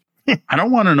 I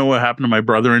don't want to know what happened to my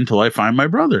brother until I find my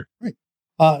brother.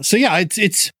 Right. So yeah,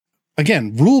 it's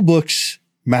again, rule books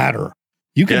matter.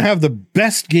 You can have the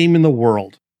best game in the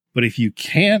world, but if you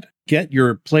can't get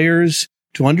your players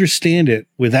to understand it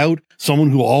without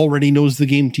someone who already knows the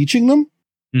game teaching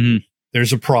them,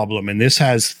 there's a problem. And this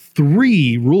has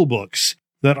 3 rule books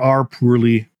that are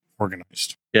poorly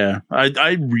organized. Yeah,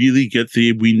 I really get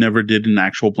we never did an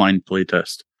actual blind play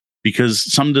test because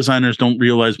some designers don't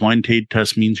realize blind play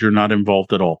test means you're not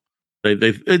involved at all.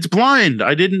 It's blind.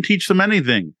 I didn't teach them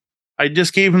anything. I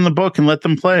just gave them the book and let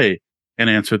them play and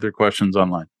answer their questions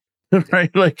online.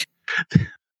 Right? Like,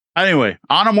 anyway,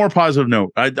 on a more positive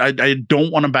note, I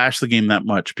don't want to bash the game that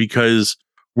much because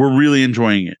we're really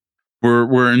enjoying it.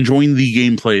 We're enjoying the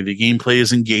gameplay. The gameplay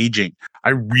is engaging. I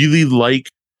really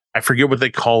I forget what they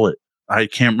call it. I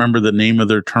can't remember the name of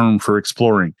their term for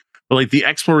exploring, but like the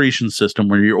exploration system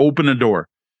where you open a door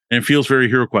and it feels very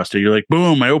HeroQuest. You're like,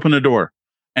 boom, I open a door.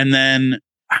 And then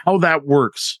how that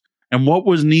works. And what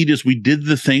was neat is we did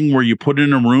the thing where you put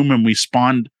in a room and we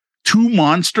spawned 2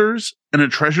 monsters and a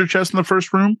treasure chest in the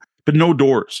first room, but no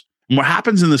doors. And what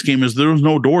happens in this game is there's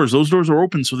no doors. Those doors are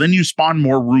open. So then you spawn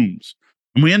more rooms.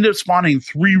 And we ended up spawning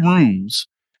 3 rooms.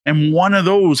 And one of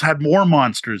those had more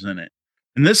monsters in it.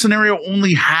 And this scenario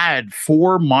only had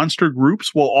 4 monster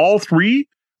groups. Well, all 3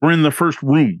 were in the first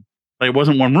room. Like it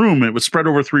wasn't one room. It was spread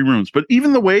over 3 rooms. But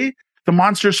even the way the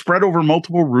monsters spread over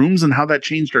multiple rooms and how that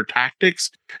changed our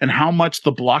tactics and how much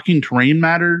the blocking terrain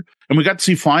mattered. And we got to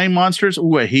see flying monsters.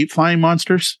 Ooh, I hate flying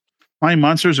monsters. Flying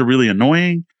monsters are really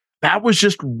annoying. That was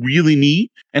just really neat.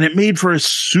 And it made for a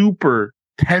super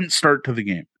tense start to the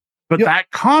game. But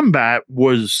that combat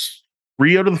was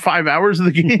 3 out of the 5 hours of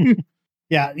the game.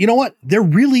 Yeah. You know what? There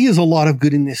really is a lot of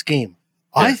good in this game.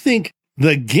 Yeah. I think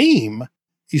the game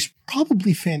is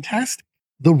probably fantastic.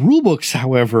 The rulebooks,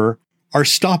 however, are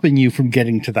stopping you from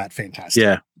getting to that fantastic.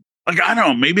 Yeah. Like, I don't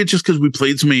know. Maybe it's just because we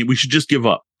played so many. We should just give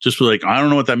up. Just be like, I don't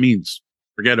know what that means.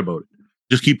 Forget about it.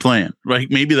 Just keep playing. Like,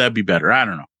 maybe that'd be better. I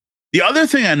don't know. The other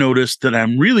thing I noticed that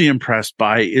I'm really impressed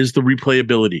by is the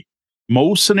replayability.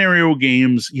 Most scenario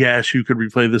games, yes, you could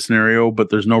replay the scenario, but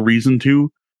there's no reason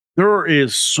to. There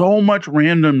is so much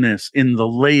randomness in the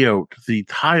layout, the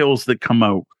tiles that come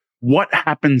out, what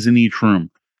happens in each room.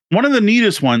 One of the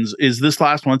neatest ones is this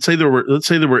last one. Let's say there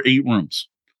were 8 rooms.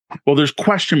 Well, there's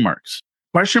question marks.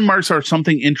 Question marks are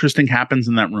something interesting happens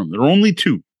in that room. There are only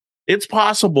 2. It's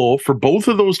possible for both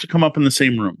of those to come up in the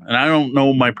same room. And I don't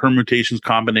know my permutations,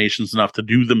 combinations enough to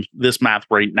do this math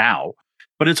right now,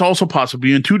 but it's also possible to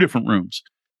be in 2 different rooms.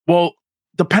 Well,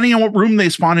 depending on what room they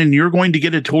spawn in, you're going to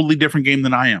get a totally different game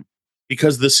than I am,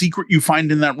 because the secret you find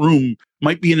in that room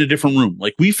might be in a different room.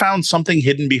 Like, we found something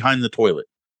hidden behind the toilet.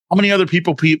 How many other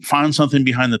people found something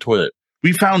behind the toilet?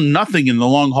 We found nothing in the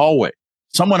long hallway.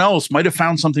 Someone else might have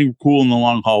found something cool in the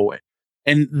long hallway.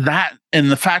 And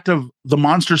the fact of the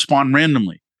monster spawn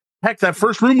randomly. Heck, that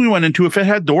first room we went into, if it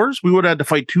had doors, we would have had to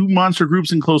fight 2 monster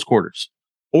groups in close quarters.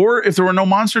 Or if there were no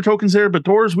monster tokens there but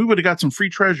doors, we would have got some free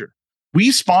treasure.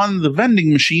 We spawned the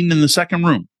vending machine in the second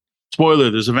room. Spoiler,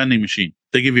 there's a vending machine.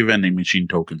 They give you vending machine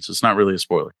tokens. It's not really a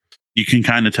spoiler. You can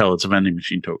kind of tell it's a vending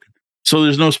machine token. So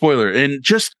there's no spoiler. And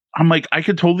just, I'm like, I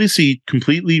could totally see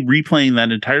completely replaying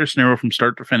that entire scenario from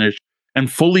start to finish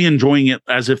and fully enjoying it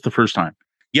as if the first time.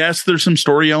 Yes, there's some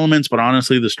story elements, but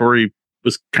honestly, the story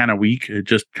was kind of weak. It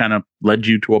just kind of led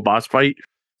you to a boss fight.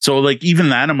 So like, even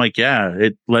that, I'm like, yeah,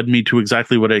 it led me to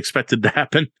exactly what I expected to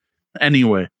happen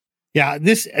anyway. Yeah,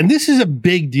 this is a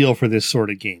big deal for this sort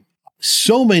of game.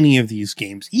 So many of these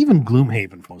games, even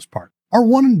Gloomhaven for the most part, are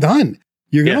one and done.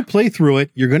 You're going to play through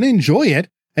it. You're going to enjoy it.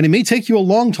 And it may take you a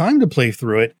long time to play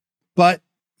through it, but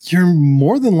you're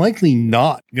more than likely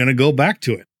not going to go back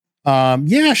to it.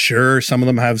 Yeah, sure. Some of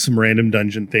them have some random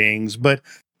dungeon things, but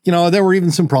there were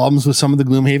even some problems with some of the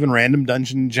Gloomhaven random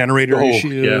dungeon generator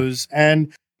issues. Yeah.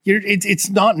 And it's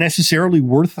not necessarily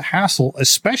worth the hassle,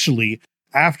 especially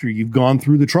after you've gone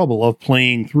through the trouble of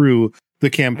playing through the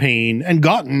campaign and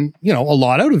gotten, a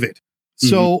lot out of it. Mm-hmm.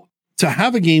 So to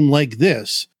have a game like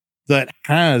this that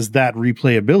has that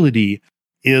replayability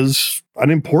is an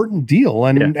important deal.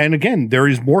 And again, there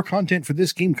is more content for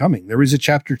this game coming. There is a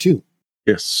chapter 2.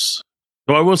 Yes.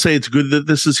 So I will say it's good that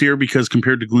this is here, because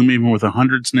compared to Gloomhaven with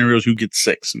 100 scenarios, you get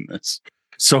 6 in this.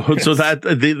 So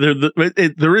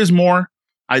that there is more.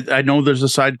 I know there's a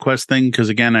side quest thing, because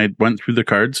again, I went through the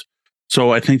cards.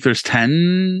 So I think there's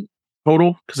 10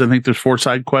 total, because I think there's 4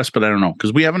 side quests, but I don't know,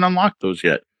 because we haven't unlocked those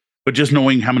yet. But just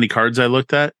knowing how many cards I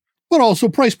looked at. But also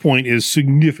price point is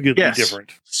significantly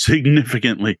different.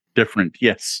 Significantly different.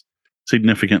 Yes.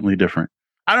 Significantly different.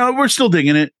 I don't know. We're still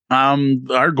digging it.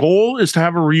 Our goal is to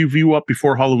have a review up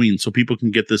before Halloween so people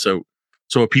can get this out.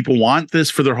 So if people want this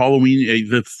for their Halloween,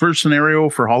 the first scenario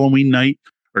for Halloween night,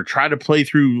 or try to play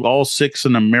through all 6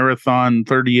 in a marathon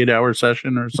 38-hour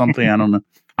session or something, I don't know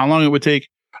how long it would take.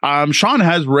 Sean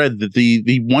has read that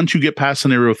the once you get past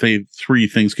scenario 3,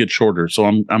 things get shorter. So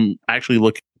I'm actually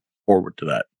looking forward to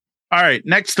that. All right,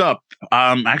 next up.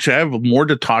 Actually, I have more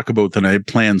to talk about than I had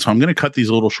planned, so I'm going to cut these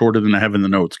a little shorter than I have in the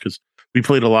notes, because we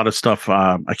played a lot of stuff.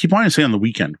 I keep wanting to say on the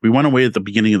weekend. We went away at the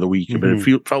beginning of the week, but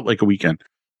it felt like a weekend.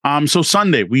 So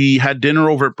Sunday, we had dinner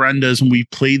over at Brenda's, and we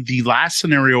played the last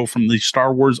scenario from the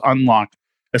Star Wars Unlocked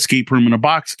escape room in a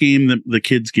box game that the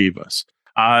kids gave us.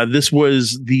 This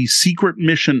was the secret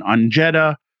mission on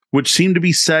Jedha, which seemed to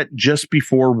be set just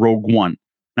before Rogue One.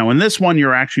 Now, in this one,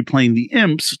 you're actually playing the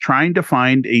Imps trying to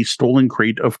find a stolen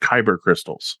crate of Kyber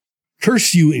crystals.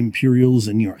 Curse you, Imperials,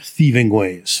 and your thieving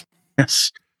ways.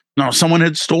 Yes. No, someone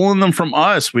had stolen them from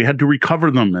us. We had to recover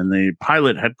them, and the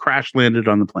pilot had crash landed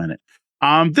on the planet.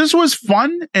 This was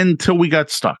fun until we got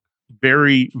stuck.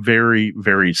 Very, very,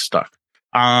 very stuck.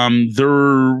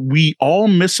 We all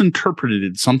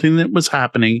misinterpreted something that was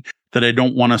happening that I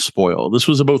don't want to spoil. This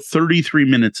was about 33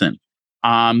 minutes in.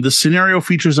 The scenario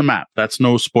features a map. That's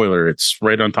no spoiler. It's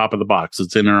right on top of the box.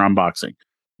 It's in our unboxing.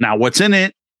 Now, what's in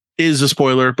it is a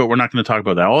spoiler, but we're not going to talk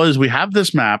about that. All is, we have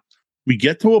this map. We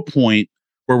get to a point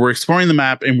where we're exploring the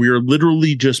map, and we are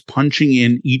literally just punching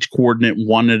in each coordinate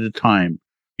one at a time,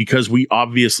 because we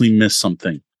obviously missed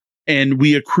something. And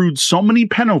we accrued so many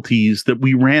penalties that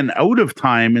we ran out of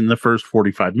time in the first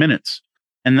 45 minutes.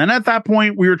 And then at that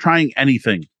point, we were trying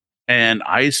anything. And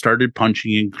I started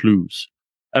punching in clues.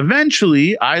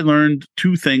 Eventually, I learned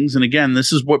 2 things. And again,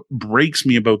 this is what breaks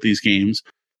me about these games,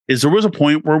 is there was a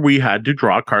point where we had to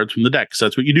draw cards from the deck. Because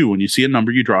that's what you do. When you see a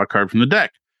number, you draw a card from the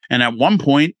deck. And at one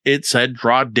point it said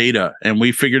draw data, and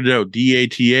we figured it out.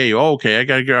 DATA. Oh, okay. I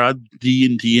got to draw D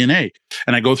and T and A.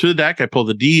 And I go through the deck. I pull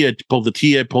the D, I pull the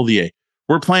T, I pull the A.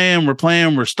 We're playing,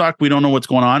 we're stuck. We don't know what's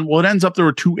going on. Well, it ends up there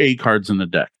were 2 A cards in the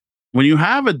deck. When you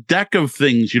have a deck of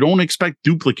things, you don't expect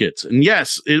duplicates. And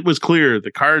yes, it was clear.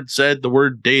 The card said the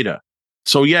word data.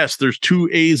 So yes, there's 2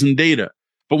 A's in data.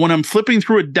 But when I'm flipping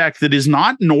through a deck that is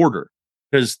not in order,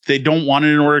 because they don't want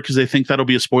it in order because they think that'll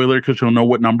be a spoiler because you'll know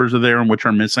what numbers are there and which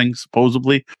are missing,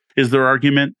 supposedly, is their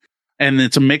argument. And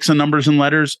it's a mix of numbers and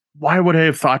letters. Why would I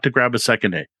have thought to grab a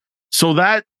second A? So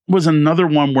that was another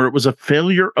one where it was a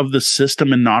failure of the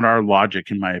system and not our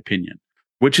logic, in my opinion,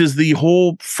 which is the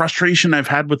whole frustration I've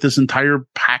had with this entire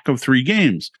pack of 3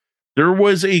 games. There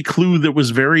was a clue that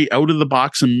was very out of the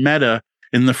box and meta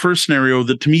in the first scenario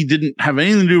that to me didn't have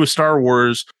anything to do with Star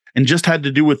Wars and just had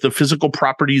to do with the physical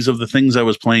properties of the things I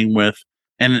was playing with.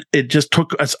 And it just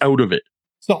took us out of it.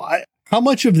 So how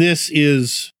much of this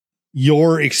is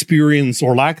your experience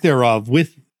or lack thereof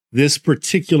with this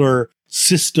particular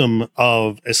system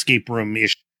of escape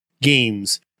room-ish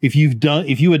games? If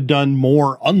you had done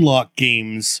more unlock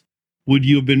games, would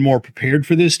you have been more prepared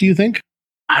for this, do you think?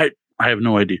 I have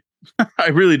no idea. I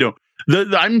really don't.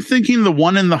 I'm thinking the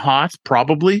one in the Hoth,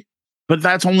 probably. But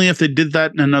that's only if they did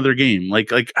that in another game.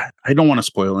 Like I don't want to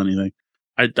spoil anything.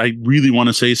 I really want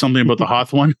to say something about the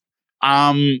Hoth one.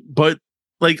 But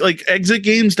like exit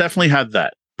games definitely had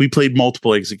that. We played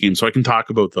multiple exit games, so I can talk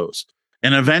about those.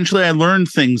 And eventually I learned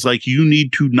things like you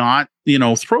need to not,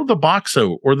 throw the box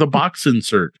out or the box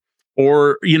insert,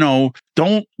 or,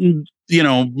 don't,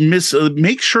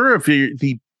 make sure if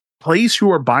the place you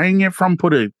are buying it from,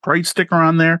 put a price sticker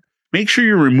on there, make sure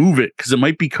you remove it because it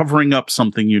might be covering up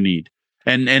something you need.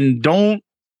 And don't,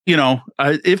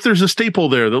 if there's a staple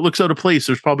there that looks out of place,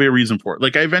 there's probably a reason for it.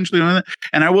 Like I eventually learned that.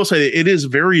 And I will say it is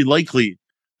very likely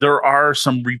there are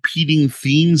some repeating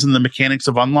themes in the mechanics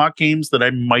of unlock games that I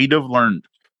might have learned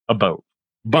about,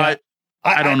 but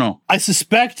yeah, I don't know. I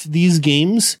suspect these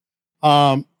games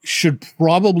should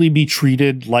probably be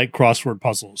treated like crossword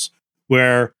puzzles,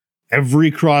 where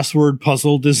every crossword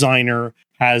puzzle designer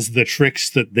has the tricks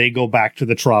that they go back to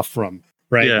the trough from,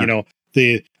 right? Yeah.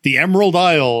 The Emerald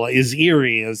Isle is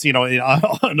eerie, as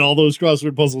on all those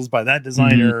crossword puzzles by that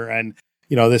designer, and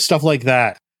there's stuff like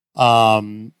that.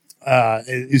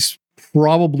 Is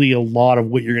probably a lot of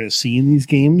what you're going to see in these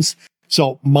games.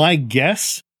 So my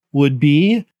guess would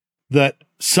be that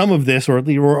some of this, or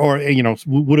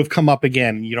would have come up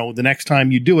again. The next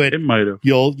time you do it, it might have.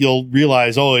 You'll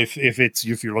realize,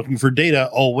 if you're looking for data,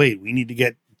 oh wait, we need to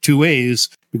get 2 A's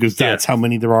because that's how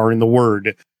many there are in the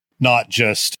word, not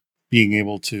just being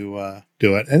able to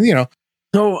do it. And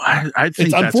so I think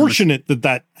it's unfortunate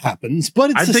that happens,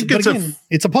 but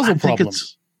it's a puzzle problem.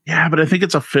 Yeah, but I think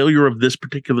it's a failure of this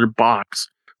particular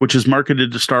box, which is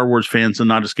marketed to Star Wars fans and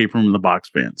not Escape Room in the Box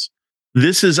fans.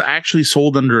 This is actually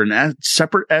sold under a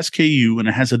separate SKU, and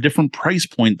it has a different price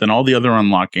point than all the other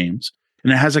unlock games.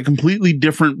 And it has a completely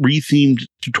different rethemed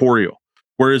tutorial.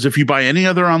 Whereas if you buy any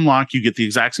other unlock, you get the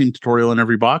exact same tutorial in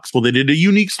every box. Well, they did a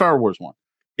unique Star Wars one.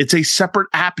 It's a separate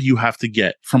app you have to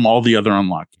get from all the other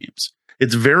unlock games.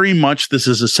 It's very much, this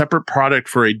is a separate product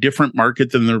for a different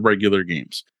market than the regular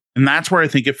games. And that's where I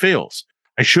think it fails.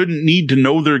 I shouldn't need to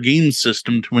know their game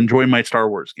system to enjoy my Star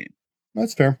Wars game.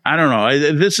 That's fair. I don't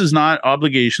know. This is not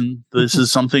obligation. This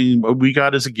is something we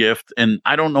got as a gift. And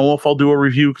I don't know if I'll do a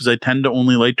review because I tend to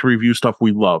only like to review stuff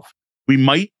we love. We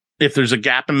might, if there's a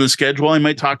gap in the schedule, I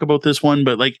might talk about this one.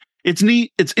 But it's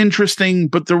neat. It's interesting.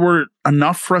 But there were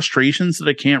enough frustrations that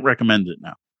I can't recommend it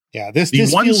now. Yeah. The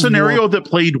one scenario that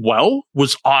played well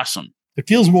was awesome. It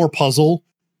feels more puzzle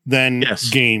than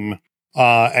game.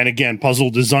 And again, puzzle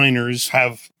designers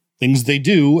have things they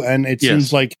do. And it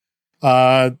seems like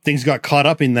things got caught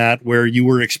up in that, where you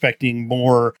were expecting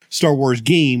more Star Wars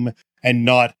game and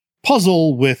not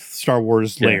puzzle with Star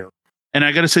Wars layer. And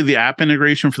I got to say, the app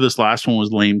integration for this last one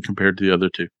was lame compared to the other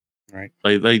two. Right.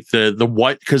 Like the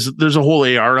what, because there's a whole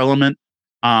AR element.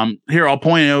 Here, I'll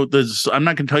point out this. I'm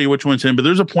not going to tell you which one's in, but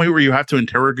there's a point where you have to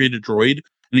interrogate a droid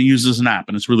and it uses an app,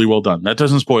 and it's really well done. That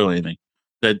doesn't spoil anything.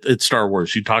 That it's Star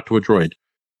Wars. You talk to a droid.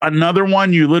 Another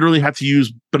one, you literally have to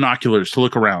use binoculars to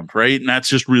look around, right? And that's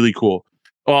just really cool.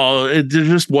 Well, there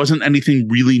just wasn't anything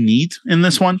really neat in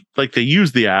this one. Like, they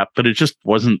used the app, but it just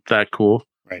wasn't that cool.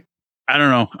 Right. I don't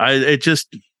know.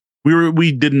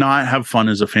 We did not have fun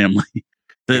as a family.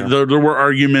 There were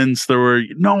arguments. There were,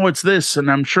 no, it's this,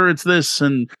 and I'm sure it's this,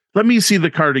 and let me see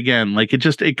the card again. Like,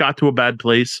 it got to a bad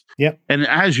place. Yep. And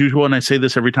as usual, and I say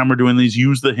this every time we're doing these,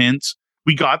 use the hints.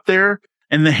 We got there,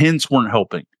 and the hints weren't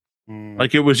helping.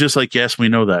 Like, it was just like, yes, we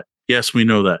know that. Yes, we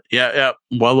know that. Yeah,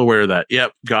 well aware of that.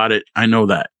 Yep, got it. I know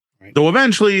that. Right. Though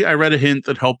eventually I read a hint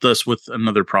that helped us with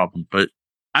another problem, but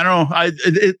I don't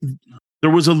know. There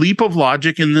was a leap of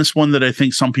logic in this one that I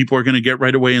think some people are going to get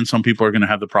right away and some people are going to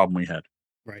have the problem we had.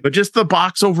 Right. But just the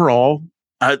box overall,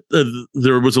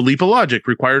 there was a leap of logic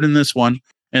required in this one.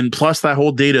 And plus that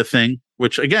whole data thing,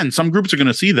 which again, some groups are going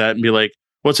to see that and be like,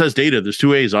 well, it says data. There's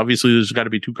 2 A's. Obviously, there's got to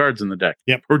be 2 cards in the deck.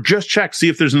 Yep. Or just check, see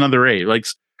if there's another A. Like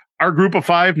our group of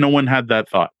 5, no one had that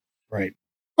thought. Right.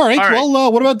 All right.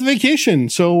 Well, what about the vacation?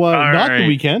 So not the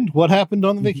weekend. What happened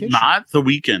on the vacation? Not the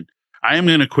weekend. I am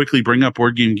going to quickly bring up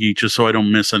Board Game Geek just so I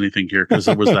don't miss anything here because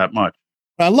it was that much.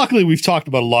 Luckily, we've talked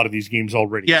about a lot of these games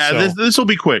already. Yeah, so this will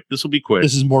be quick. This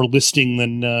is more listing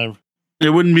than... It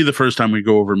wouldn't be the first time we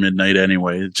go over midnight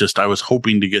anyway. It's just I was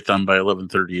hoping to get done by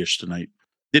 11:30-ish tonight.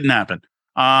 Didn't happen.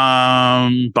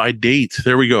 By date,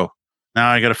 there we go. Now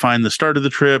I got to find the start of the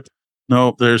trip.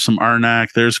 Nope, there's some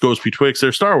Arnak. There's Ghost Betwixt.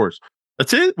 There's Star Wars.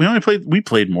 That's it. We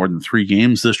played more than 3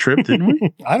 games this trip, didn't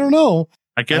we? I don't know.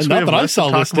 I guess not that I saw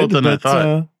listed, than but, I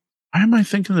thought. Why am I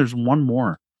thinking there's one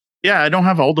more? Yeah, I don't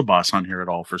have Aldebass on here at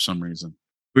all for some reason.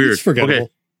 Weird. It's forgettable.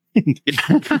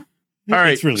 Okay. All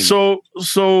right. Really so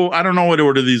I don't know what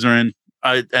order these are in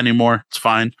anymore. It's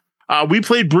fine. We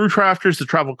played Brewcrafters, the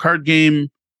travel card game.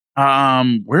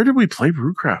 Where did we play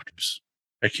Brewcrafters?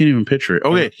 I can't even picture it.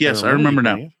 Okay, yes, I remember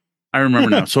now. I remember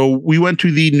now. So we went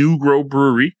to the New Grove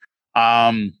Brewery.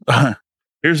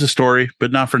 Here's the story,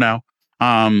 but not for now.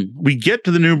 We get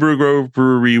to the New Grove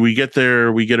Brewery. We get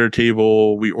there. We get our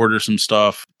table. We order some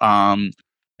stuff. And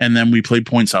then we played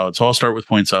point salad. So I'll start with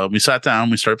point salad. We sat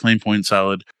down. We started playing point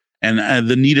salad. And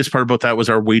the neatest part about that was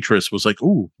our waitress was like,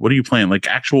 "Ooh, what are you playing? Like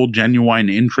actual genuine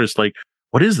interest. Like,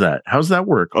 what is that? How's that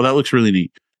work? Oh, that looks really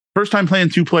neat." First time playing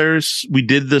 2 players. We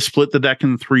did the split the deck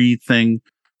in 3 thing.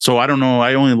 So I don't know.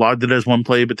 I only logged it as 1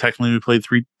 play, but technically we played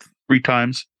three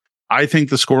times. I think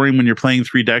the scoring when you're playing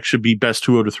 3 decks should be best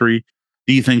 2 out of 3.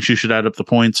 D thinks you should add up the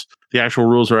points. The actual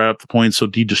rules are add up the points. So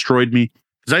D destroyed me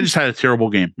because I just had a terrible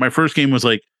game. My first game was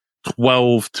like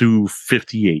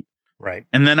 12-58. Right.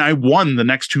 And then I won the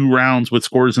next 2 rounds with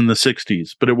scores in the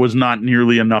 60s, but it was not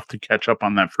nearly enough to catch up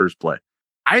on that first play.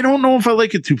 I don't know if I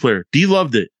like it 2-player. D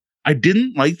loved it. I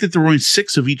didn't like that there were only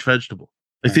 6 of each vegetable.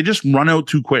 Like they just run out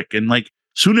too quick. And like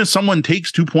soon as someone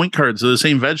takes 2 point cards of the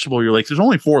same vegetable, you're like, there's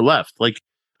only 4 left. Like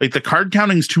the card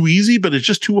counting is too easy, but it's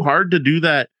just too hard to do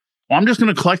that. Well, I'm just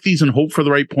going to collect these and hope for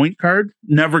the right point card.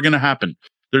 Never going to happen.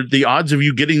 The odds of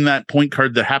you getting that point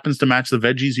card that happens to match the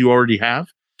veggies you already have.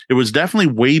 It was definitely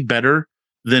way better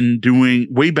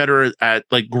at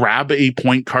like grab a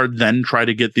point card, then try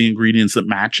to get the ingredients that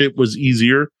match it was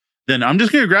easier than I'm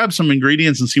just going to grab some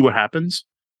ingredients and see what happens.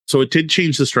 So it did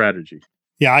change the strategy.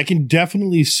 Yeah, I can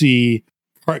definitely see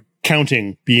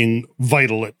counting being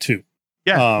vital at 2.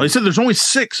 Yeah, like I said, there's only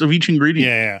 6 of each ingredient.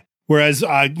 Yeah. Whereas,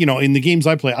 in the games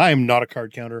I play, I am not a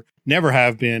card counter, never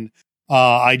have been.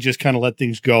 I just kind of let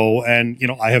things go, and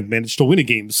I have managed to win a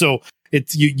game. So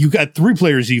it's you got 3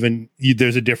 players even.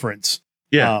 There's a difference.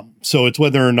 Yeah. So it's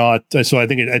whether or not. So I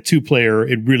think at 2-player,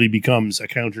 it really becomes a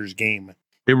counters game.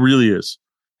 It really is.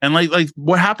 And like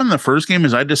what happened in the first game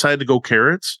is I decided to go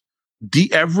carrots.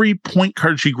 Every point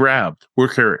card she grabbed were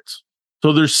carrots.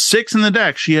 So there's 6 in the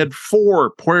deck. She had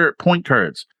 4 point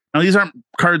cards. Now, these aren't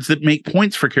cards that make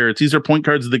points for carrots. These are point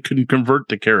cards that can convert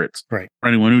to carrots. Right. For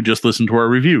anyone who just listened to our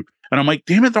review. And I'm like,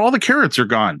 damn it, all the carrots are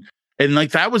gone. And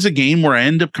like that was a game where I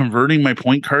ended up converting my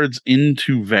point cards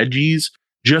into veggies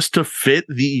just to fit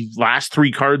the last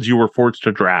 3 cards you were forced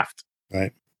to draft.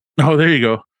 Right. Oh, there you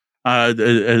go.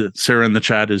 Sarah in the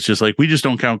chat is just like, we just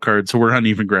don't count cards, so we're on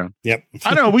even ground. Yep.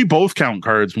 I know we both count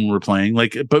cards when we're playing,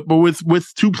 like, but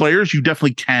with 2 players, you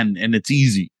definitely can, and it's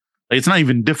easy. Like, it's not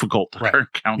even difficult to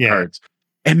count cards.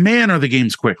 And man, are the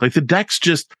games quick. Like the decks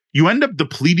you end up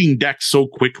depleting decks so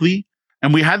quickly.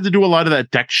 And we had to do a lot of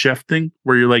that deck shifting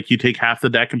where you're like, you take half the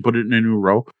deck and put it in a new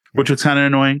row, which was kind of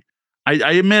annoying.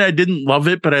 I admit I didn't love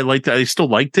it, but I still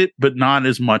liked it, but not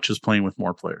as much as playing with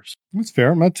more players. That's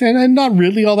fair. And not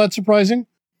really all that surprising.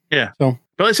 Yeah. So,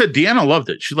 but like I said, Deanna loved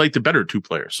it. She liked it better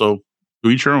 2-player. So do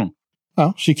each your own.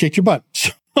 Oh, she kicked your butt.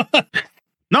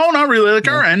 No, not really. Like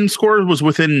our end score was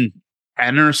within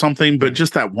 10 or something, but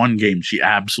just that one game, she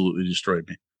absolutely destroyed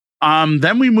me.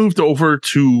 Then we moved over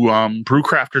to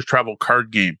Brewcrafters Travel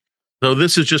Card Game. So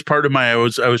this is just part of I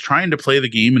was trying to play the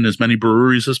game in as many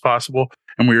breweries as possible.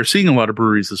 And we were seeing a lot of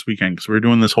breweries this weekend because we were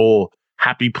doing this whole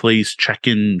happy place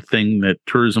check-in thing that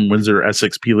Tourism Windsor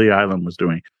Essex Pelee Island was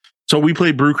doing. So we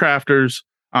played Brewcrafters.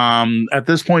 At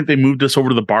this point, they moved us over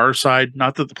to the bar side.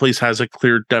 Not that the place has a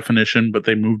clear definition, but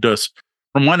they moved us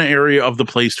from one area of the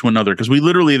place to another because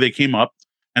they came up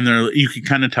and you could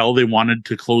kind of tell they wanted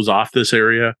to close off this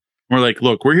area. We're like,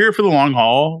 look, we're here for the long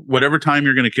haul. Whatever time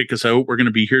you're going to kick us out, we're going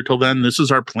to be here till then. This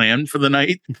is our plan for the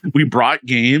night. We brought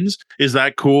games. Is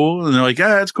that cool? And they're like, yeah,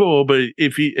 that's cool. But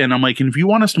and I'm like, and if you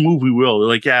want us to move, we will. They're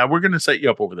like, yeah, we're going to set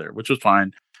you up over there, which was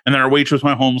fine. And then our waitress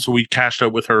went home. So we cashed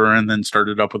out with her and then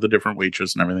started up with a different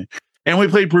waitress and everything. And we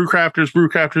played Brewcrafters.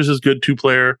 Brewcrafters is good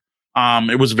 2-player.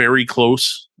 It was very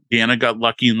close. Deanna got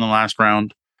lucky in the last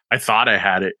round. I thought I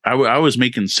had it. I was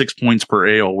making 6 points per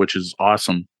ale, which is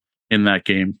awesome in that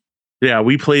game. Yeah,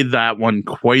 we played that one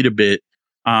quite a bit.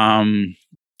 So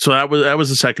that was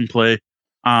the second play.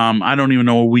 I don't even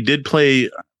know. We did play.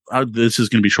 This is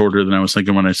going to be shorter than I was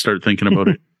thinking when I started thinking about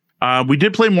it. We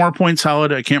did play more Point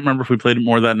Salad. I can't remember if we played it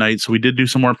more that night. So we did do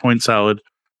some more Point Salad.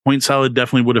 Point Salad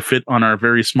definitely would have fit on our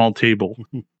very small table.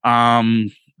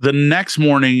 The next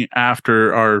morning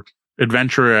after our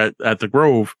adventure at the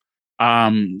Grove.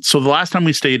 So the last time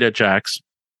we stayed at Jack's,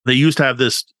 they used to have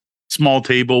this small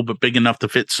table, but big enough to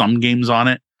fit some games on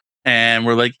it. And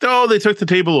we're like, oh, they took the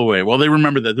table away. Well, they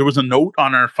remember that there was a note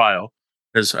on our file,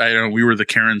 because I don't know, we were the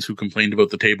Karens who complained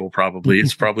about the table. Probably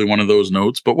it's probably one of those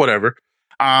notes, but whatever.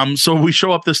 So we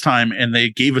show up this time and they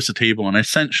gave us a table, and I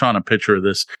sent Sean a picture of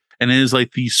this, and it is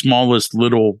like the smallest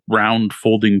little round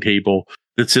folding table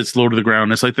that sits low to the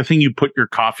ground. It's like the thing you put your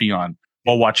coffee on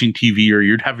while watching TV, or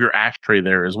you'd have your ashtray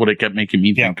there, is what it kept making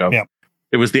me think of. Yeah.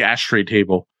 It was the ashtray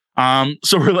table.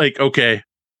 So we're like, okay,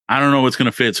 I don't know what's going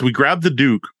to fit. So we grabbed the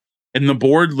Duke, and the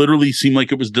board literally seemed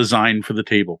like it was designed for the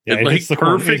table. Yeah, it like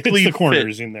perfectly the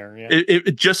corners in there. Yeah.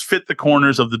 It just fit the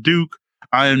corners of the Duke.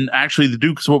 And actually the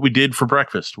Duke is what we did for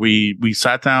breakfast. We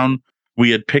sat down,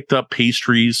 we had picked up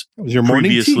pastries. It was your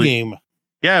morning tea game.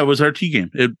 Yeah, it was our tea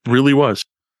game. It really was.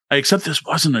 Except this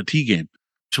wasn't a tea game,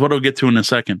 which is what I'll get to in a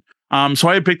second. So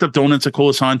I had picked up donuts at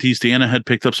Colasanti's. Deanna had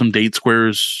picked up some date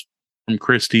squares from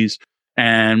Christie's.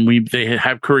 And they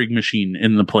have Keurig machine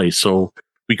in the place. So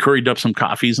we curried up some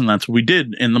coffees, and that's what we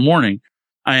did in the morning.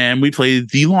 And we played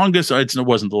the longest, it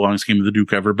wasn't the longest game of the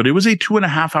Duke ever, but it was a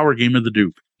 2.5-hour game of the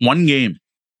Duke. One game.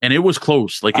 And it was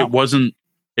close. Like, wow.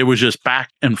 It was just back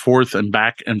and forth and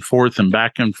back and forth and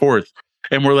back and forth.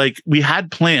 And we're like, we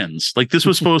had plans. Like, this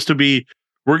was supposed to be,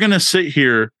 we're going to sit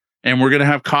here and we're going to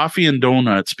have coffee and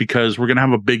donuts because we're going to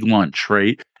have a big lunch,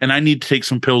 right? And I need to take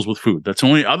some pills with food. That's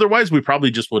otherwise we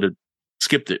probably just would have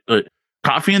skipped it. But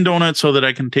coffee and donuts so that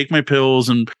I can take my pills,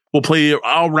 and we'll play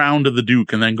all round of the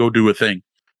Duke and then go do a thing.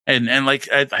 And like,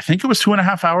 I think it was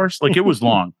 2.5 hours. Like, it was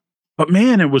long, but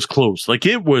man, it was close. Like,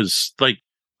 it was like,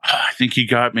 I think you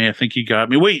got me.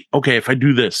 Wait, okay, if I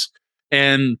do this.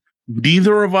 And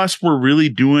neither of us were really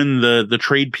doing the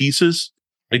trade pieces.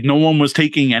 Like, no one was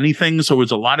taking anything. So it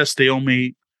was a lot of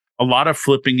stalemate, a lot of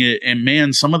flipping it. And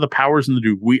man, some of the powers in the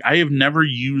Duke, I have never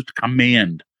used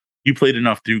command. You played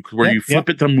enough Duke where you flip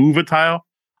it to move a tile.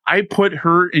 I put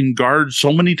her in guard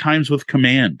so many times with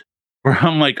command where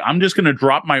I'm like, I'm just going to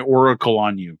drop my oracle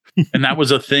on you. And that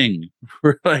was a thing.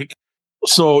 We're like,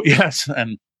 so yes.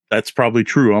 And that's probably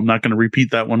true. I'm not going to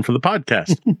repeat that one for the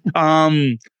podcast.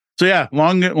 So yeah,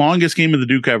 longest game of the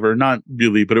Duke ever. Not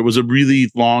really, but it was a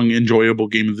really long, enjoyable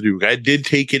game of the Duke. I did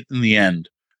take it in the end,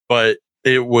 but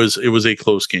it was a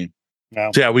close game.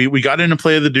 Wow. So yeah, we got into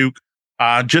play of the Duke,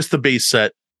 just the base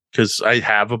set, because I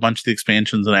have a bunch of the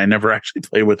expansions and I never actually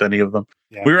play with any of them.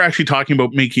 Yeah. We were actually talking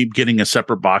about getting a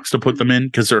separate box to put them in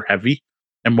because they're heavy.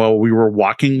 And while we were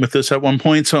walking with this at one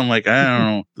point, so I'm like, I don't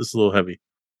know, this is a little heavy.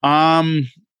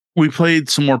 We played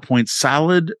some more Point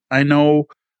Salad, I know.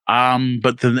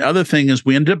 But the other thing is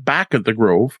we ended up back at the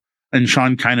Grove, and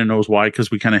Sean kind of knows why, because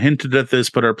we kind of hinted at this,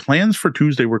 but our plans for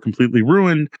Tuesday were completely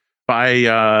ruined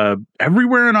by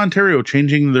everywhere in Ontario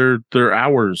changing their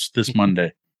hours this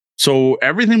Monday. So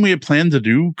everything we had planned to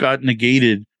do got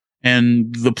negated,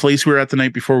 and the place we were at the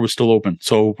night before was still open.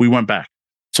 So we went back.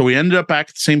 So we ended up back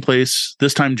at the same place,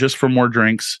 this time just for more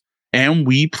drinks, and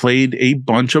we played a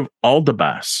bunch of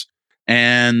Aldabas.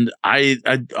 And I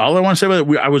all I want to say about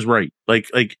it, I was right. Like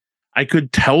I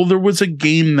could tell there was a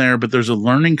game there, but there's a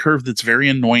learning curve that's very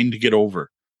annoying to get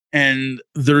over. And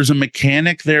there's a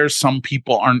mechanic there some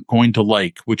people aren't going to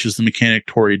like, which is the mechanic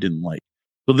Tori didn't like.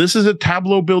 So this is a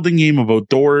tableau building game of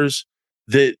outdoors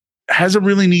that has a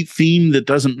really neat theme that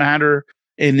doesn't matter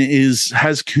and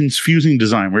has confusing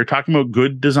design. We're talking about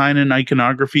good design and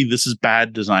iconography. This is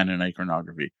bad design and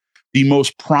iconography. The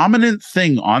most prominent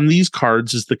thing on these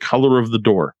cards is the color of the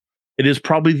door. It is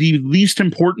probably the least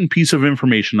important piece of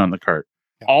information on the card.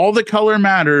 All the color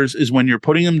matters is when you're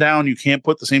putting them down, you can't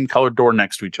put the same colored door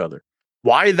next to each other.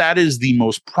 Why that is the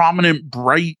most prominent,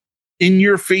 bright,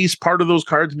 in-your-face part of those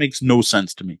cards makes no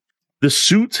sense to me. The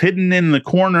suits hidden in the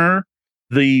corner,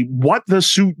 what the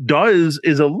suit does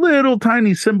is a little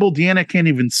tiny symbol Deanna can't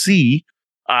even see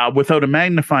without a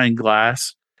magnifying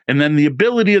glass. And then the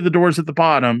ability of the doors at the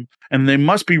bottom. And they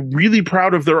must be really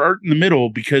proud of their art in the middle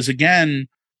because, again,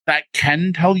 that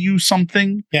can tell you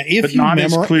something. Yeah, if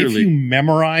you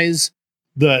memorize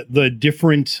the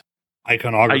different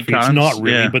iconography, it's not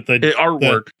really, but the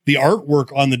artwork. The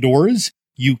artwork on the doors,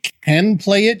 you can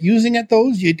play it using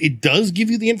those. It does give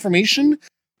you the information,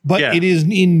 but it is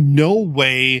in no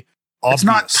way obvious. It's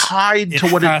not tied to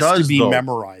what it does. It has to be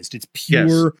memorized. It's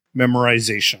pure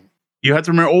memorization. You have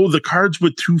to remember, the cards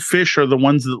with 2 fish are the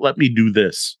ones that let me do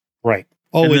this. Right.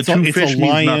 Oh, it's a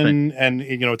lion, and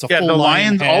it's a full the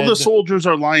lion lions. All the soldiers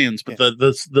are lions, but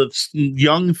the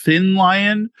young thin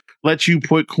lion lets you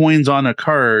put coins on a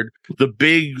card. The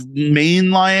big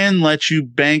main lion lets you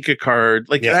bank a card.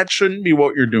 That shouldn't be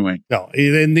what you're doing. No,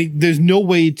 and there's no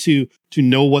way to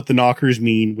know what the knockers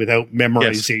mean without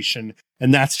memorization,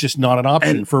 and that's just not an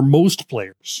option for most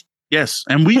players. Yes,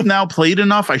 and we've now played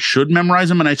enough. I should memorize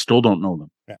them, and I still don't know them.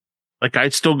 Yeah. I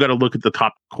still got to look at the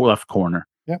top left corner.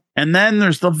 Yeah. And then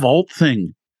there's the vault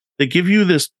thing. They give you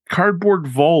this cardboard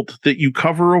vault that you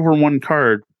cover over one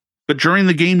card, but during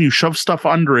the game you shove stuff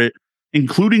under it,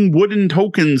 including wooden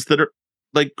tokens that are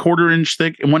 1/4 inch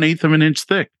thick and 1/8 of an inch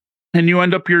thick. And you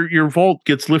end up your vault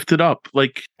gets lifted up.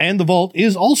 And the vault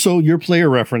is also your player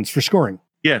reference for scoring.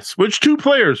 Yes, which 2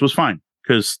 players was fine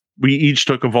because we each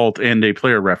took a vault and a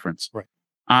player reference. Right.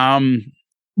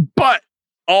 But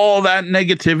all that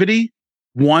negativity,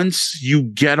 once you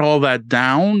get all that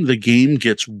down, the game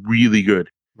gets really good.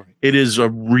 Right. It is a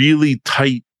really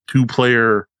tight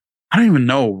 2-player, I don't even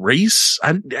know, race.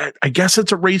 I guess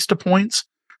it's a race to points.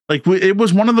 It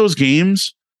was one of those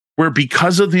games where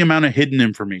because of the amount of hidden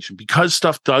information, because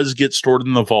stuff does get stored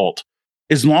in the vault,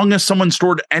 as long as someone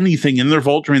stored anything in their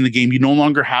vault during the game, you no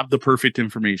longer have the perfect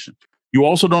information. You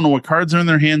also don't know what cards are in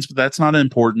their hands, but that's not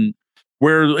important.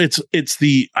 Where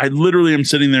I literally am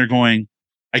sitting there going,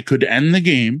 I could end the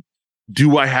game.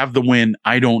 Do I have the win?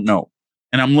 I don't know.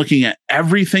 And I'm looking at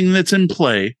everything that's in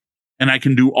play, and I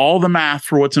can do all the math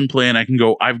for what's in play, and I can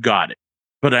go, I've got it.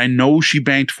 But I know she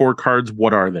banked 4 cards.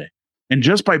 What are they? And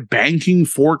just by banking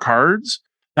 4 cards,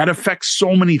 that affects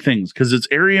so many things because it's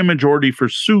area majority for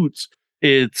suits.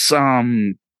 It's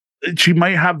she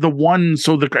might have the 1,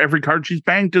 so every card she's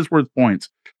banked is worth points.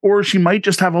 Or she might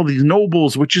just have all these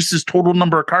nobles, which is this total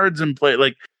number of cards in play.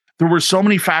 There were so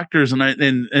many factors, and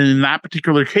in that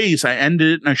particular case, I ended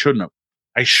it, and I shouldn't have.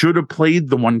 I should have played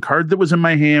the 1 card that was in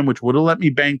my hand, which would have let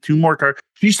me bank 2 more cards.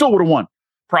 She still would have won,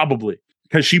 probably,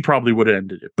 because she probably would have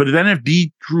ended it. But then if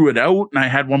D drew it out and I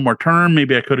had 1 more turn,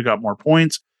 maybe I could have got more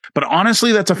points. But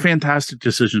honestly, that's a fantastic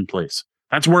decision place.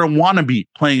 That's where I want to be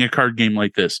playing a card game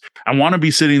like this. I want to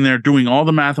be sitting there doing all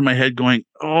the math in my head going,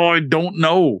 I don't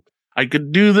know. I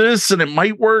could do this and it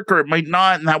might work or it might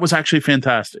not. And that was actually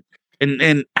fantastic.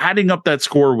 And adding up that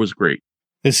score was great.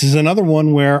 This is another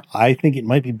one where I think it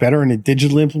might be better in a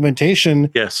digital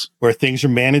implementation. Yes. Where things are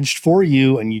managed for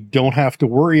you and you don't have to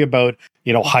worry about,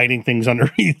 hiding things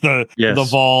underneath the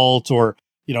vault or,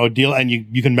 deal. And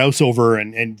you can mouse over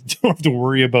and don't have to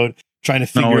worry about trying to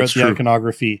figure out the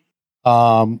iconography.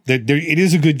 It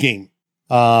is a good game.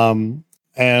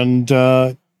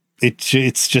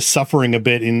 It's just suffering a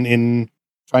bit in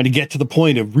trying to get to the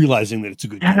point of realizing that it's a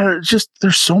good game. Yeah,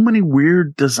 there's so many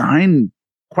weird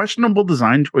questionable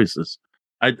design choices.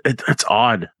 It's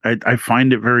odd. I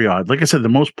find it very odd. Like I said, the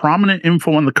most prominent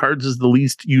info on the cards is the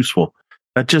least useful.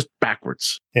 That's just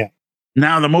backwards. Yeah.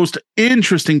 Now, the most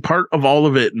interesting part of all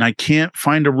of it, and I can't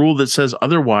find a rule that says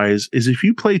otherwise, is if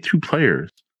you play 2 players,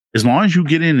 as long as you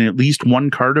get in at least 1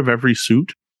 card of every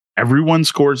suit, everyone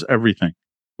scores everything,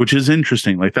 which is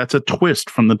interesting. That's a twist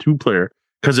from the 2-player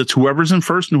because it's whoever's in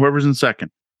first and whoever's in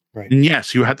second. Right. And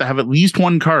yes, you have to have at least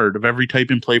 1 card of every type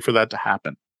in play for that to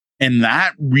happen. And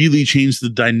that really changed the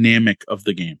dynamic of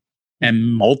the game.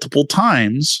 And multiple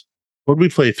times, what did we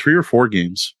play? 3 or 4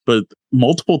 games, but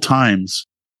multiple times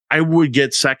I would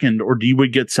get second or Dee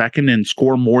would get second and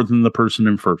score more than the person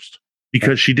in first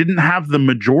because she didn't have the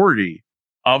majority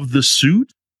of the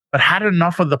suit, but had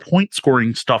enough of the point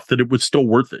scoring stuff that it was still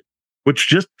worth it, which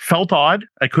just felt odd.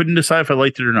 I couldn't decide if I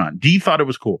liked it or not. Dee thought it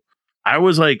was cool. I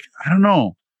was like, I don't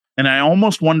know. And I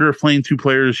almost wonder if playing 2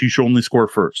 players, you should only score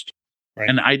first. Right.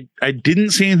 And I didn't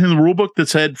see anything in the rule book that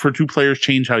said for 2 players,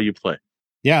 change how you play.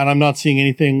 Yeah, and I'm not seeing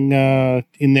anything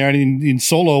in there. In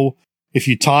solo, if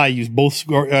you tie, you both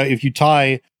score. If you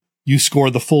tie, you score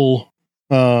the full.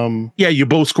 You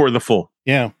both score the full.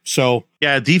 Yeah. So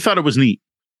Dee thought it was neat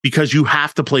because you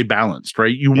have to play balanced,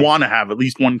 right? You want to have at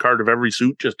least 1 card of every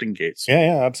suit just in case.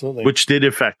 Yeah, absolutely. Which did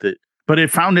affect it. but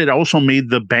it found it also made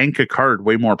the bank a card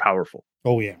way more powerful.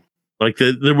 Oh, yeah. Like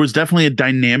there was definitely a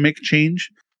dynamic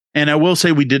change. And I will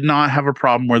say we did not have a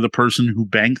problem where the person who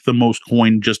banked the most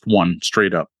coin just won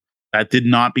straight up. That did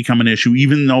not become an issue,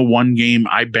 even though one game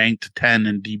I banked 10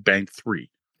 and D banked 3.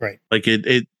 Right. Like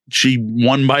she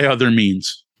won by other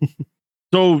means.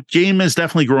 So game is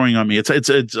definitely growing on me.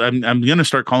 I'm going to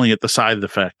start calling it the scythe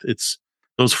effect. It's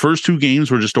those first 2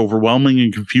 games were just overwhelming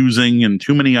and confusing and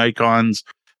too many icons.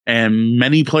 And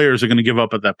many players are going to give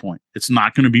up at that point. It's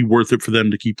not going to be worth it for them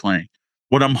to keep playing.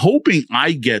 What I'm hoping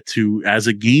I get to as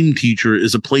a game teacher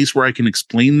is a place where I can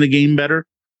explain the game better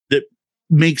that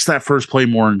makes that first play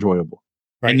more enjoyable.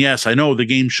 Right. And yes, I know the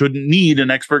game shouldn't need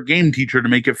an expert game teacher to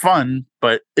make it fun,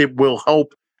 but it will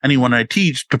help anyone I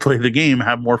teach to play the game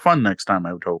have more fun next time,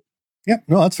 I would hope. Yeah,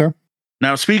 no, that's fair.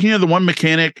 Now, speaking of the one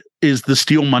mechanic is the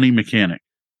steal money mechanic.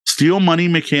 Steal money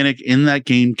mechanic in that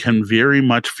game can very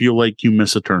much feel like you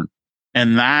miss a turn.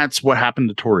 And that's what happened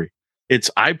to Tori. It's,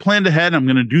 I planned ahead. I'm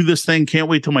going to do this thing. Can't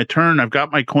wait till my turn. I've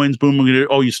got my coins. Boom. I'm going to,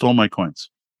 oh, you stole my coins.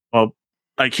 Well,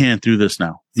 I can't do this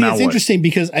now. See, now it's interesting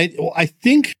because I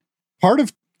think part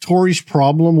of Tori's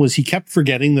problem was he kept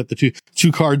forgetting that the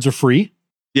two cards are free.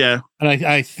 Yeah. And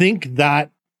I think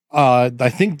that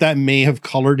may have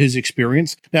colored his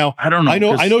experience. Now, I don't know.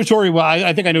 I know Tori well.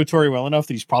 I think I know Tori well enough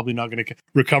that he's probably not going to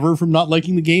recover from not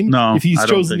liking the game. No, if he's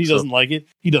chosen he doesn't like it,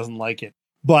 he doesn't like it.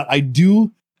 But I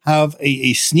do have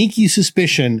a sneaky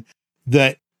suspicion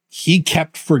that he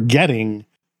kept forgetting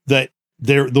that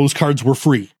those cards were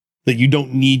free, that you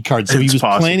don't need cards. So he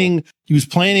was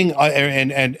planning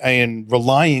and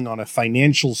relying on a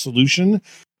financial solution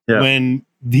when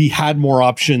he had more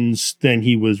options than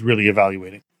he was really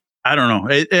evaluating. I don't know.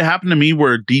 It happened to me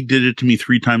where D did it to me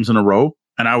 3 times in a row,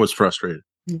 and I was frustrated.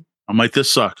 I'm like,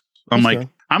 this sucks. I'm like,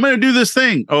 I'm going to do this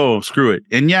thing. Oh, screw it.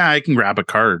 And yeah, I can grab a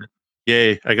card.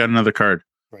 Yay, I got another card.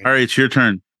 Right. All right, it's your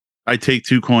turn. I take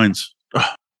 2 coins.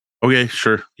 Oh, okay,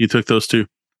 sure. You took those 2. Right.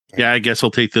 Yeah, I guess I'll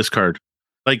take this card.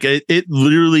 Like, it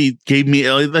literally gave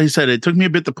me, like I said, it took me a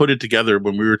bit to put it together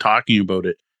when we were talking about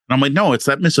it. And I'm like, no, it's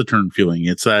that miss a turn feeling.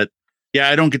 It's that, yeah,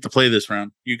 I don't get to play this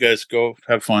round. You guys go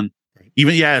have fun. Right.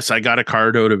 Even, yes, I got a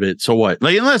card out of it. So what?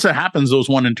 Like, unless it happens, those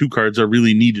 1 and 2 cards are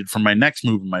really needed for my next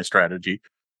move in my strategy.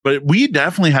 But we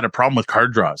definitely had a problem with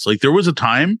card draws. Like, there was a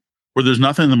time where there's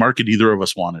nothing in the market either of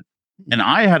us wanted. And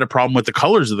I had a problem with the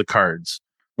colors of the cards,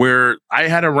 where I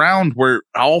had a round where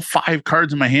all 5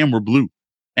 cards in my hand were blue.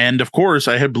 And of course,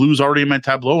 I had blues already in my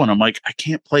tableau, and I'm like, I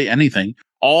can't play anything.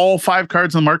 All 5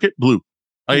 cards in the market, blue.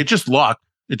 Like, it just luck.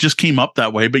 It just came up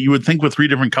that way. But you would think with 3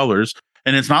 different colors,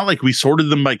 and it's not like we sorted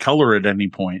them by color at any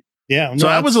point. Yeah. So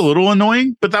that was a little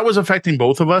annoying, but that was affecting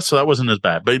both of us. So that wasn't as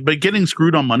bad. But getting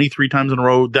screwed on money 3 times in a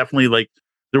row, definitely, like,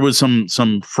 there was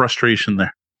some frustration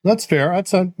there. That's fair.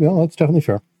 That's definitely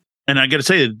fair. And I got to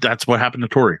say, that's what happened to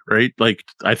Tori, right? Like,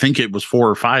 I think it was 4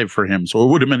 or 5 for him, so it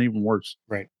would have been even worse.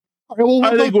 Right. Okay, well,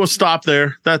 I think we'll stop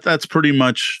there. That's pretty.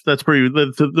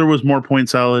 There was more point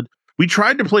salad. We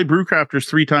tried to play Brewcrafters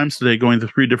 3 times today, going to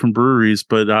 3 different breweries,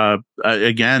 but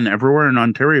again, everywhere in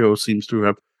Ontario seems to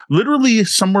have literally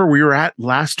somewhere we were at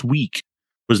last week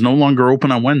was no longer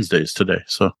open on Wednesdays today.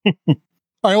 So, all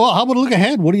right. Well, how about a look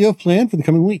ahead? What do you have planned for the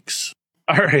coming weeks?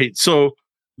 All right. So,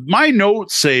 my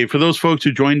notes say for those folks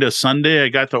who joined us Sunday, I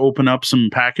got to open up some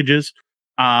packages.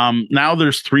 Now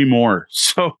there's 3 more.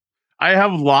 So I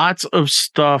have lots of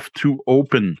stuff to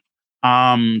open.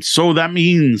 So that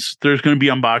means there's going to be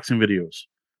unboxing videos.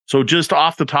 So just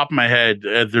off the top of my head,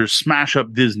 there's Smash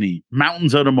Up Disney,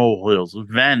 Mountains Out of Molehills,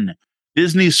 Ven,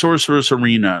 Disney Sorcerer's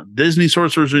Arena, Disney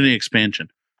Sorcerer's Arena expansion.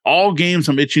 All games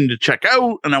I'm itching to check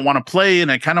out and I want to play,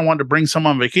 and I kind of want to bring some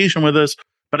on vacation with us.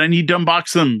 But I need to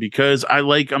unbox them because I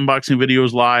like unboxing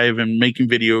videos live and making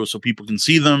videos so people can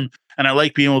see them. And I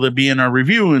like being able to be in our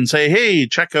review and say, hey,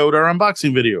 check out our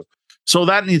unboxing video. So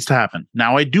that needs to happen.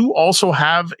 Now, I do also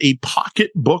have a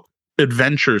pocketbook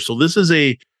adventure. So this is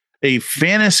a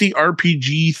fantasy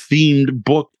RPG themed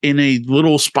book in a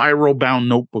little spiral bound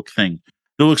notebook thing.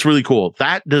 It looks really cool.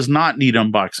 That does not need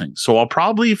unboxing. So I'll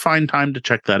probably find time to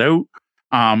check that out.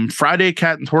 Friday,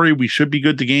 Cat and Tori, we should be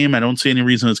good to game. I don't see any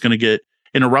reason it's going to get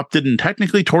interrupted, and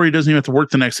technically Tori doesn't even have to work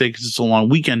the next day because it's a long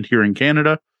weekend here in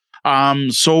Canada.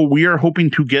 So we are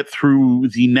hoping to get through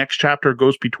the next chapter of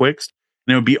Ghost Betwixt,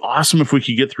 and it would be awesome if we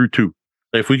could get through 2.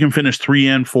 If we can finish 3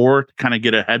 and 4 to kind of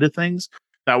get ahead of things,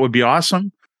 that would be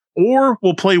awesome. Or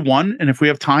we'll play 1, and if we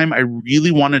have time, I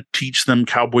really want to teach them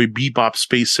Cowboy Bebop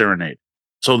Space Serenade.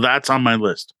 So that's on my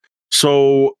list.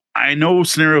 So I know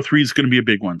Scenario 3 is going to be a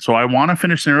big one. So I want to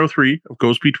finish Scenario 3 of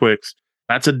Ghost Betwixt.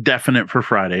 That's a definite for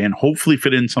Friday, and hopefully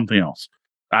fit in something else.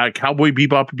 Cowboy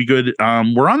Bebop would be good.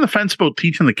 We're on the fence about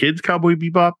teaching the kids Cowboy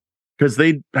Bebop because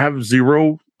they have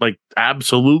zero, like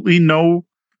absolutely no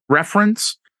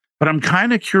reference. But I'm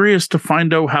kind of curious to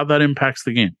find out how that impacts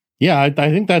the game. Yeah, I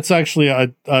think that's actually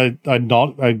a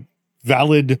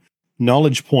valid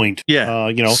knowledge point.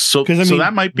 Yeah, so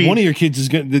that might be one of your kids is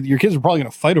going. Your kids are probably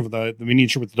going to fight over the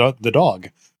miniature with the dog.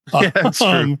 Yeah, that's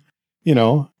true.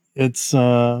 It's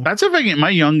that's a thing. My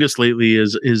youngest lately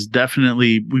is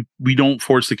definitely we don't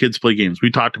force the kids to play games.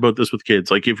 We talked about this with kids.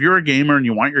 Like if you're a gamer and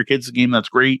you want your kids to game, that's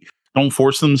great. Don't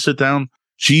force them to sit down.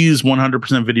 She's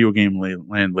 100% video game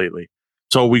land lately.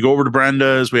 So we go over to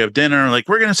Brenda's, we have dinner, like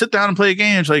we're going to sit down and play a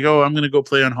game. She's like, oh, I'm going to go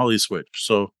play on Holly's Switch.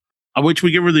 So, which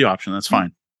we give her the option. That's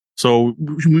fine. So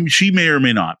she may or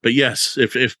may not. But yes,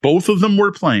 if both of them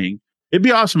were playing, it'd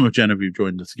be awesome if Genevieve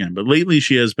joined us again. But lately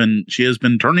she has been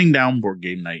turning down board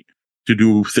game night to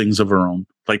do things of her own,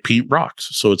 like paint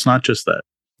rocks. So it's not just that.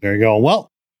 There you go. Well,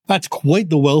 that's quite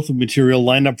the wealth of material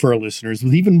lined up for our listeners,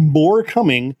 with even more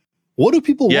coming. What do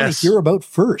people want to hear about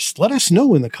first? Let us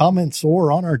know in the comments or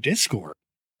on our Discord.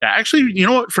 Actually, you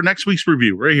know what? For next week's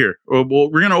review, right here, we're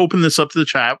going to open this up to the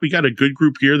chat. We got a good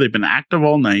group here. They've been active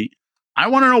all night. I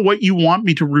want to know what you want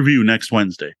me to review next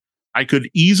Wednesday. I could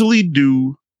easily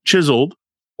do Chiseled,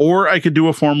 or I could do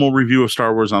a formal review of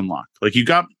Star Wars Unlocked. Like, you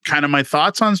got kind of my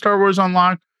thoughts on Star Wars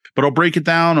Unlocked, but I'll break it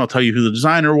down. I'll tell you who the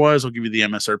designer was. I'll give you the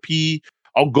MSRP.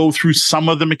 I'll go through some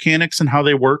of the mechanics and how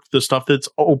they work, the stuff that's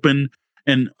open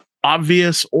and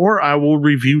obvious, or I will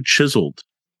review Chiseled.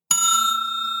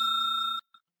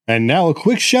 And now a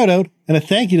quick shout out and a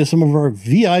thank you to some of our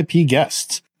VIP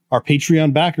guests, our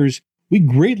Patreon backers. We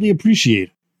greatly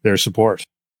appreciate their support.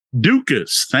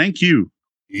 Dukas, thank you.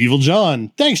 Evil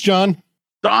John, thanks, John.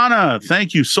 Donna,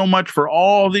 thank you so much for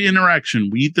all the interaction.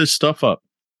 We eat this stuff up.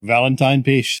 Valentine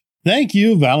Page, thank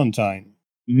you, Valentine.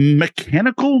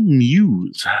 Mechanical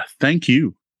Muse, thank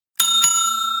you.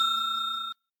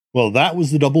 Well, that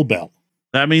was the double bell.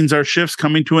 That means our shift's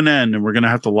coming to an end, and we're going to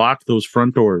have to lock those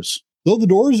front doors. Though the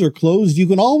doors are closed, you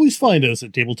can always find us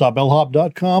at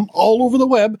tabletopbellhop.com, all over the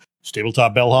web. It's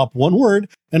Tabletop Bellhop, one word,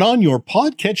 and on your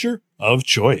podcatcher of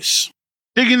choice.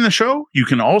 Digging the show? You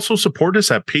can also support us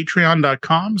at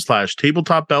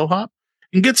patreon.com/tabletopbellhop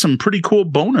and get some pretty cool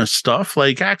bonus stuff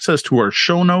like access to our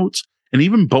show notes and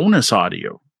even bonus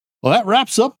audio. Well, that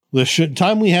wraps up the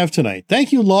time we have tonight.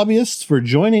 Thank you, lobbyists, for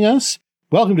joining us.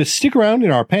 Welcome to stick around in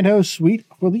our penthouse suite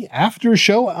for the after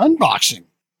show unboxing.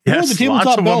 Yes, the Tabletop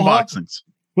lots of Bellhop, unboxings.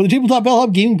 For the Tabletop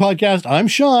Bellhop Gaming Podcast, I'm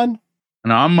Sean.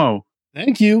 And I'm Mo.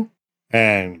 Thank you.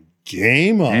 And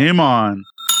game on. Game on.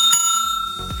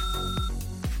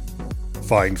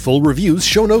 Find full reviews,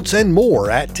 show notes, and more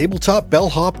at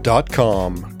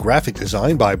tabletopbellhop.com. Graphic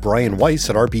design by Brian Weiss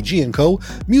at RPG & Co.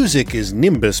 Music is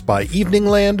Nimbus by Evening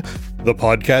Land. The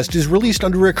podcast is released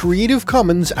under a Creative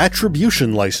Commons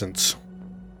Attribution license.